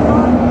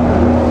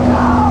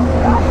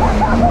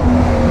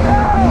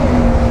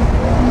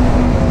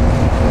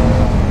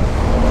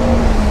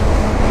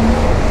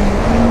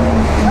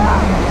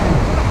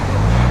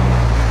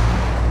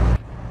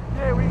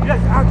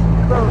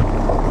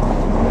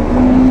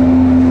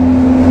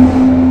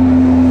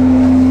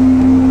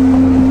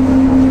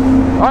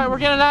 Alright, we're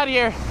getting out of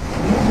here.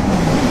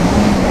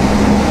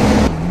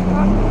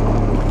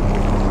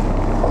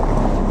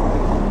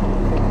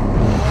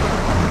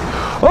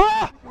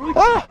 Ah!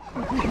 Ah!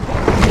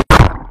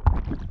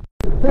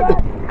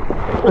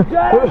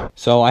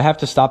 So I have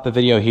to stop the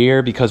video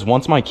here because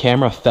once my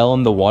camera fell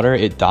in the water,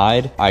 it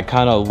died. I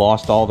kind of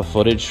lost all the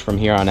footage from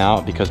here on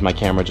out because my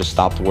camera just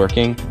stopped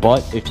working.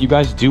 But if you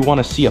guys do want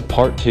to see a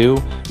part 2,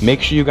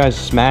 make sure you guys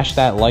smash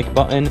that like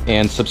button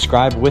and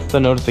subscribe with the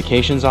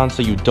notifications on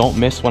so you don't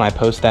miss when I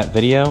post that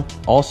video.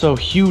 Also,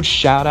 huge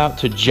shout out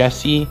to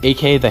Jesse,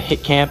 aka the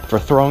Hit Camp, for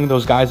throwing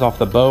those guys off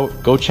the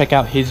boat. Go check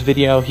out his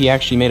video. He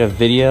actually made a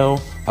video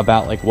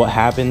about like what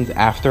happened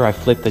after I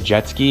flipped the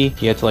jet ski.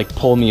 He had to like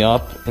pull me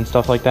up and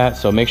stuff like that.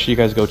 So make sure you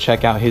guys go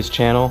check out his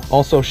channel.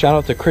 Also, shout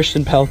out to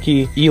Christian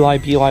Pelkey, Eli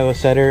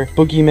Lasseter,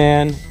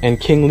 Boogeyman, and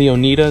King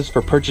Leonidas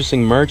for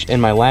purchasing merch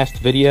in my last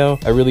video.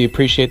 I really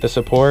appreciate the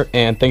support,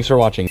 and thanks for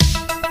watching.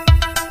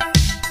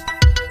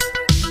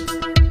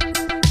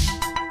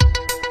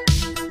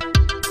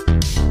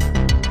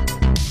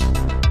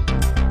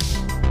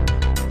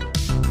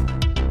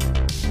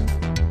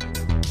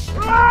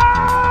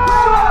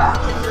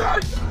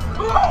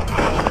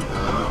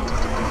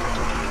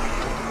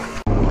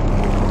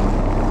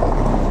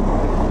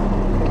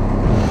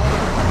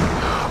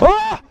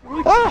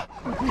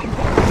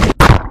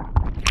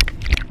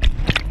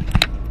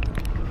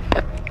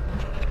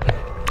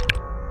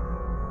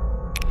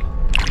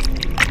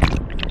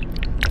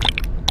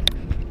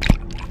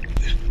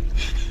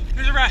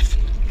 There's a raft.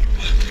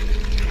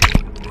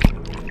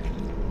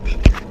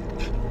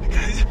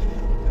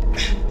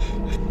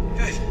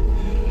 Guys,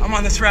 I'm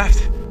on this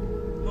raft.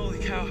 Holy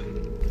cow.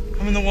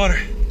 I'm in the water.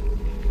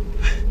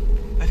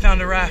 I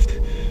found a raft.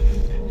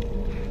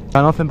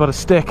 Got nothing but a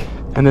stick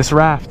and this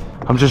raft.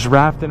 I'm just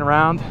rafting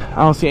around. I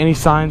don't see any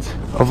signs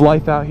of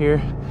life out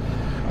here.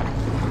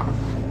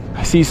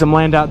 I see some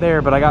land out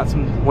there, but I got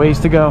some ways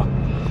to go.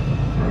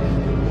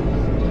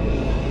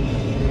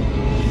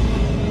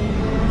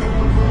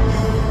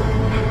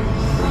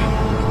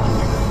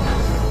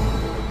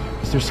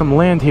 There's some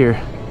land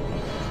here.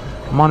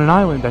 I'm on an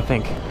island, I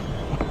think.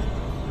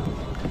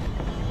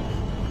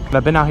 But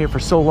I've been out here for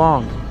so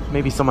long.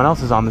 Maybe someone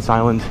else is on this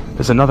island.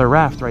 There's another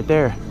raft right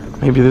there.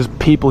 Maybe there's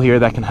people here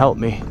that can help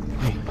me.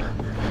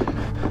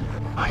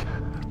 I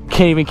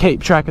can't even keep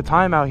track of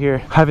time out here.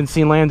 Haven't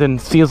seen land in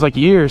feels like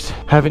years.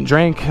 Haven't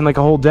drank in like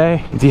a whole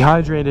day.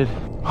 Dehydrated.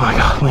 Oh my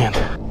god, land.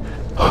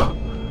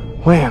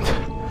 Land.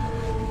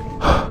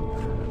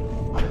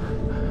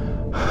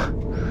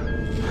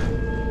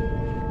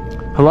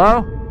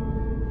 Hello?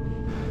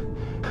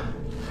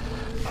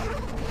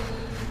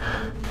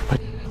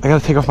 I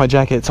gotta take off my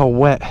jacket, it's all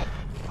wet.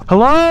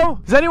 Hello?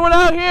 Is anyone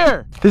out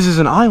here? This is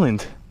an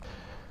island.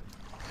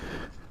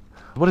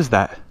 What is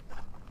that?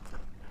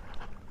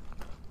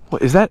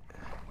 What is that?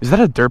 Is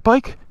that a dirt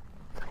bike?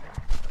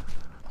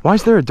 Why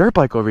is there a dirt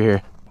bike over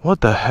here?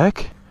 What the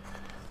heck?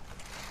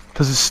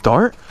 Does it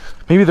start?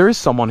 Maybe there is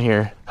someone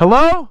here.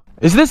 Hello?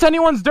 Is this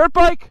anyone's dirt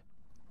bike?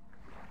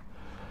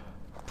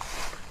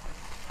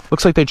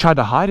 Looks like they tried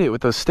to hide it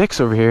with those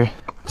sticks over here.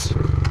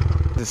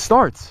 It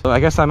starts. So I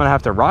guess I'm gonna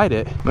have to ride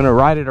it. I'm gonna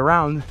ride it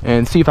around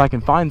and see if I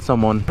can find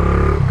someone.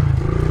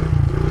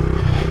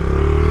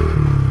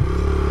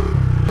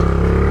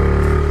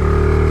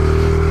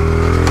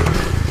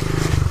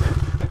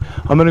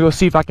 I'm gonna go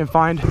see if I can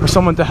find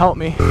someone to help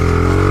me.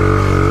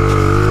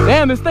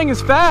 Damn, this thing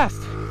is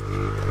fast.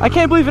 I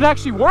can't believe it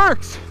actually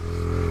works.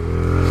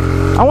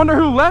 I wonder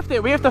who left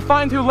it. We have to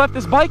find who left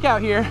this bike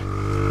out here.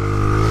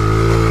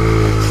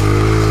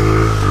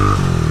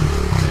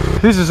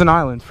 This is an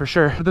island for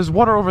sure. There's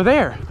water over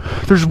there.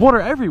 There's water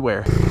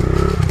everywhere.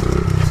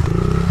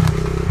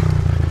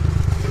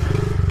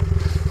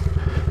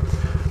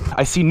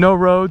 I see no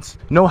roads,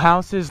 no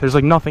houses. There's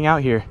like nothing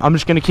out here. I'm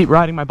just gonna keep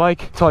riding my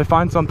bike until I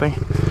find something.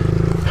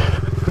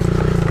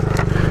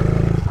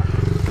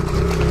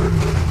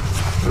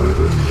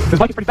 This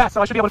bike is pretty fast,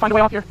 so I should be able to find a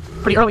way off here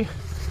pretty early.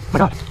 Oh my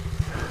god.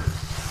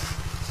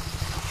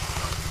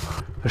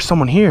 There's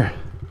someone here.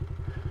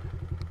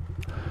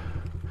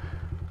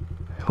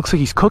 Looks like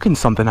he's cooking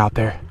something out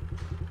there.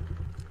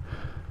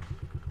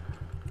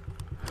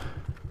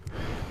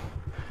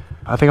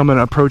 I think I'm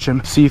gonna approach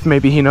him, see if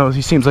maybe he knows.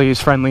 He seems like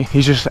he's friendly.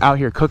 He's just out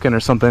here cooking or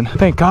something.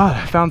 Thank God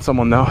I found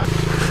someone though.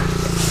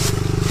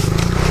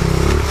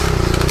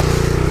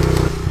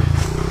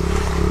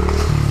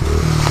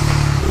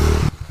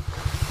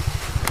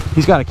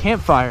 He's got a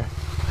campfire.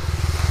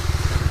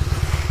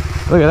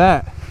 Look at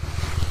that.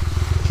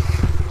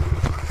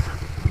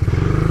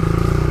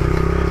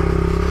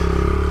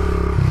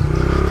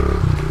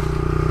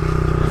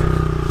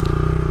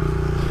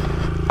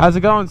 How's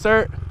it going,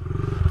 sir?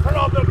 Turn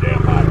off the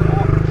damn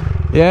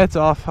bike. Yeah, it's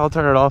off. I'll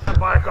turn it off.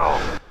 Bike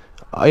off.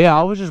 Yeah,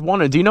 I was just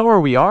wondering. Do you know where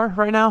we are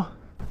right now?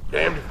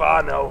 Damned if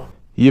I know.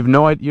 You have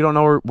no idea? You don't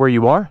know where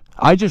you are?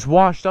 I just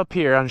washed up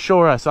here on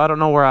shore, so I don't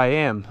know where I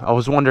am. I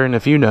was wondering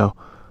if you know.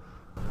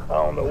 I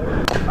don't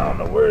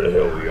know where the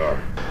hell we are.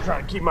 I'm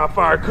trying to keep my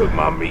fire, cook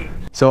my meat.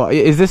 So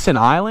is this an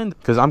island?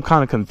 Because I'm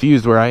kind of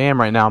confused where I am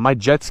right now. My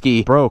jet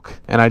ski broke,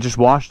 and I just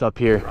washed up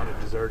here. We're on a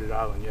deserted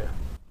island, yeah.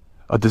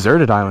 A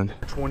deserted island?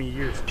 20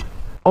 years.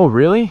 Oh,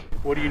 really?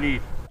 What do you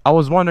need? I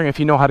was wondering if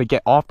you know how to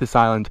get off this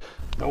island.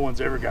 No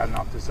one's ever gotten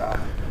off this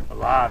island.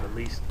 Alive, at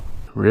least.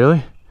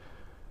 Really?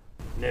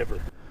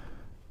 Never.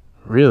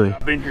 Really?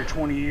 I've been here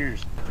 20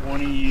 years.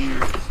 20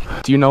 years.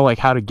 Do you know like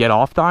how to get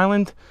off the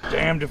island?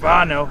 Damned if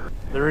I know.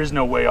 There is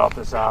no way off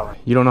this island.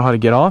 You don't know how to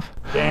get off?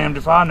 Damned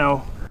if I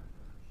know.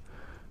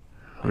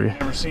 Really? I've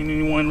never seen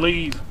anyone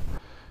leave.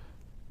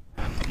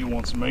 You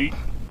want some meat?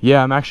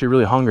 Yeah, I'm actually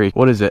really hungry.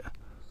 What is it?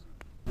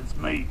 It's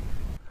meat.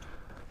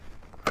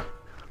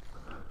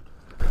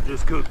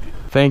 Just cooked it.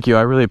 Thank you,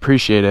 I really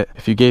appreciate it.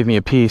 If you gave me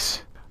a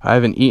piece. I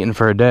haven't eaten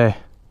for a day.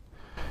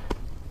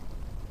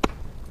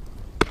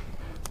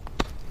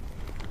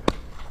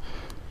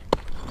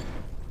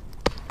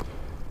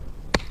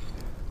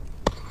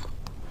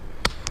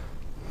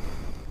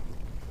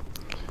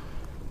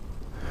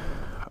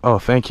 Oh,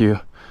 thank you.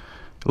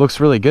 It looks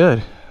really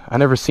good. I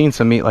never seen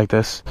some meat like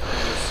this.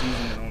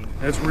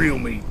 That's real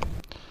meat.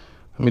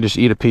 Let me just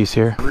eat a piece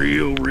here.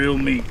 Real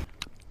meat.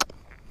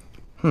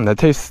 That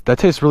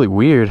tastes really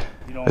weird.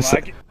 You don't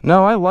like it?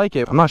 No, I like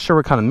it. I'm not sure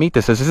what kind of meat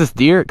this is. Is this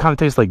deer? It kind of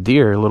tastes like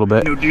deer a little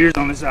bit. No deers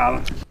on this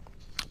island.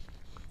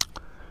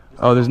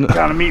 Oh, there's no What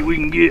kind of meat we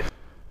can get?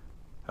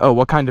 Oh,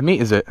 what kind of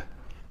meat is it?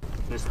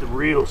 It's the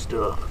real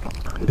stuff.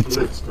 The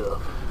good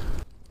stuff.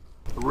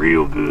 The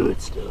real good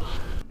stuff.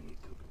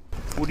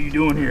 What are you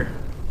doing here?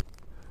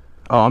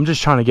 Oh, I'm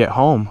just trying to get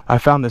home. I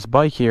found this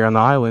bike here on the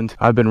island.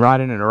 I've been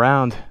riding it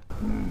around.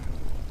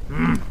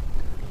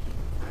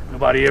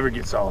 Nobody ever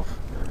gets off.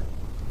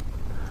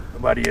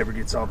 Nobody ever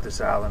gets off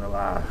this island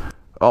alive.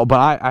 Oh,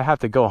 but I have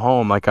to go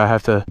home. Like, I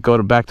have to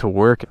go back to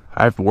work.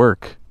 I have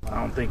work. I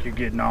don't think you're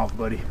getting off,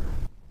 buddy.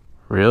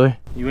 Really?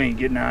 You ain't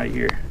getting out of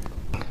here.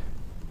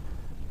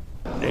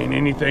 Ain't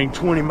anything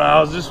 20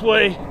 miles this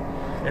way,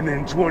 and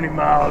then 20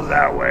 miles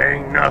that way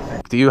ain't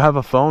nothing. Do you have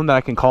a phone that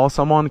I can call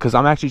someone? Because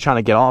I'm actually trying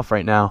to get off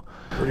right now.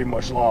 Pretty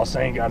much lost.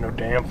 I ain't got no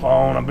damn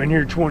phone. I've been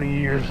here 20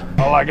 years.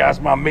 All I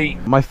got's my meat.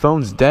 My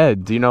phone's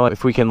dead. Do you know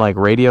if we can like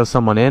radio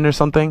someone in or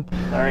something?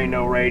 There ain't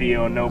no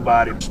radio and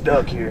nobody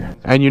stuck here.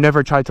 And you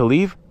never tried to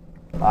leave?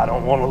 I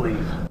don't want to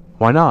leave.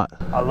 Why not?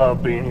 I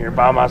love being here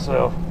by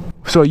myself.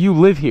 So you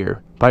live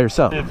here by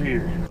yourself? I live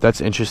here.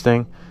 That's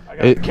interesting. I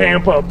got a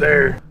camp up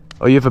there.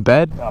 Oh, you have a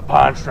bed?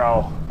 Pine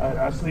straw.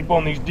 I sleep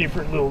on these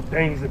different little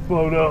things that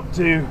float up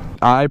too.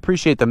 I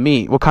appreciate the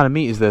meat. What kind of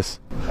meat is this?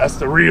 That's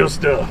the real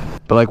stuff.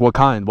 But like what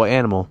kind? What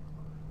animal?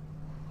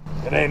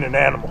 It ain't an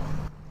animal.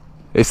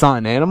 It's not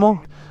an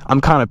animal?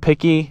 I'm kind of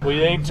picky. Well,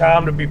 it ain't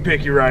time to be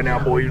picky right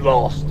now, boy. You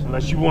lost.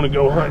 Unless you want to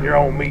go hunt your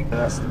own meat.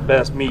 That's the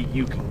best meat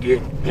you can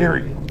get,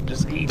 period.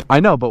 Just eat it. I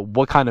know, but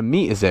what kind of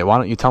meat is it? Why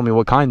don't you tell me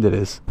what kind it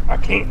is? I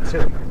can't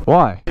tell you.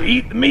 Why?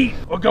 Eat the meat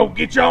or go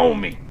get your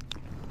own meat.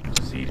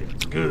 Just eat it.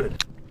 It's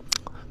good.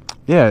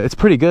 Yeah, it's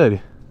pretty good.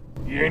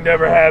 You ain't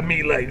never had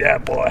meat like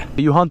that, boy.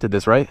 You hunted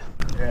this, right?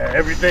 Yeah,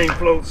 everything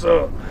floats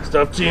up.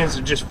 Stuff tends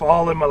to just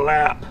fall in my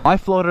lap. I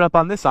floated up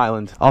on this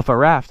island off a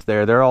raft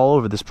there. They're all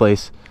over this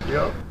place.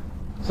 Yep.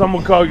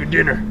 Someone call you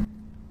dinner.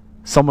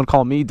 Someone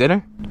call me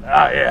dinner?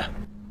 Ah, yeah.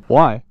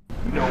 Why?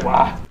 You know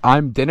why?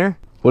 I'm dinner?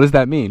 What does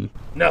that mean?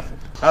 Nothing.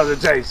 How's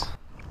it taste?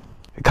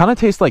 It kind of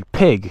tastes like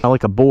pig.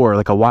 Like a boar,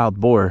 like a wild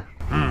boar.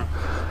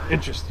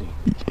 Interesting.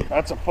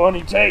 That's a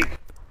funny take.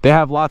 They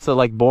have lots of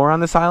like boar on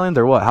this island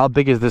or what? How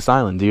big is this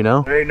island? Do you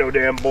know? There ain't no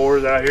damn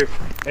boars out here.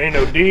 Ain't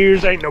no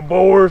deers, ain't no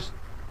boars.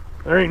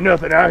 There ain't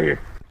nothing out here.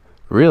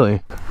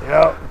 Really?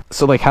 Yep.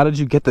 So like how did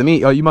you get the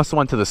meat? Oh, you must have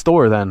went to the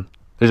store then.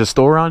 There's a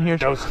store around here?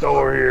 No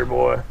store here,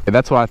 boy. Yeah,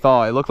 that's what I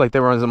thought. It looked like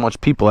there wasn't much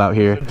people out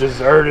here. A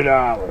deserted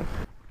island.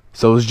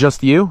 So it was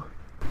just you?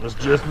 It's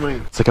just me.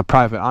 It's like a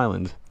private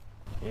island.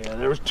 Yeah,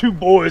 there was 2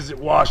 boys that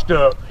washed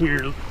up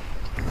here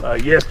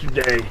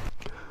yesterday.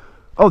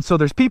 Oh, so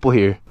there's people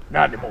here?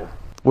 Not anymore.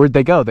 Where'd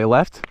they go? They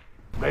left?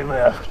 They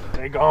left.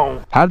 They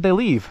gone. How did they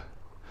leave?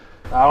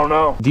 I don't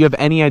know. Do you have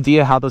any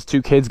idea how those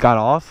 2 kids got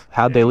off?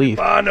 How'd they leave? If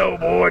I know,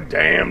 boy.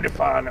 Damned if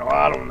I know.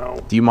 I don't know.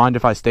 Do you mind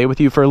if I stay with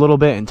you for a little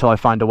bit until I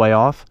find a way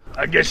off?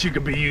 I guess you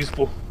could be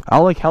useful.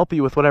 I'll like help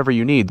you with whatever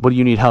you need. What do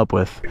you need help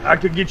with? I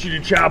could get you to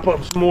chop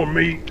up some more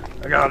meat.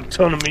 I got a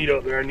ton of meat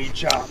up there I need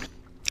chopped.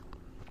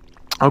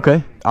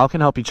 Okay, I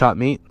can help you chop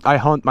meat. I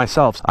hunt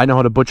myself. I know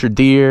how to butcher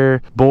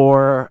deer,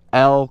 boar,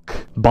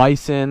 elk,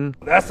 bison.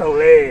 That's a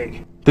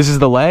leg. This is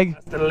the leg?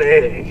 That's the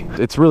leg.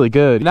 It's really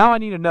good. Now I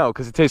need to know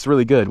because it tastes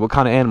really good. What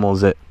kind of animal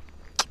is it?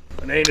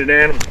 It ain't an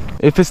animal.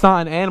 If it's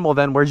not an animal,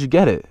 then where'd you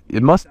get it?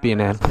 It must be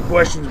an animal.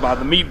 Questions about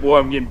the meat, boy.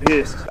 I'm getting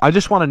pissed. I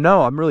just want to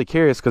know. I'm really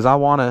curious because I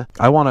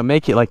wanna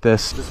make it like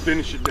this. Just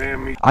finish your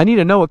damn meat. I need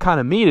to know what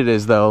kind of meat it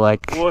is though.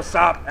 Like. Boy,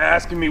 stop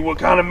asking me what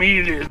kind of meat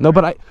it is. No,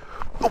 but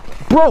oh,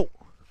 bro.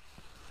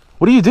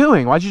 What are you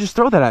doing? Why'd you just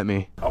throw that at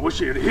me? I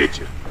wish it had hit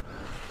you.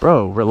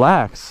 Bro,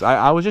 relax.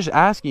 I was just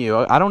asking you.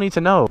 I don't need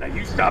to know. Now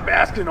you stop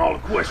asking all the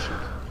questions.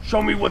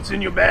 Show me what's in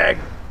your bag.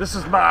 This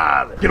is my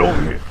island. Get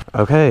over here.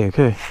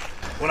 Okay.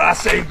 When I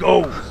say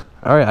goes.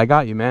 All right, I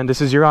got you, man.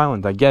 This is your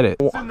island. I get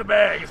it. What's in the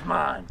bag is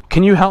mine.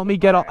 Can you help me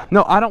get off?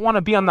 No, I don't want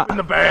to be on the... In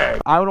the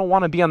bag. I don't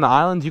want to be on the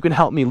island. You can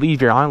help me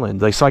leave your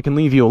island, like so I can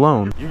leave you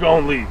alone. You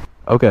gonna leave.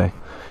 Okay.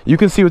 You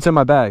can see what's in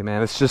my bag,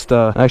 man. It's just,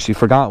 I actually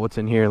forgot what's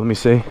in here. Let me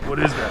see. What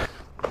is that?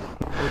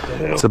 What the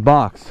hell? It's a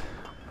box.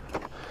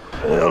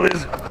 What the hell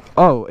is it?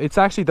 Oh, it's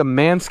actually the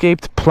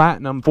Manscaped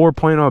Platinum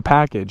 4.0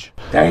 package.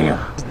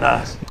 Damn. It's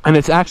nice. And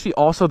it's actually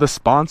also the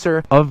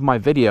sponsor of my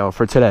video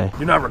for today.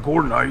 You're not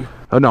recording, are you?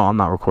 Oh, no, I'm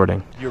not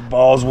recording. Your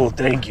balls will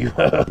thank you.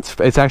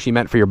 It's actually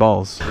meant for your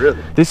balls.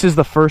 Really? This is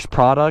the first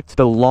product,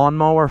 the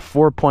Lawnmower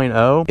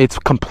 4.0. It's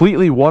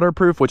completely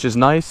waterproof, which is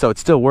nice, so it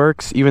still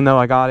works, even though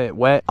I got it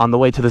wet on the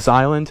way to this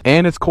island.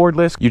 And it's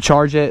cordless. You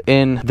charge it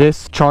in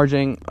this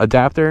charging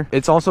adapter.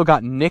 It's also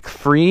got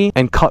nick-free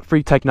and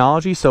cut-free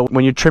technology, so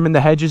when you're trimming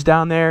the hedges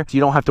down there, you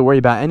don't have to worry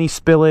about any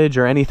spillage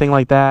or anything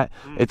like that.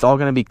 It's all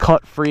going to be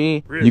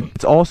cut-free. Really?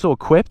 It's also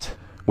equipped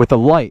with a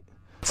light.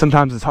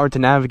 Sometimes it's hard to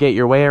navigate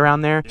your way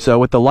around there. So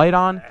with the light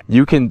on,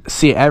 you can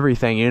see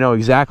everything. You know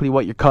exactly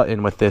what you're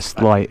cutting with this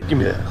light. Give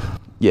me that.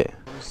 Yeah.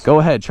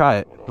 Go ahead, try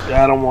it.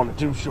 I don't want it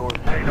too short.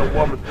 Ain't no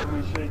woman for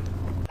me shit.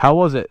 How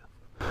was it?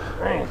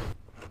 Man.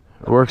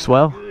 It works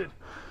well?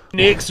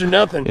 Nicks or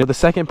nothing. The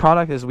second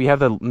product is we have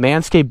the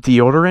Manscaped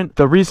deodorant.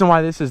 The reason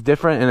why this is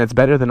different and it's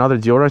better than other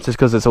deodorants is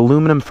because it's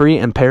aluminum free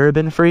and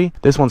paraben free.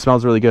 This one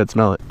smells really good.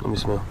 Smell it. Let me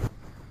smell.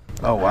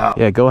 Oh, wow.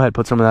 Yeah, go ahead.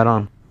 Put some of that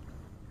on.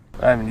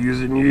 I haven't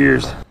used it in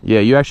years.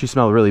 Yeah, you actually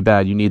smell really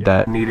bad. You need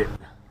that. I need it.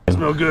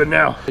 Smell good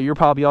now. You're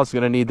probably also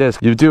going to need this.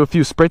 You do a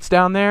few spritz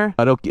down there.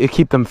 It'll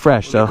keep them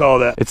fresh. What do you call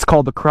that? It's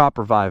called the Crop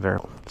Reviver.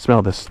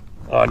 Smell this.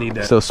 Oh, I need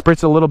that. So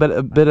spritz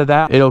a bit of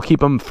that. It'll keep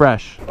them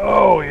fresh.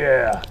 Oh,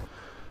 yeah.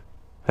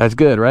 That's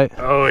good, right?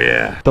 Oh,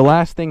 yeah. The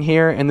last thing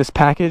here in this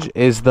package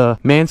is the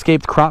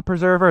Manscaped Crop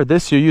Preserver.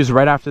 This you use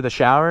right after the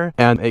shower,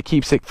 and it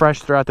keeps it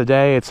fresh throughout the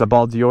day. It's a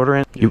ball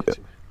deodorant.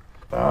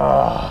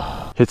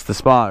 Hits the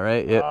spot,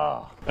 right?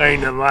 Yeah.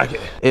 Ain't nothing like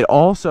it. It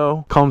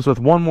also comes with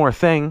one more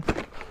thing,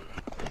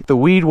 the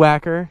Weed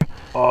Whacker.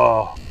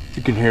 Oh,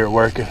 you can hear it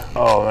working.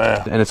 Oh,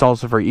 man. And it's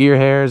also for ear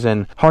hairs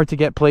and hard to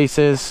get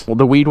places. Well,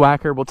 the Weed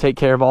Whacker will take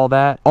care of all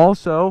that.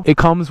 Also, it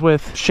comes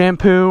with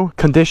shampoo,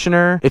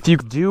 conditioner. If you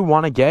do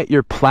want to get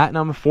your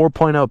Platinum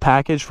 4.0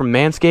 package from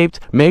Manscaped,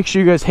 make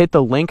sure you guys hit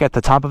the link at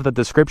the top of the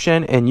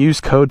description and use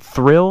code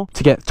THRILL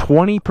to get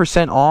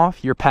 20%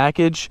 off your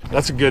package.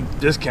 That's a good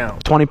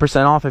discount.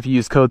 20% off if you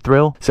use code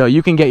THRILL. So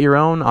you can get your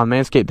own on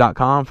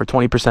manscaped.com for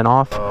 20%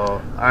 off.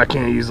 I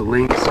can't use the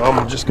link, so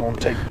I'm just going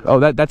to take it. Oh,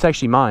 that's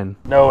actually mine.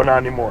 No, not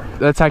anymore.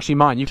 That's actually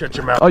mine. Shut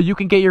your mouth. Oh, you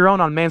can get your own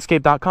on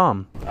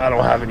manscaped.com. I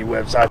don't have any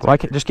websites. Well,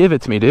 just give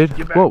it to me, dude.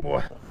 Get back, Whoa.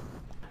 boy.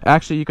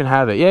 Actually, you can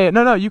have it. Yeah,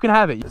 no, you can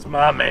have it. It's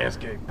my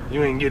Manscaped.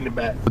 You ain't getting it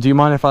back. Do you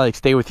mind if I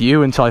stay with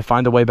you until I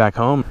find a way back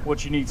home?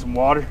 What, you need some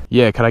water?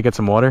 Yeah, could I get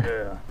some water?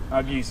 Yeah,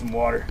 I'll give you some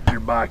water. Your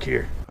bike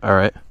here. All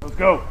right. Let's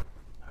go.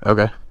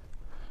 Okay.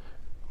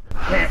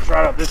 Pants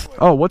right up this way.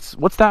 Oh, what's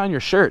that on your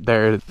shirt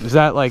there? Is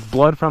that like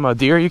blood from a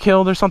deer you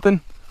killed or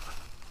something?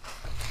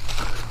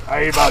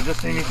 I ate about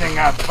just anything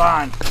I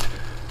find.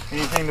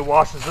 Anything that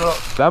washes up.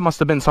 That must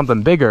have been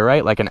something bigger,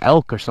 right? Like an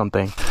elk or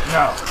something.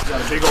 No, it's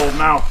got a big old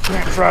mouth.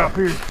 Pants right up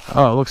here.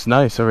 Oh, it looks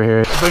nice over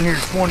here. I've been here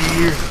 20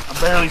 years.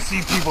 I barely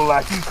see people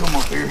like you come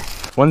up here.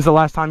 When's the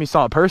last time you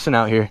saw a person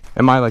out here?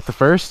 Am I like the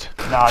first?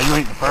 Nah, you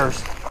ain't the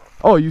first.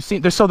 Oh,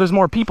 there's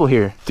more people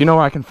here. Do you know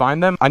where I can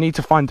find them? I need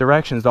to find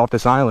directions off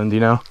this island, you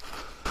know?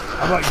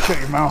 How about you shut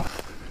your mouth?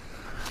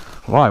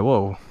 Why?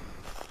 Whoa.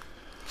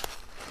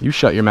 You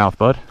shut your mouth,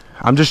 bud.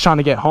 I'm just trying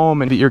to get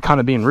home and you're kind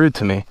of being rude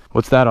to me.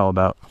 What's that all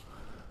about?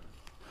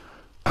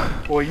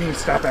 Boy, you need to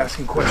stop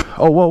asking questions.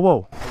 Oh,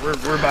 whoa.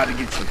 We're about to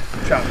get you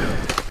chopped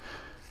up.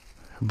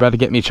 About to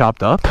get me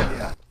chopped up?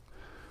 Yeah.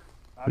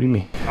 What do you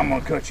mean? I'm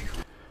gonna cut you.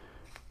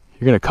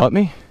 You're gonna cut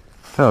me?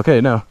 Oh, okay,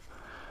 no.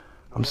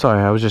 I'm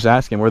sorry, I was just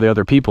asking where the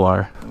other people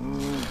are.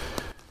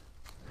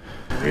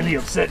 Really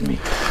upsetting me.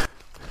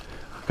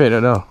 Okay,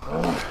 no.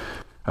 All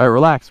right,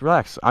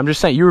 relax. I'm just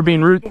saying you were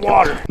being rude.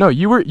 Water. No,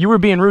 you were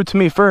being rude to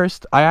me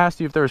first. I asked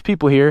you if there was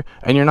people here,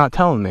 and you're not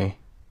telling me.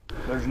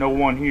 There's no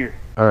one here.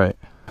 All right.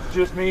 It's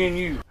just me and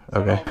you.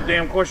 Okay. All the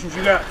damn questions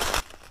you got?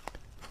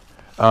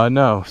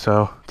 No.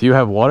 So, do you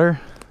have water?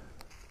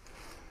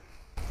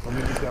 Let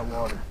me get that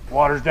water.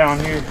 Water's down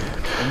here,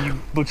 and you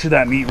butcher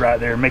that meat right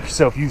there. Make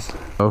yourself useful.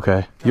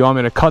 Okay. You want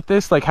me to cut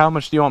this? Like, how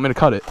much do you want me to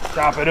cut it?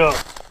 Chop it up.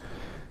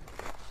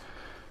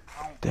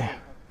 Damn.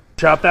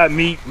 Chop that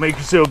meat. Make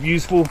yourself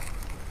useful.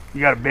 You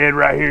got a bed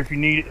right here if you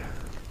need it.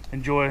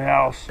 Enjoy the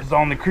house. It's the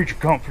only creature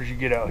comforts you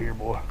get out here,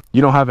 boy.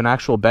 You don't have an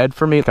actual bed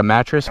for me, like a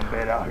mattress? A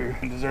bed out here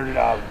in deserted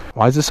island.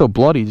 Why is this so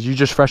bloody? Did you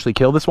just freshly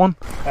kill this one?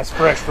 That's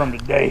fresh from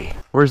today.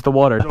 Where's the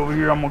water? It's over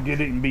here. I'm gonna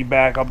get it and be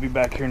back. I'll be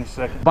back here in a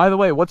second. By the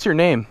way, what's your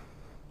name?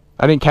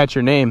 I didn't catch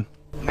your name.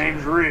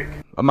 Name's Rick.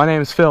 My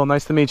name is Phil.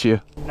 Nice to meet you.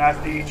 Nice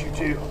to eat you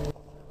too.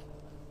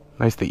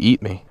 Nice to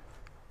eat me.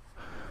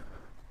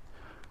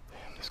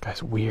 Damn, this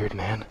guy's weird,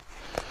 man.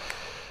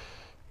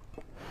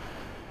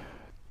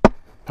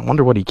 I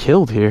wonder what he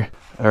killed here.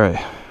 All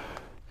right.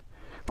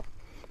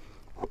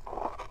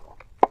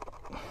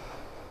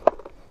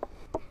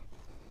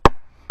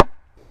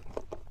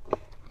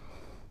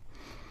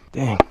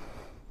 Dang.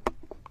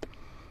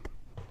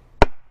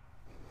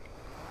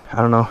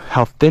 I don't know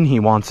how thin he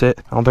wants it.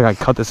 I don't think I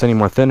can cut this any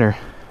more thinner.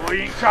 Well,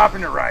 you ain't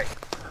chopping it right.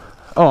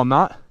 Oh, I'm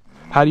not?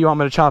 How do you want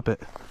me to chop it?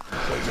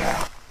 So,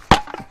 yeah.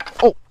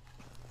 Oh!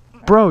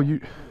 Bro,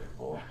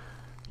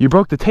 you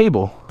broke the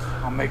table.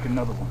 I'll make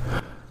another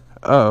one.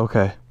 Oh,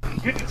 okay.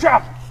 Get the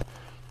chopper.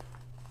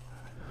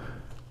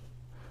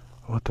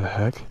 What the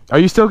heck? Are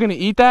you still gonna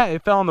eat that?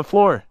 It fell on the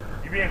floor.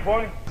 You being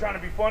funny? You trying to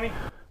be funny?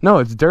 No,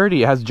 it's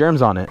dirty. It has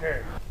germs on it.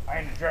 Here, I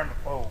ain't a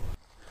germaphobe.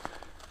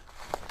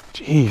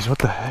 Jeez, what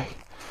the heck?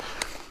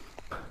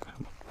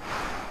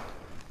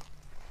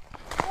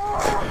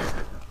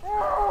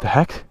 The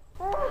heck?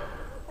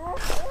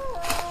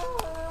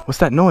 What's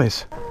that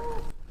noise?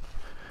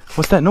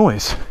 What's that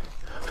noise?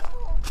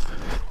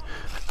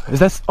 Is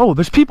that... Oh,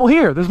 there's people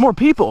here. There's more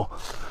people.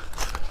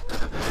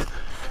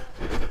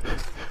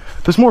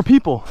 There's more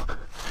people.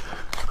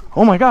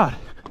 Oh my God.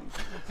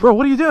 Bro,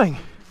 what are you doing?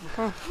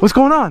 What's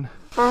going on?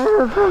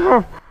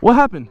 What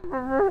happened?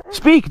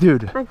 Speak,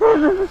 dude.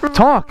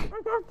 Talk.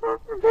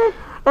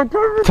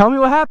 Tell me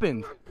what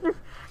happened.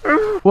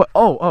 What?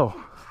 Oh,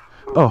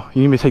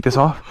 you need me to take this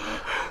off?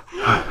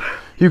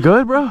 You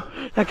good, bro?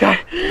 That guy,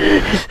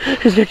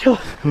 he's gonna kill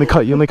us. Let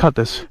me cut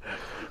this.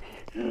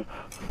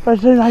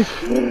 That's the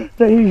knife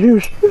that he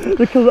used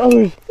to kill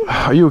others.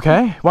 Are you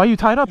okay? Why are you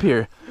tied up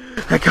here?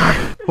 That guy.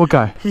 What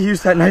guy? He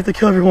used that knife to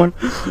kill everyone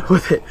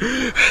with it.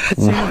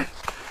 That's it.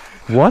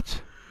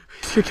 What?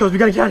 He's gonna kill us. We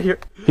gotta get out of here.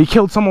 He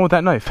killed someone with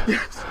that knife?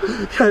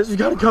 Yes, we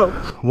gotta go.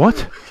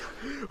 What?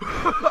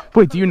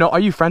 Wait, do you know? Are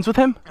you friends with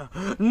him?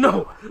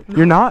 No.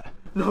 You're not?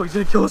 No, he's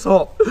gonna kill us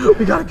all.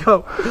 We gotta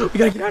go. We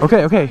gotta get out of here.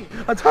 Okay.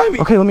 Untie me.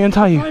 Okay, let me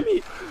untie you. Untie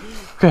me.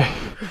 Okay.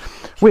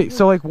 Wait,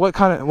 so like what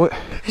kind of... What?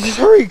 Just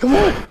hurry, come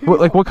on.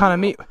 What kind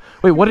of meat?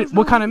 Wait,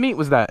 what kind of meat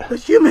was that?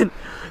 That's human.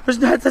 That's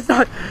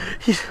not...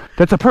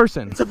 That's a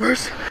person? It's a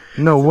person.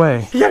 No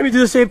way. He had me do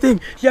the same thing.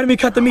 He had me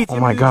cut the meat. Oh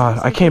my God,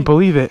 I can't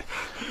believe it.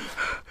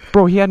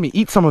 Bro, he had me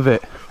eat some of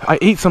it. I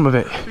ate some of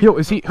it. Yo,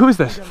 who is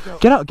this?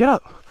 Get out.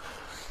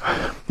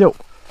 Yo,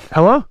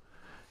 hello?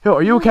 Yo,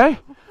 are you okay?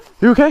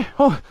 You okay?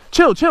 Oh,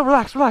 chill,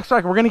 relax. We're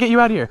gonna get you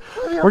out of here.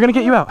 We're gonna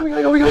get you out. We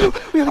gotta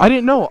go. I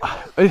didn't know.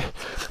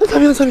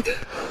 Let's have me.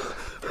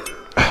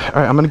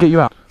 Alright, I'm gonna get you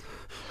out.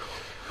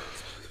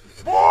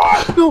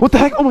 No. What the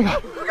heck? Oh my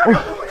God.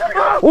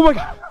 Oh my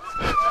God.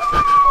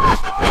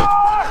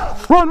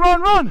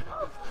 Run.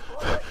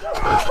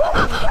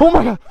 Oh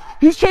my God.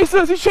 He's chasing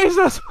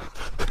us.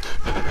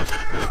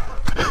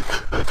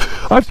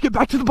 I have to get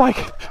back to the bike.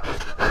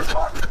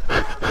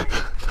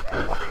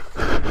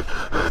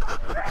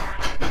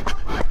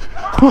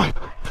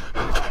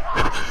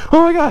 Oh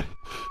my God.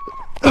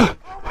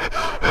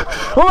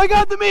 Oh my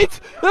God, the meat.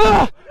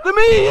 The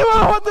meat.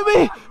 I want the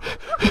meat.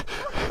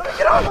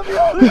 Get on.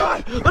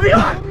 Let me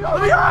on.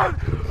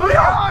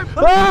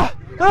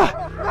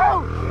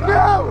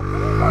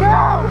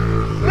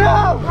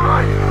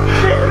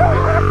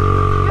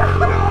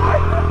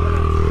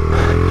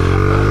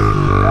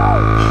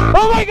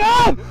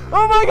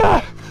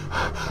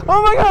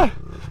 Oh my God.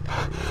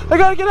 I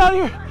gotta get out of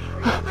here.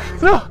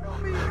 No.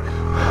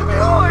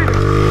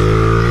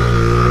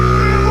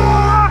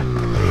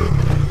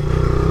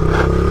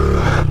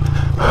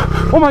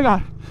 Oh my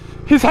God.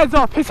 His head's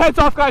off,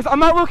 guys. I'm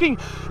not looking.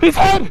 His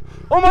head.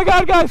 Oh my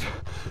God, guys.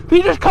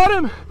 He just cut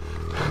him.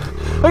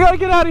 I gotta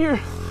get out of here.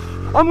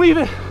 I'm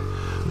leaving,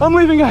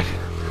 guys.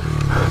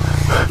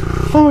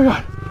 Oh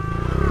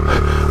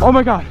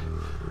my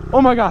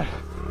God.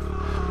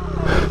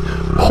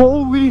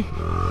 Holy.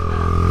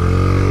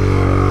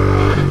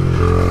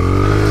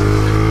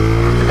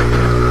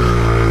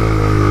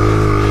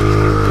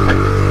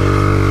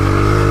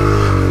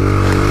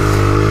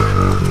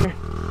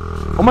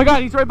 Oh my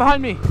God, he's right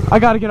behind me. I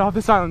gotta get off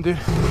this island, dude.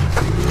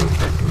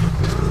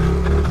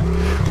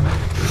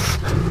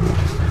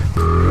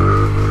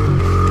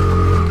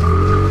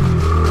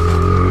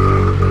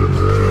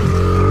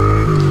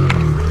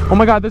 Oh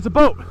my God, there's a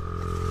boat.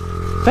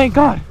 Thank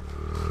God.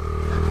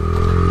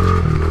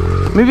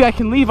 Maybe I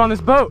can leave on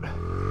this boat.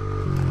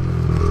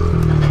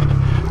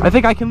 I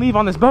think I can leave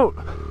on this boat.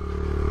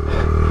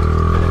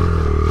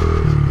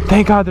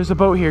 Thank God there's a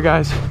boat here,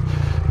 guys.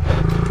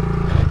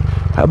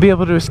 I'll be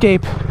able to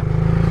escape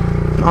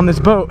on this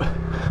boat.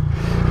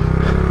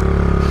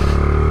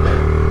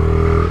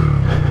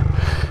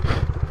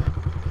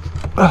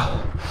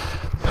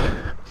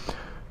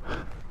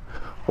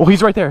 Oh,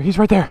 he's right there.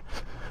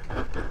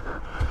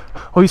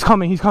 Oh, he's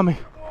coming. He's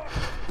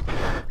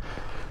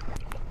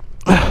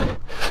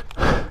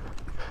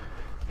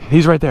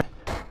right there.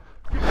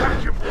 Get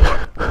back here,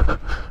 boy.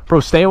 Bro,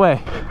 stay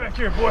away. Get back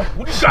here, boy.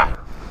 What do you got?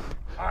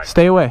 Right.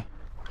 Stay away.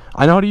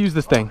 I know how to use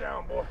this thing. Calm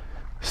down, boy.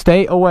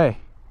 Stay away.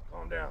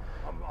 Calm down.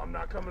 I'm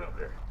not coming up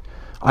there.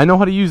 I know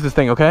how to use this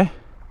thing, okay?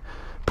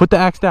 Put the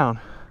axe down.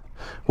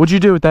 What'd you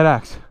do with that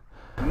axe?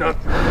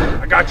 Nothing.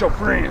 I got your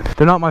friends.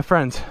 They're not my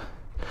friends.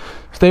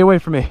 Stay away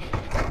from me.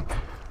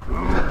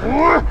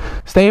 Boy.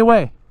 Stay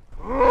away.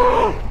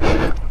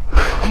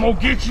 I'm gonna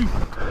get you,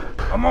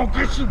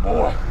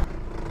 boy.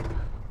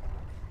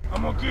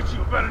 I'm gonna get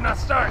you. Better not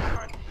start.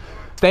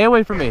 Stay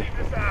away from me.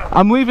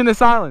 I'm leaving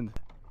this island.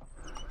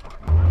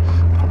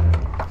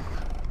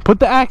 Put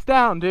the axe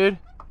down, dude.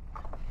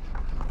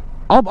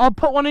 I'll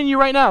put one in you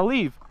right now.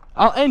 Leave.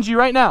 I'll end you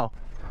right now.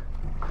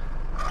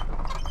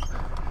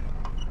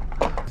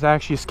 because I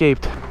actually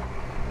escaped.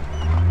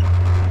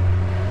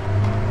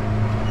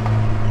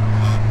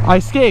 I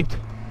escaped.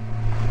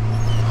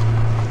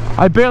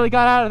 I barely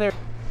got out of there.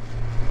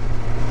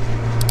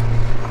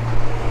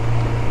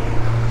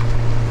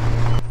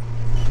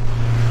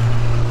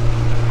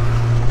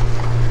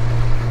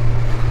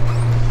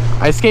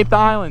 I escaped the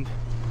island.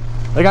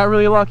 I got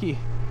really lucky.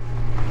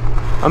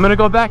 I'm gonna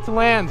go back to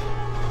land.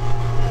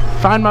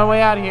 Find my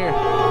way out of here.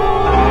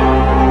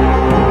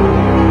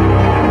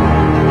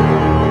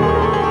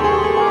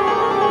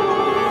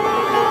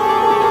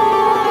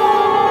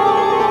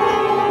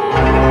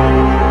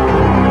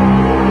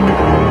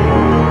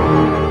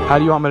 How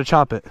do you want me to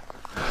chop it?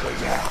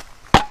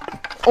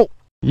 Oh,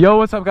 yo,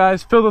 what's up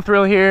guys? Phil the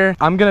Thrill here.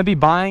 I'm gonna be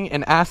buying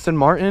an Aston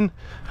Martin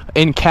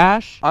in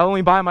cash. I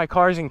only buy my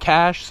cars in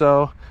cash,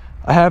 so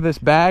I have this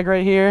bag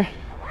right here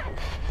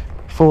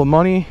full of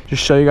money.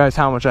 Just show you guys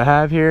how much I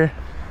have here.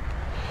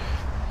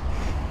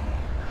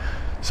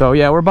 So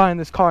yeah, we're buying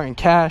this car in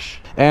cash,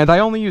 and I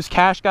only use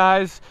cash,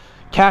 guys.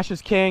 Cash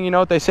is king, you know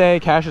what they say,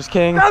 cash is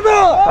king. Oh,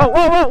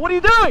 whoa, whoa, what are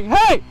you doing?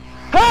 Hey,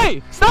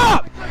 hey,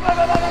 stop!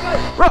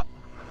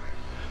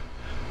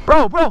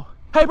 Bro,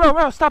 hey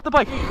bro, stop the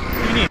bike.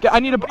 I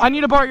need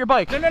to borrow your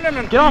bike. No.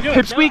 Get off,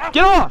 Pipsqueak,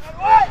 get off!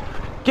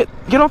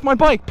 Get off my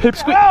bike,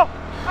 Pipsqueak.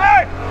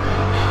 Hey!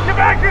 Get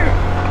back here!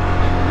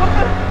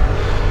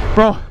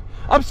 Bro,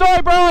 I'm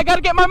sorry, bro. I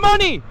gotta get my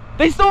money.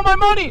 They stole my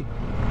money.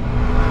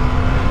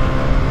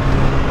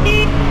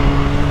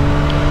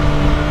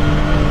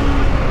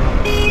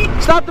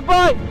 Stop the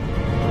bike.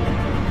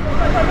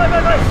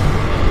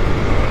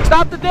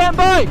 Stop the damn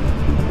bike.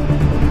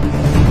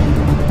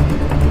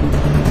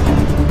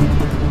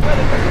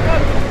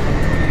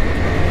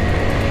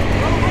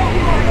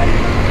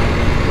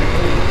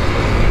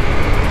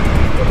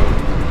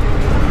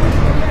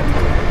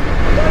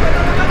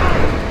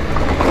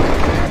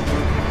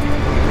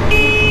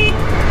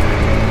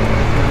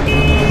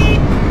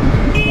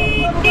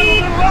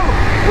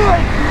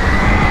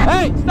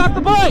 Hey, stop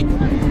the bike!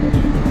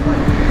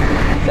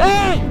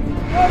 Hey!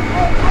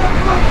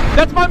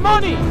 That's my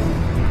money!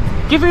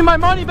 Give me my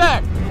money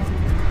back!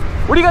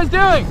 What are you guys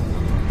doing?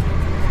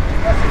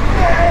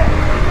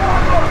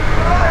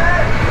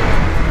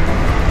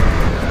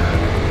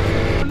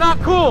 Not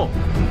cool!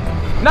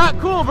 Not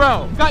cool,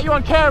 bro! Got you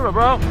on camera,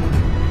 bro!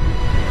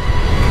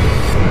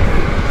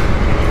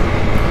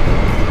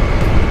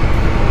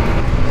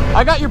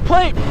 I got your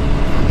plate!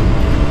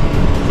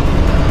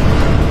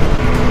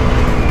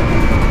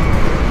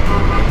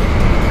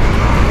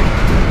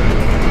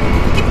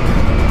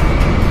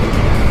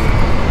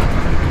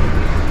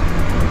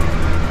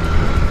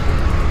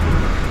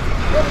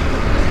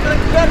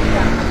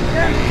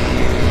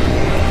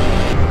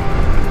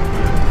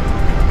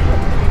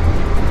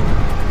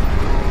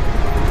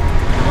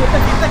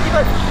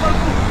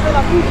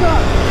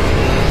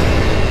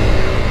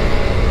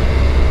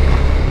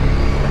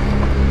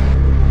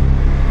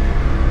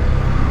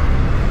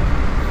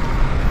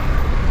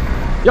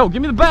 Yo,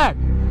 give me the bag.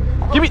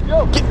 Give me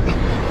the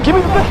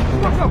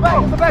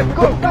bag.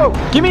 Go.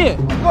 Give me it.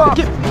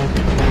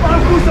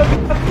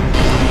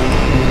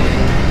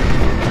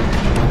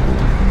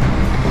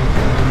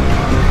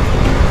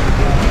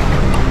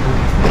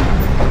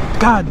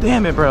 God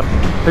damn it, bro.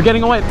 They're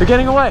getting away.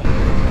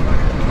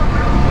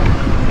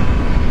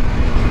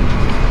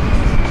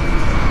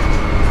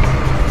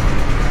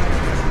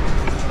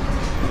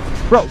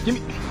 Bro, give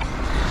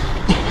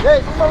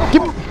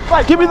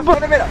me the book.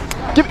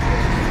 Give me.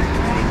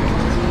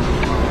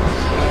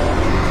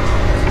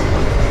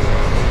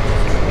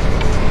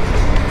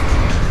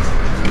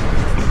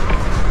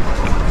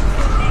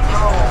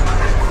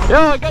 Yo,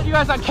 I got you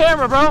guys on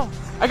camera, bro.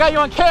 I got you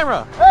on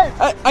camera.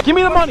 Hey, give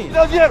me the money.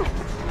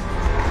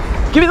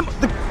 Give me the. Get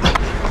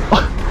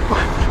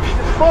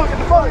the phone.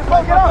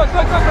 Get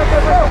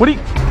out. What do you?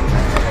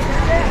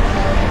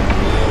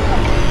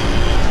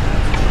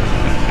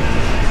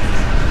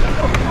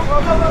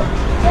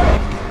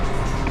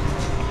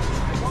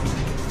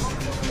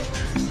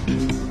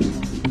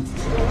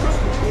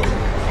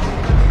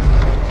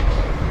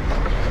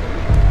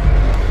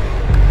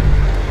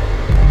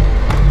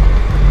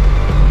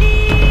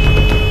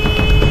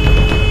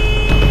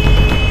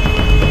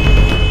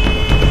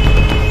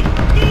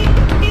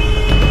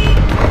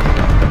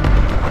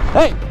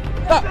 Hey!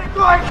 Stop!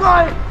 Go!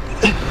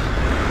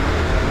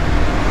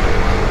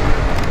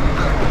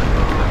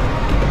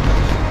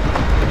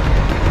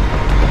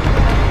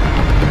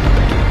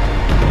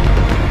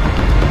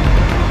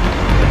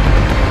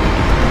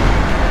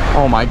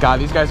 Oh my god,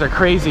 these guys are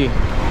crazy.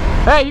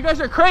 Hey, you guys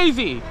are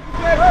crazy!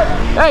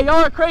 Hey, y'all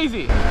are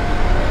crazy!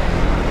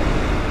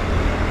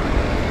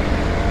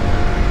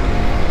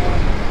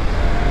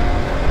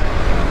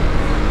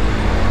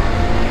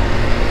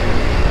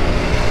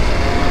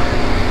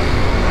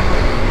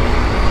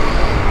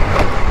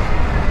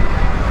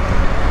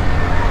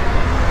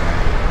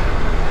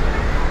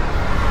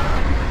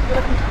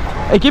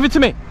 Hey, give it to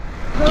me.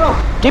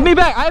 No. Give me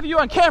back. I have you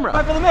on camera.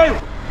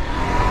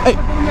 Hey.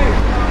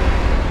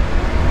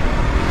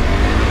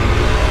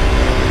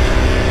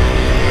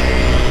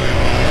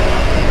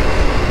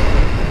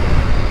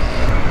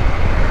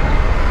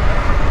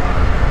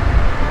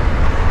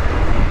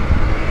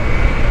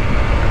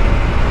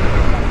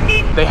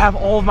 They have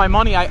all of my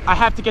money. I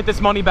have to get this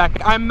money back.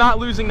 I'm not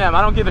losing them.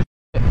 I don't give a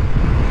shit.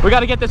 We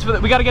gotta get this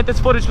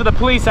footage for the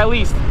police at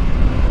least.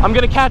 I'm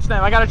gonna catch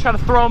them. I gotta try to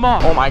throw them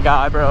off. Oh my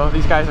God, bro.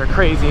 These guys are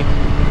crazy.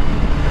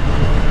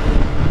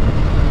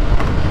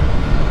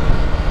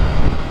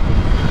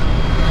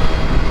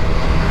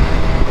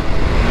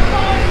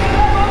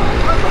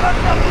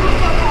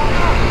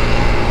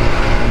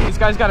 These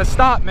guys gotta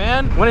stop,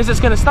 man. When is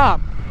this gonna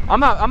stop? I'm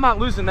not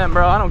losing them,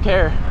 bro. I don't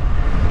care.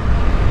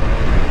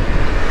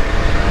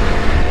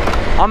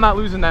 I'm not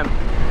losing them.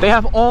 They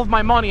have all of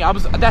my money.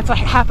 That's like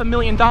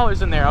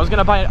 $500,000 in there. I was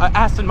gonna buy an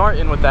Aston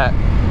Martin with that.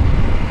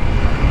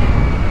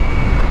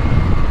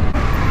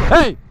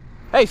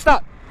 Hey,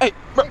 stop. Hey,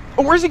 bro,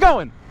 where's he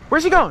going?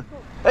 Where's he going?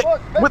 Hey,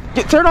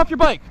 turn off your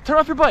bike. Turn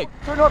off your bike.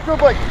 Turn off your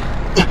bike.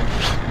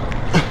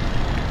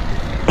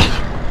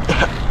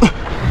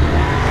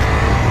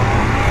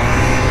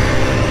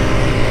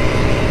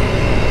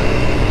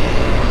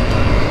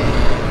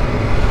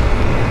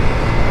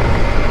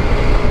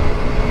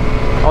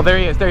 Oh, there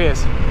he is. There he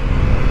is.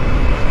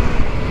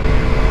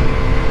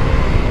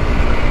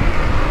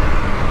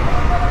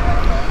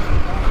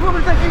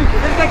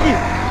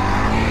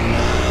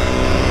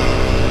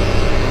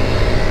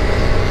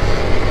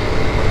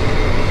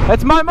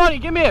 That's my money.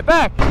 Give me it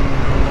back.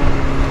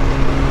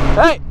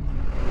 Hey,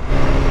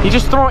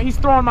 he's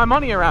throwing my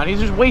money around. He's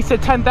just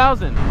wasted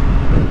 10,000.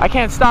 I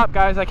can't stop,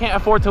 guys. I can't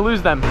afford to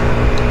lose them.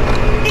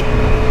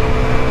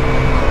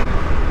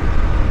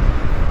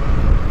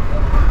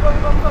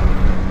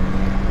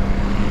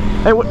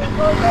 Hey, what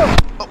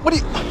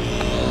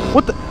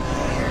the?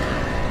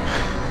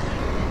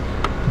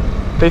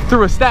 They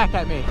threw a stack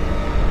at me.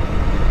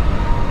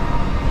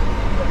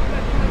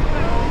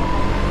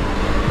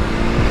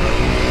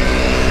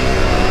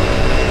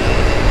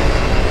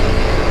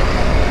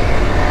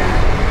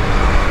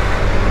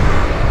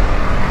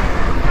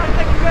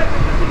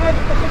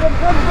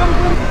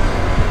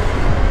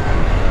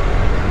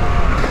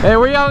 Hey,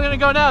 where y'all gonna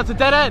go now? It's a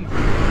dead end.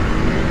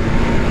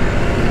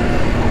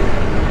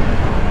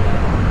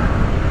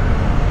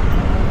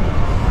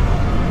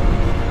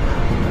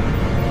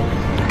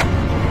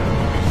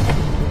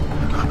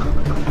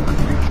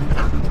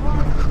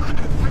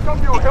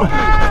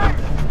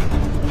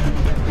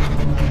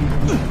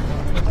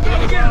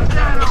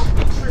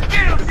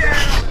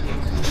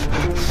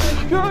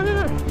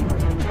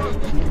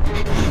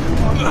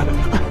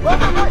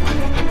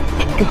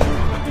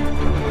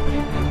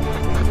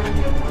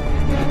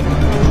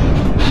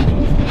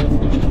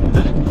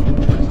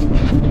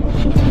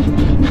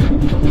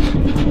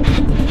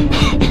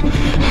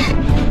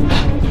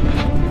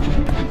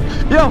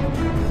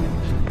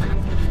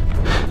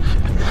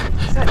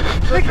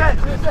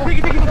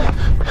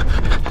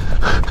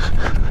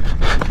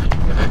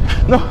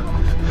 No.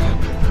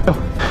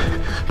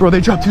 Bro,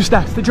 they dropped 2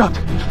 stacks. They dropped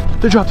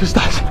 2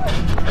 stacks.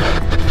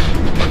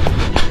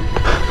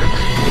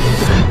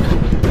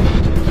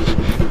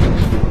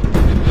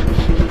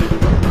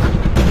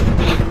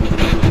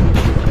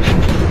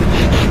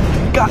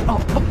 God,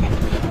 oh,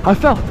 I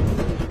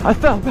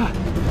fell, God.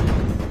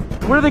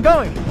 Where are they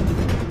going?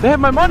 They have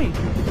my money.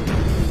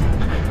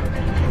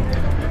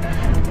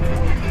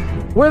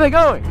 Where are they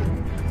going?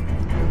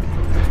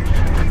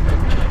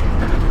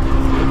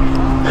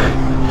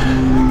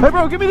 Hey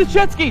bro, give me the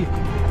jet ski!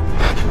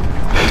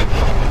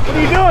 What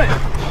are you doing?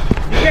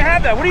 You can't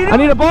have that. What are you doing? I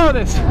need to borrow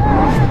this.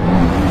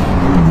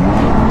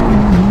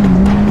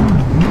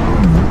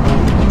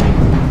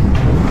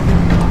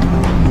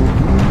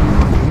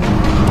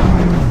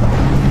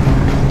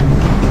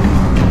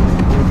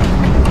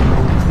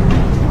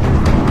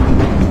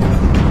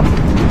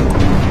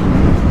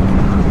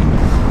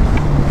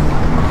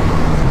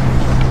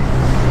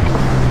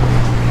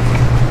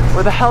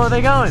 Where the hell are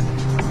they going?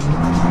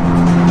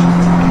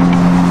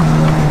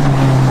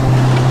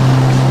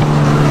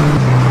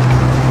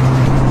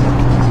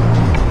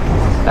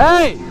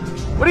 Hey!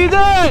 What are you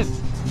doing?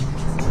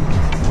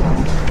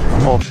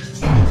 Oh.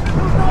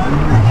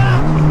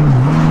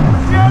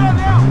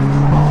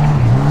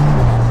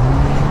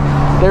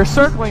 They're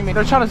circling me.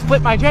 They're trying to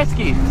split my jet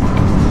ski.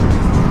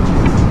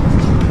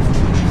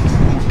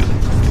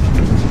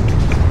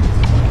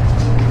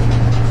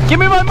 Give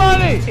me my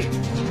money!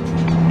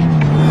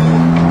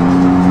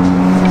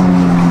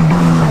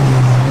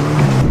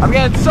 I'm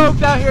getting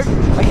soaked out here.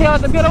 I can't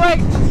let them get away.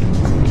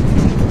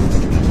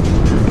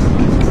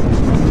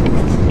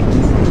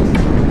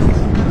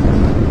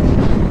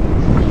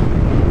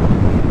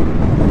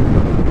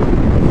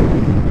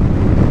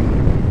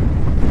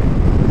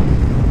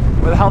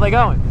 Where the hell are they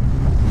going?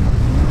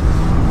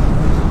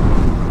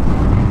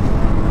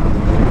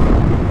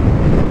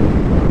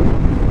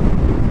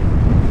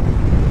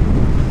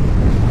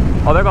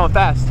 Oh, they're going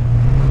fast.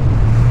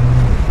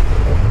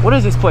 What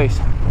is this place?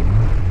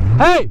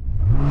 Hey!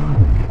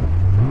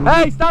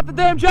 Hey, stop the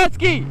damn jet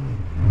ski!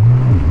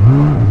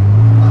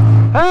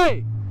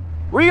 Hey!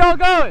 Where y'all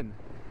going?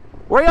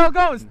 Where y'all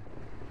going?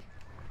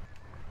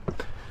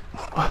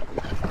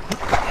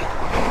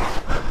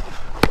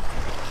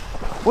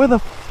 Where the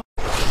f—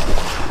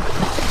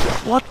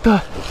 what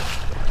the—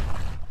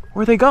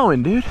 Where are they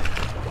going, dude?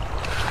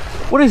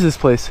 What is this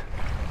place?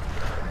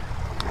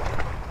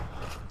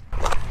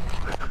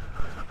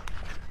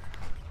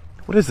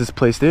 What is this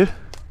place, dude?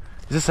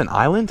 Is this an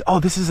island? Oh,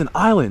 this is an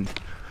island.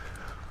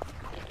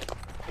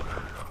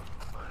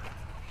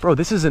 Bro,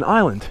 this is an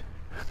island.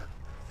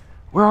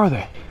 Where are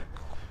they?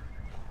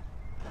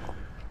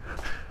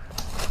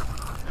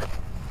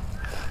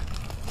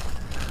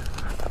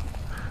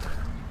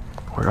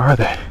 Where are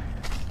they?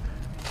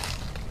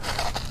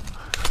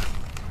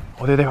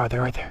 Oh, there they are.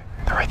 They're right there.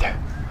 They're right there.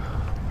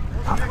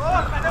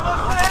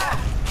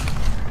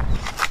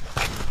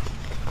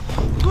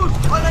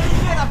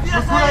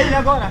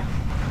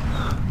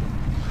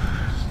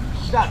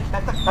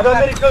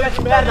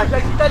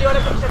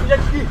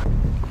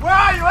 Where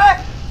are you,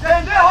 eh?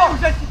 Entendeu? O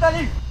jet ski tá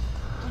ali.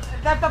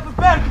 Deve estar por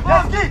perto.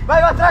 Jet ski,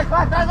 vai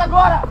atrás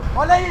agora.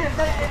 Olha aí,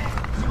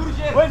 segura o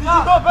gelo. Vai,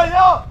 desligou,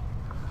 perdeu.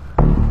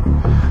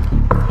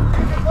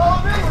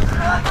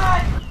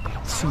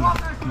 See me.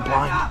 I'm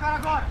blind.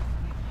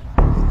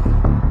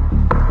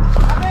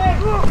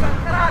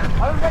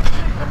 Olha o jet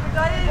ski,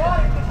 tá aí.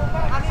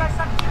 Achar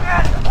essa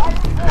merda.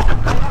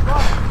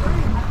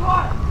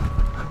 Agora.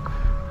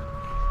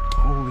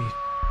 Holy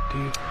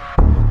dude.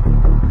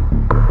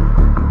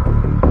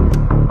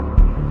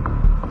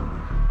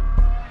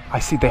 I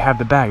see they have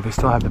the bag. They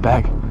still have the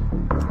bag.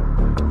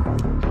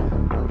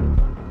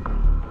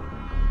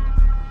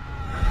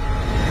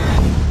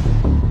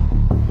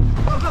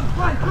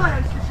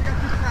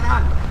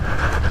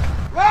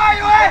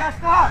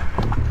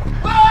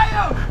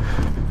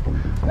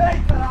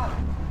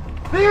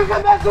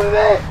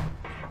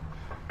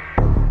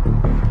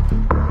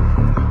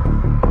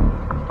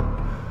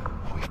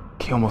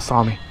 He almost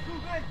saw me.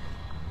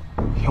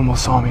 He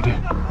almost saw me, dude.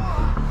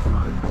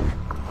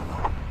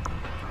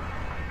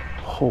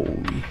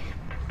 Holy.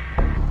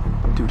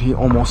 Dude, he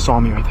almost saw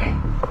me right there.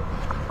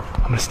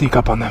 I'm gonna sneak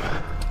up on them.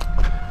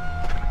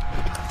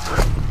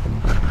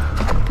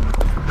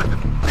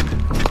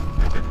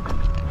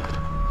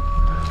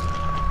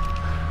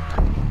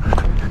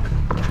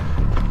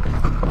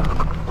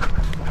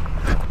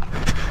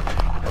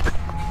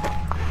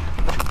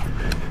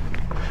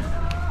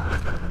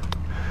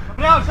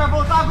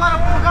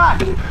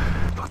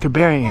 Look, they're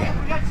burying it.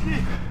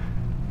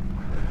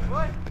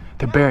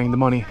 They're burying the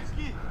money.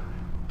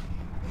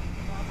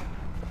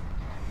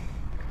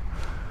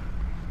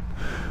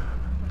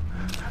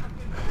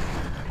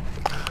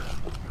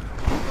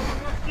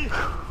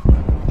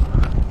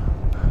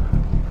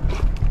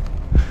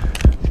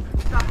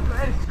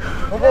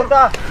 Vamos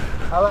voltar.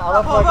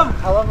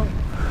 Vamos.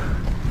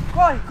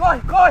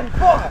 Corre,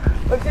 porra.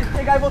 Antes de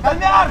chegar e voltar.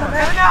 Vai,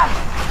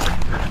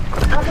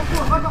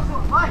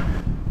 vai.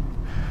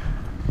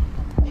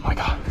 Oh my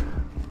god.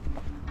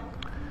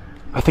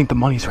 I think the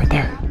money's right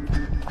there.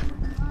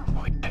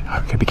 Holy shit. I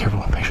gotta be careful.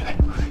 Make sure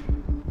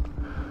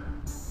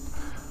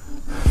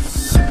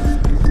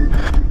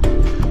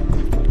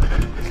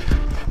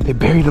they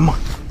buried the money.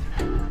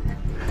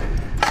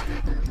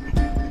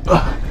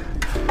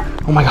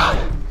 Oh my god.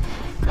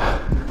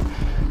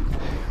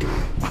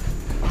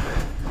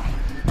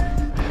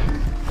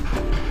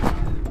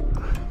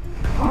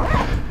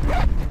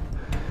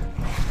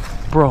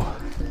 Bro.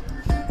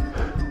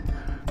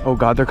 Oh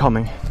god, they're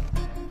coming.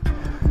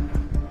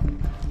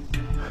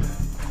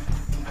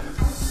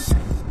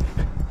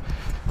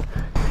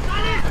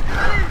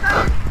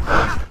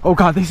 Oh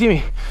god, they see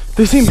me.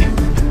 They see me.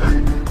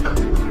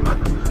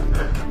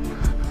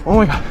 Oh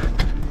my god.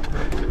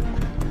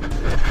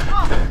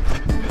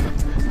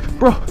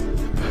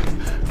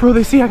 Bro,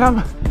 they see I got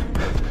him.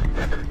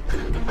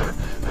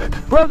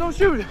 Bro, don't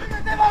shoot.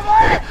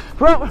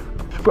 Bro.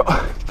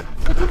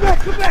 Come back.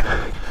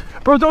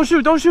 Bro, don't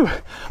shoot.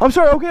 I'm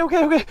sorry. Okay.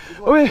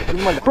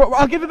 Bro,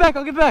 I'll give it back.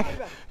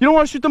 You don't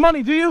want to shoot the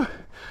money, do you?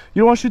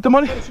 You don't want to shoot the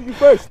money? Shoot you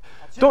first.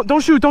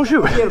 Don't shoot. Dá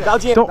o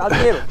dinheiro.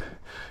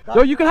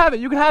 No, you can have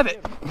it.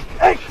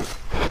 Hey.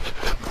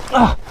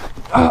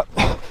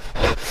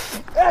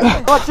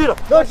 Não atira.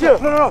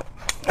 Não.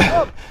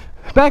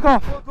 Back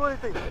off.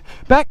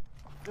 Back.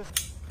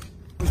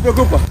 Não se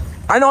preocupa.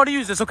 I know how to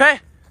use this, okay?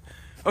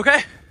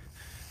 Okay?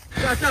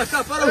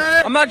 Tá, parou.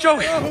 I'm not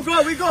joking.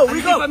 We go.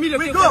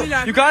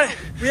 You got it?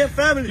 We have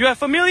family. You have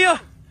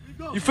familia?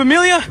 You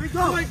familia?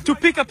 Tu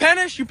pica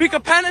Spanish? You pica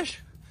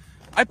Spanish?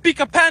 I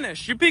pica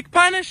Spanish. You pick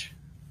Spanish?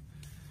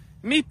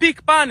 Me pick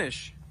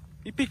Spanish.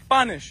 You pick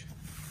Spanish.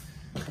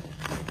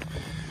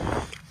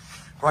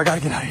 Bro, I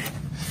gotta get out of here.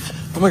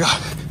 Oh my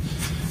god.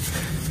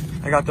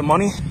 I got the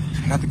money.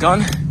 I got the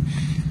gun.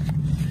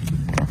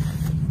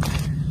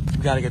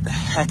 We gotta get the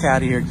heck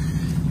out of here.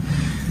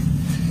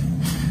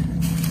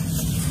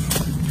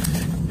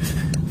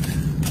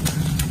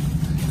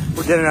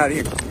 We're getting out of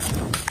here.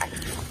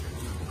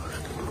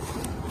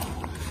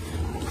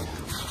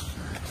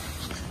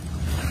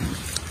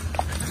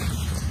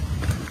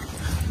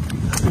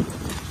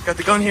 Got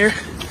the gun here.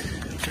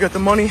 We got the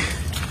money.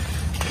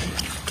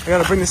 I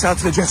gotta bring this out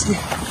to the jet ski.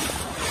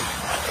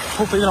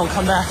 Hopefully they don't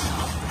come back.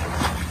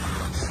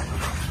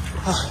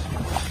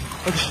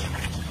 Okay.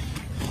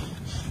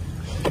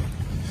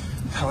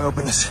 me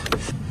open this.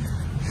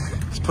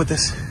 Let's put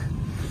this.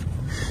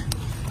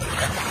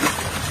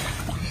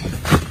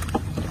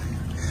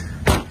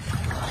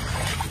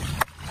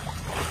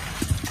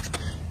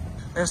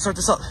 I gotta start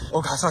this up.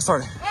 Oh God, it's not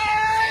starting.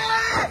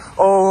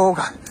 Oh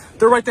God,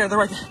 they're right there, they're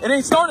right there. It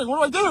ain't starting,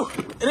 what do I do?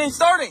 It ain't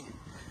starting.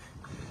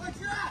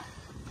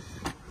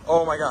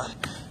 Oh my God.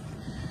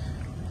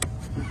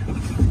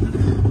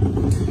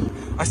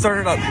 I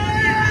started up.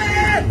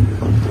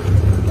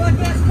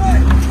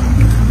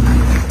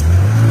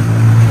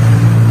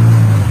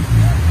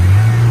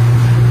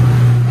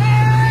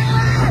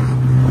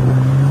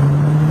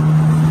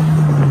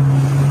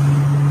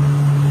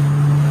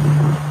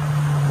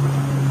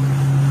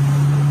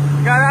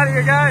 Got out of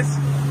here, guys.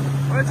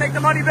 I'm gonna take the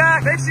money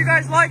back. Make sure you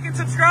guys like and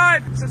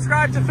subscribe.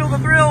 Subscribe to Phil the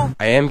Thrill.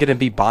 I am gonna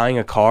be buying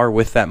a car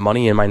with that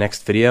money in my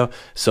next video,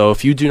 so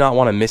if you do not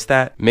want to miss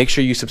that, make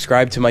sure you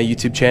subscribe to my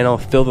YouTube channel,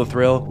 Phil the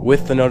Thrill,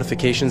 with the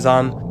notifications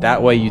on.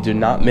 That way you do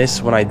not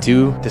miss when I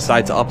do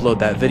decide to upload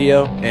that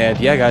video. And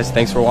yeah, guys,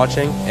 thanks for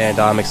watching, and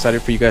I'm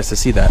excited for you guys to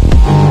see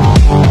that.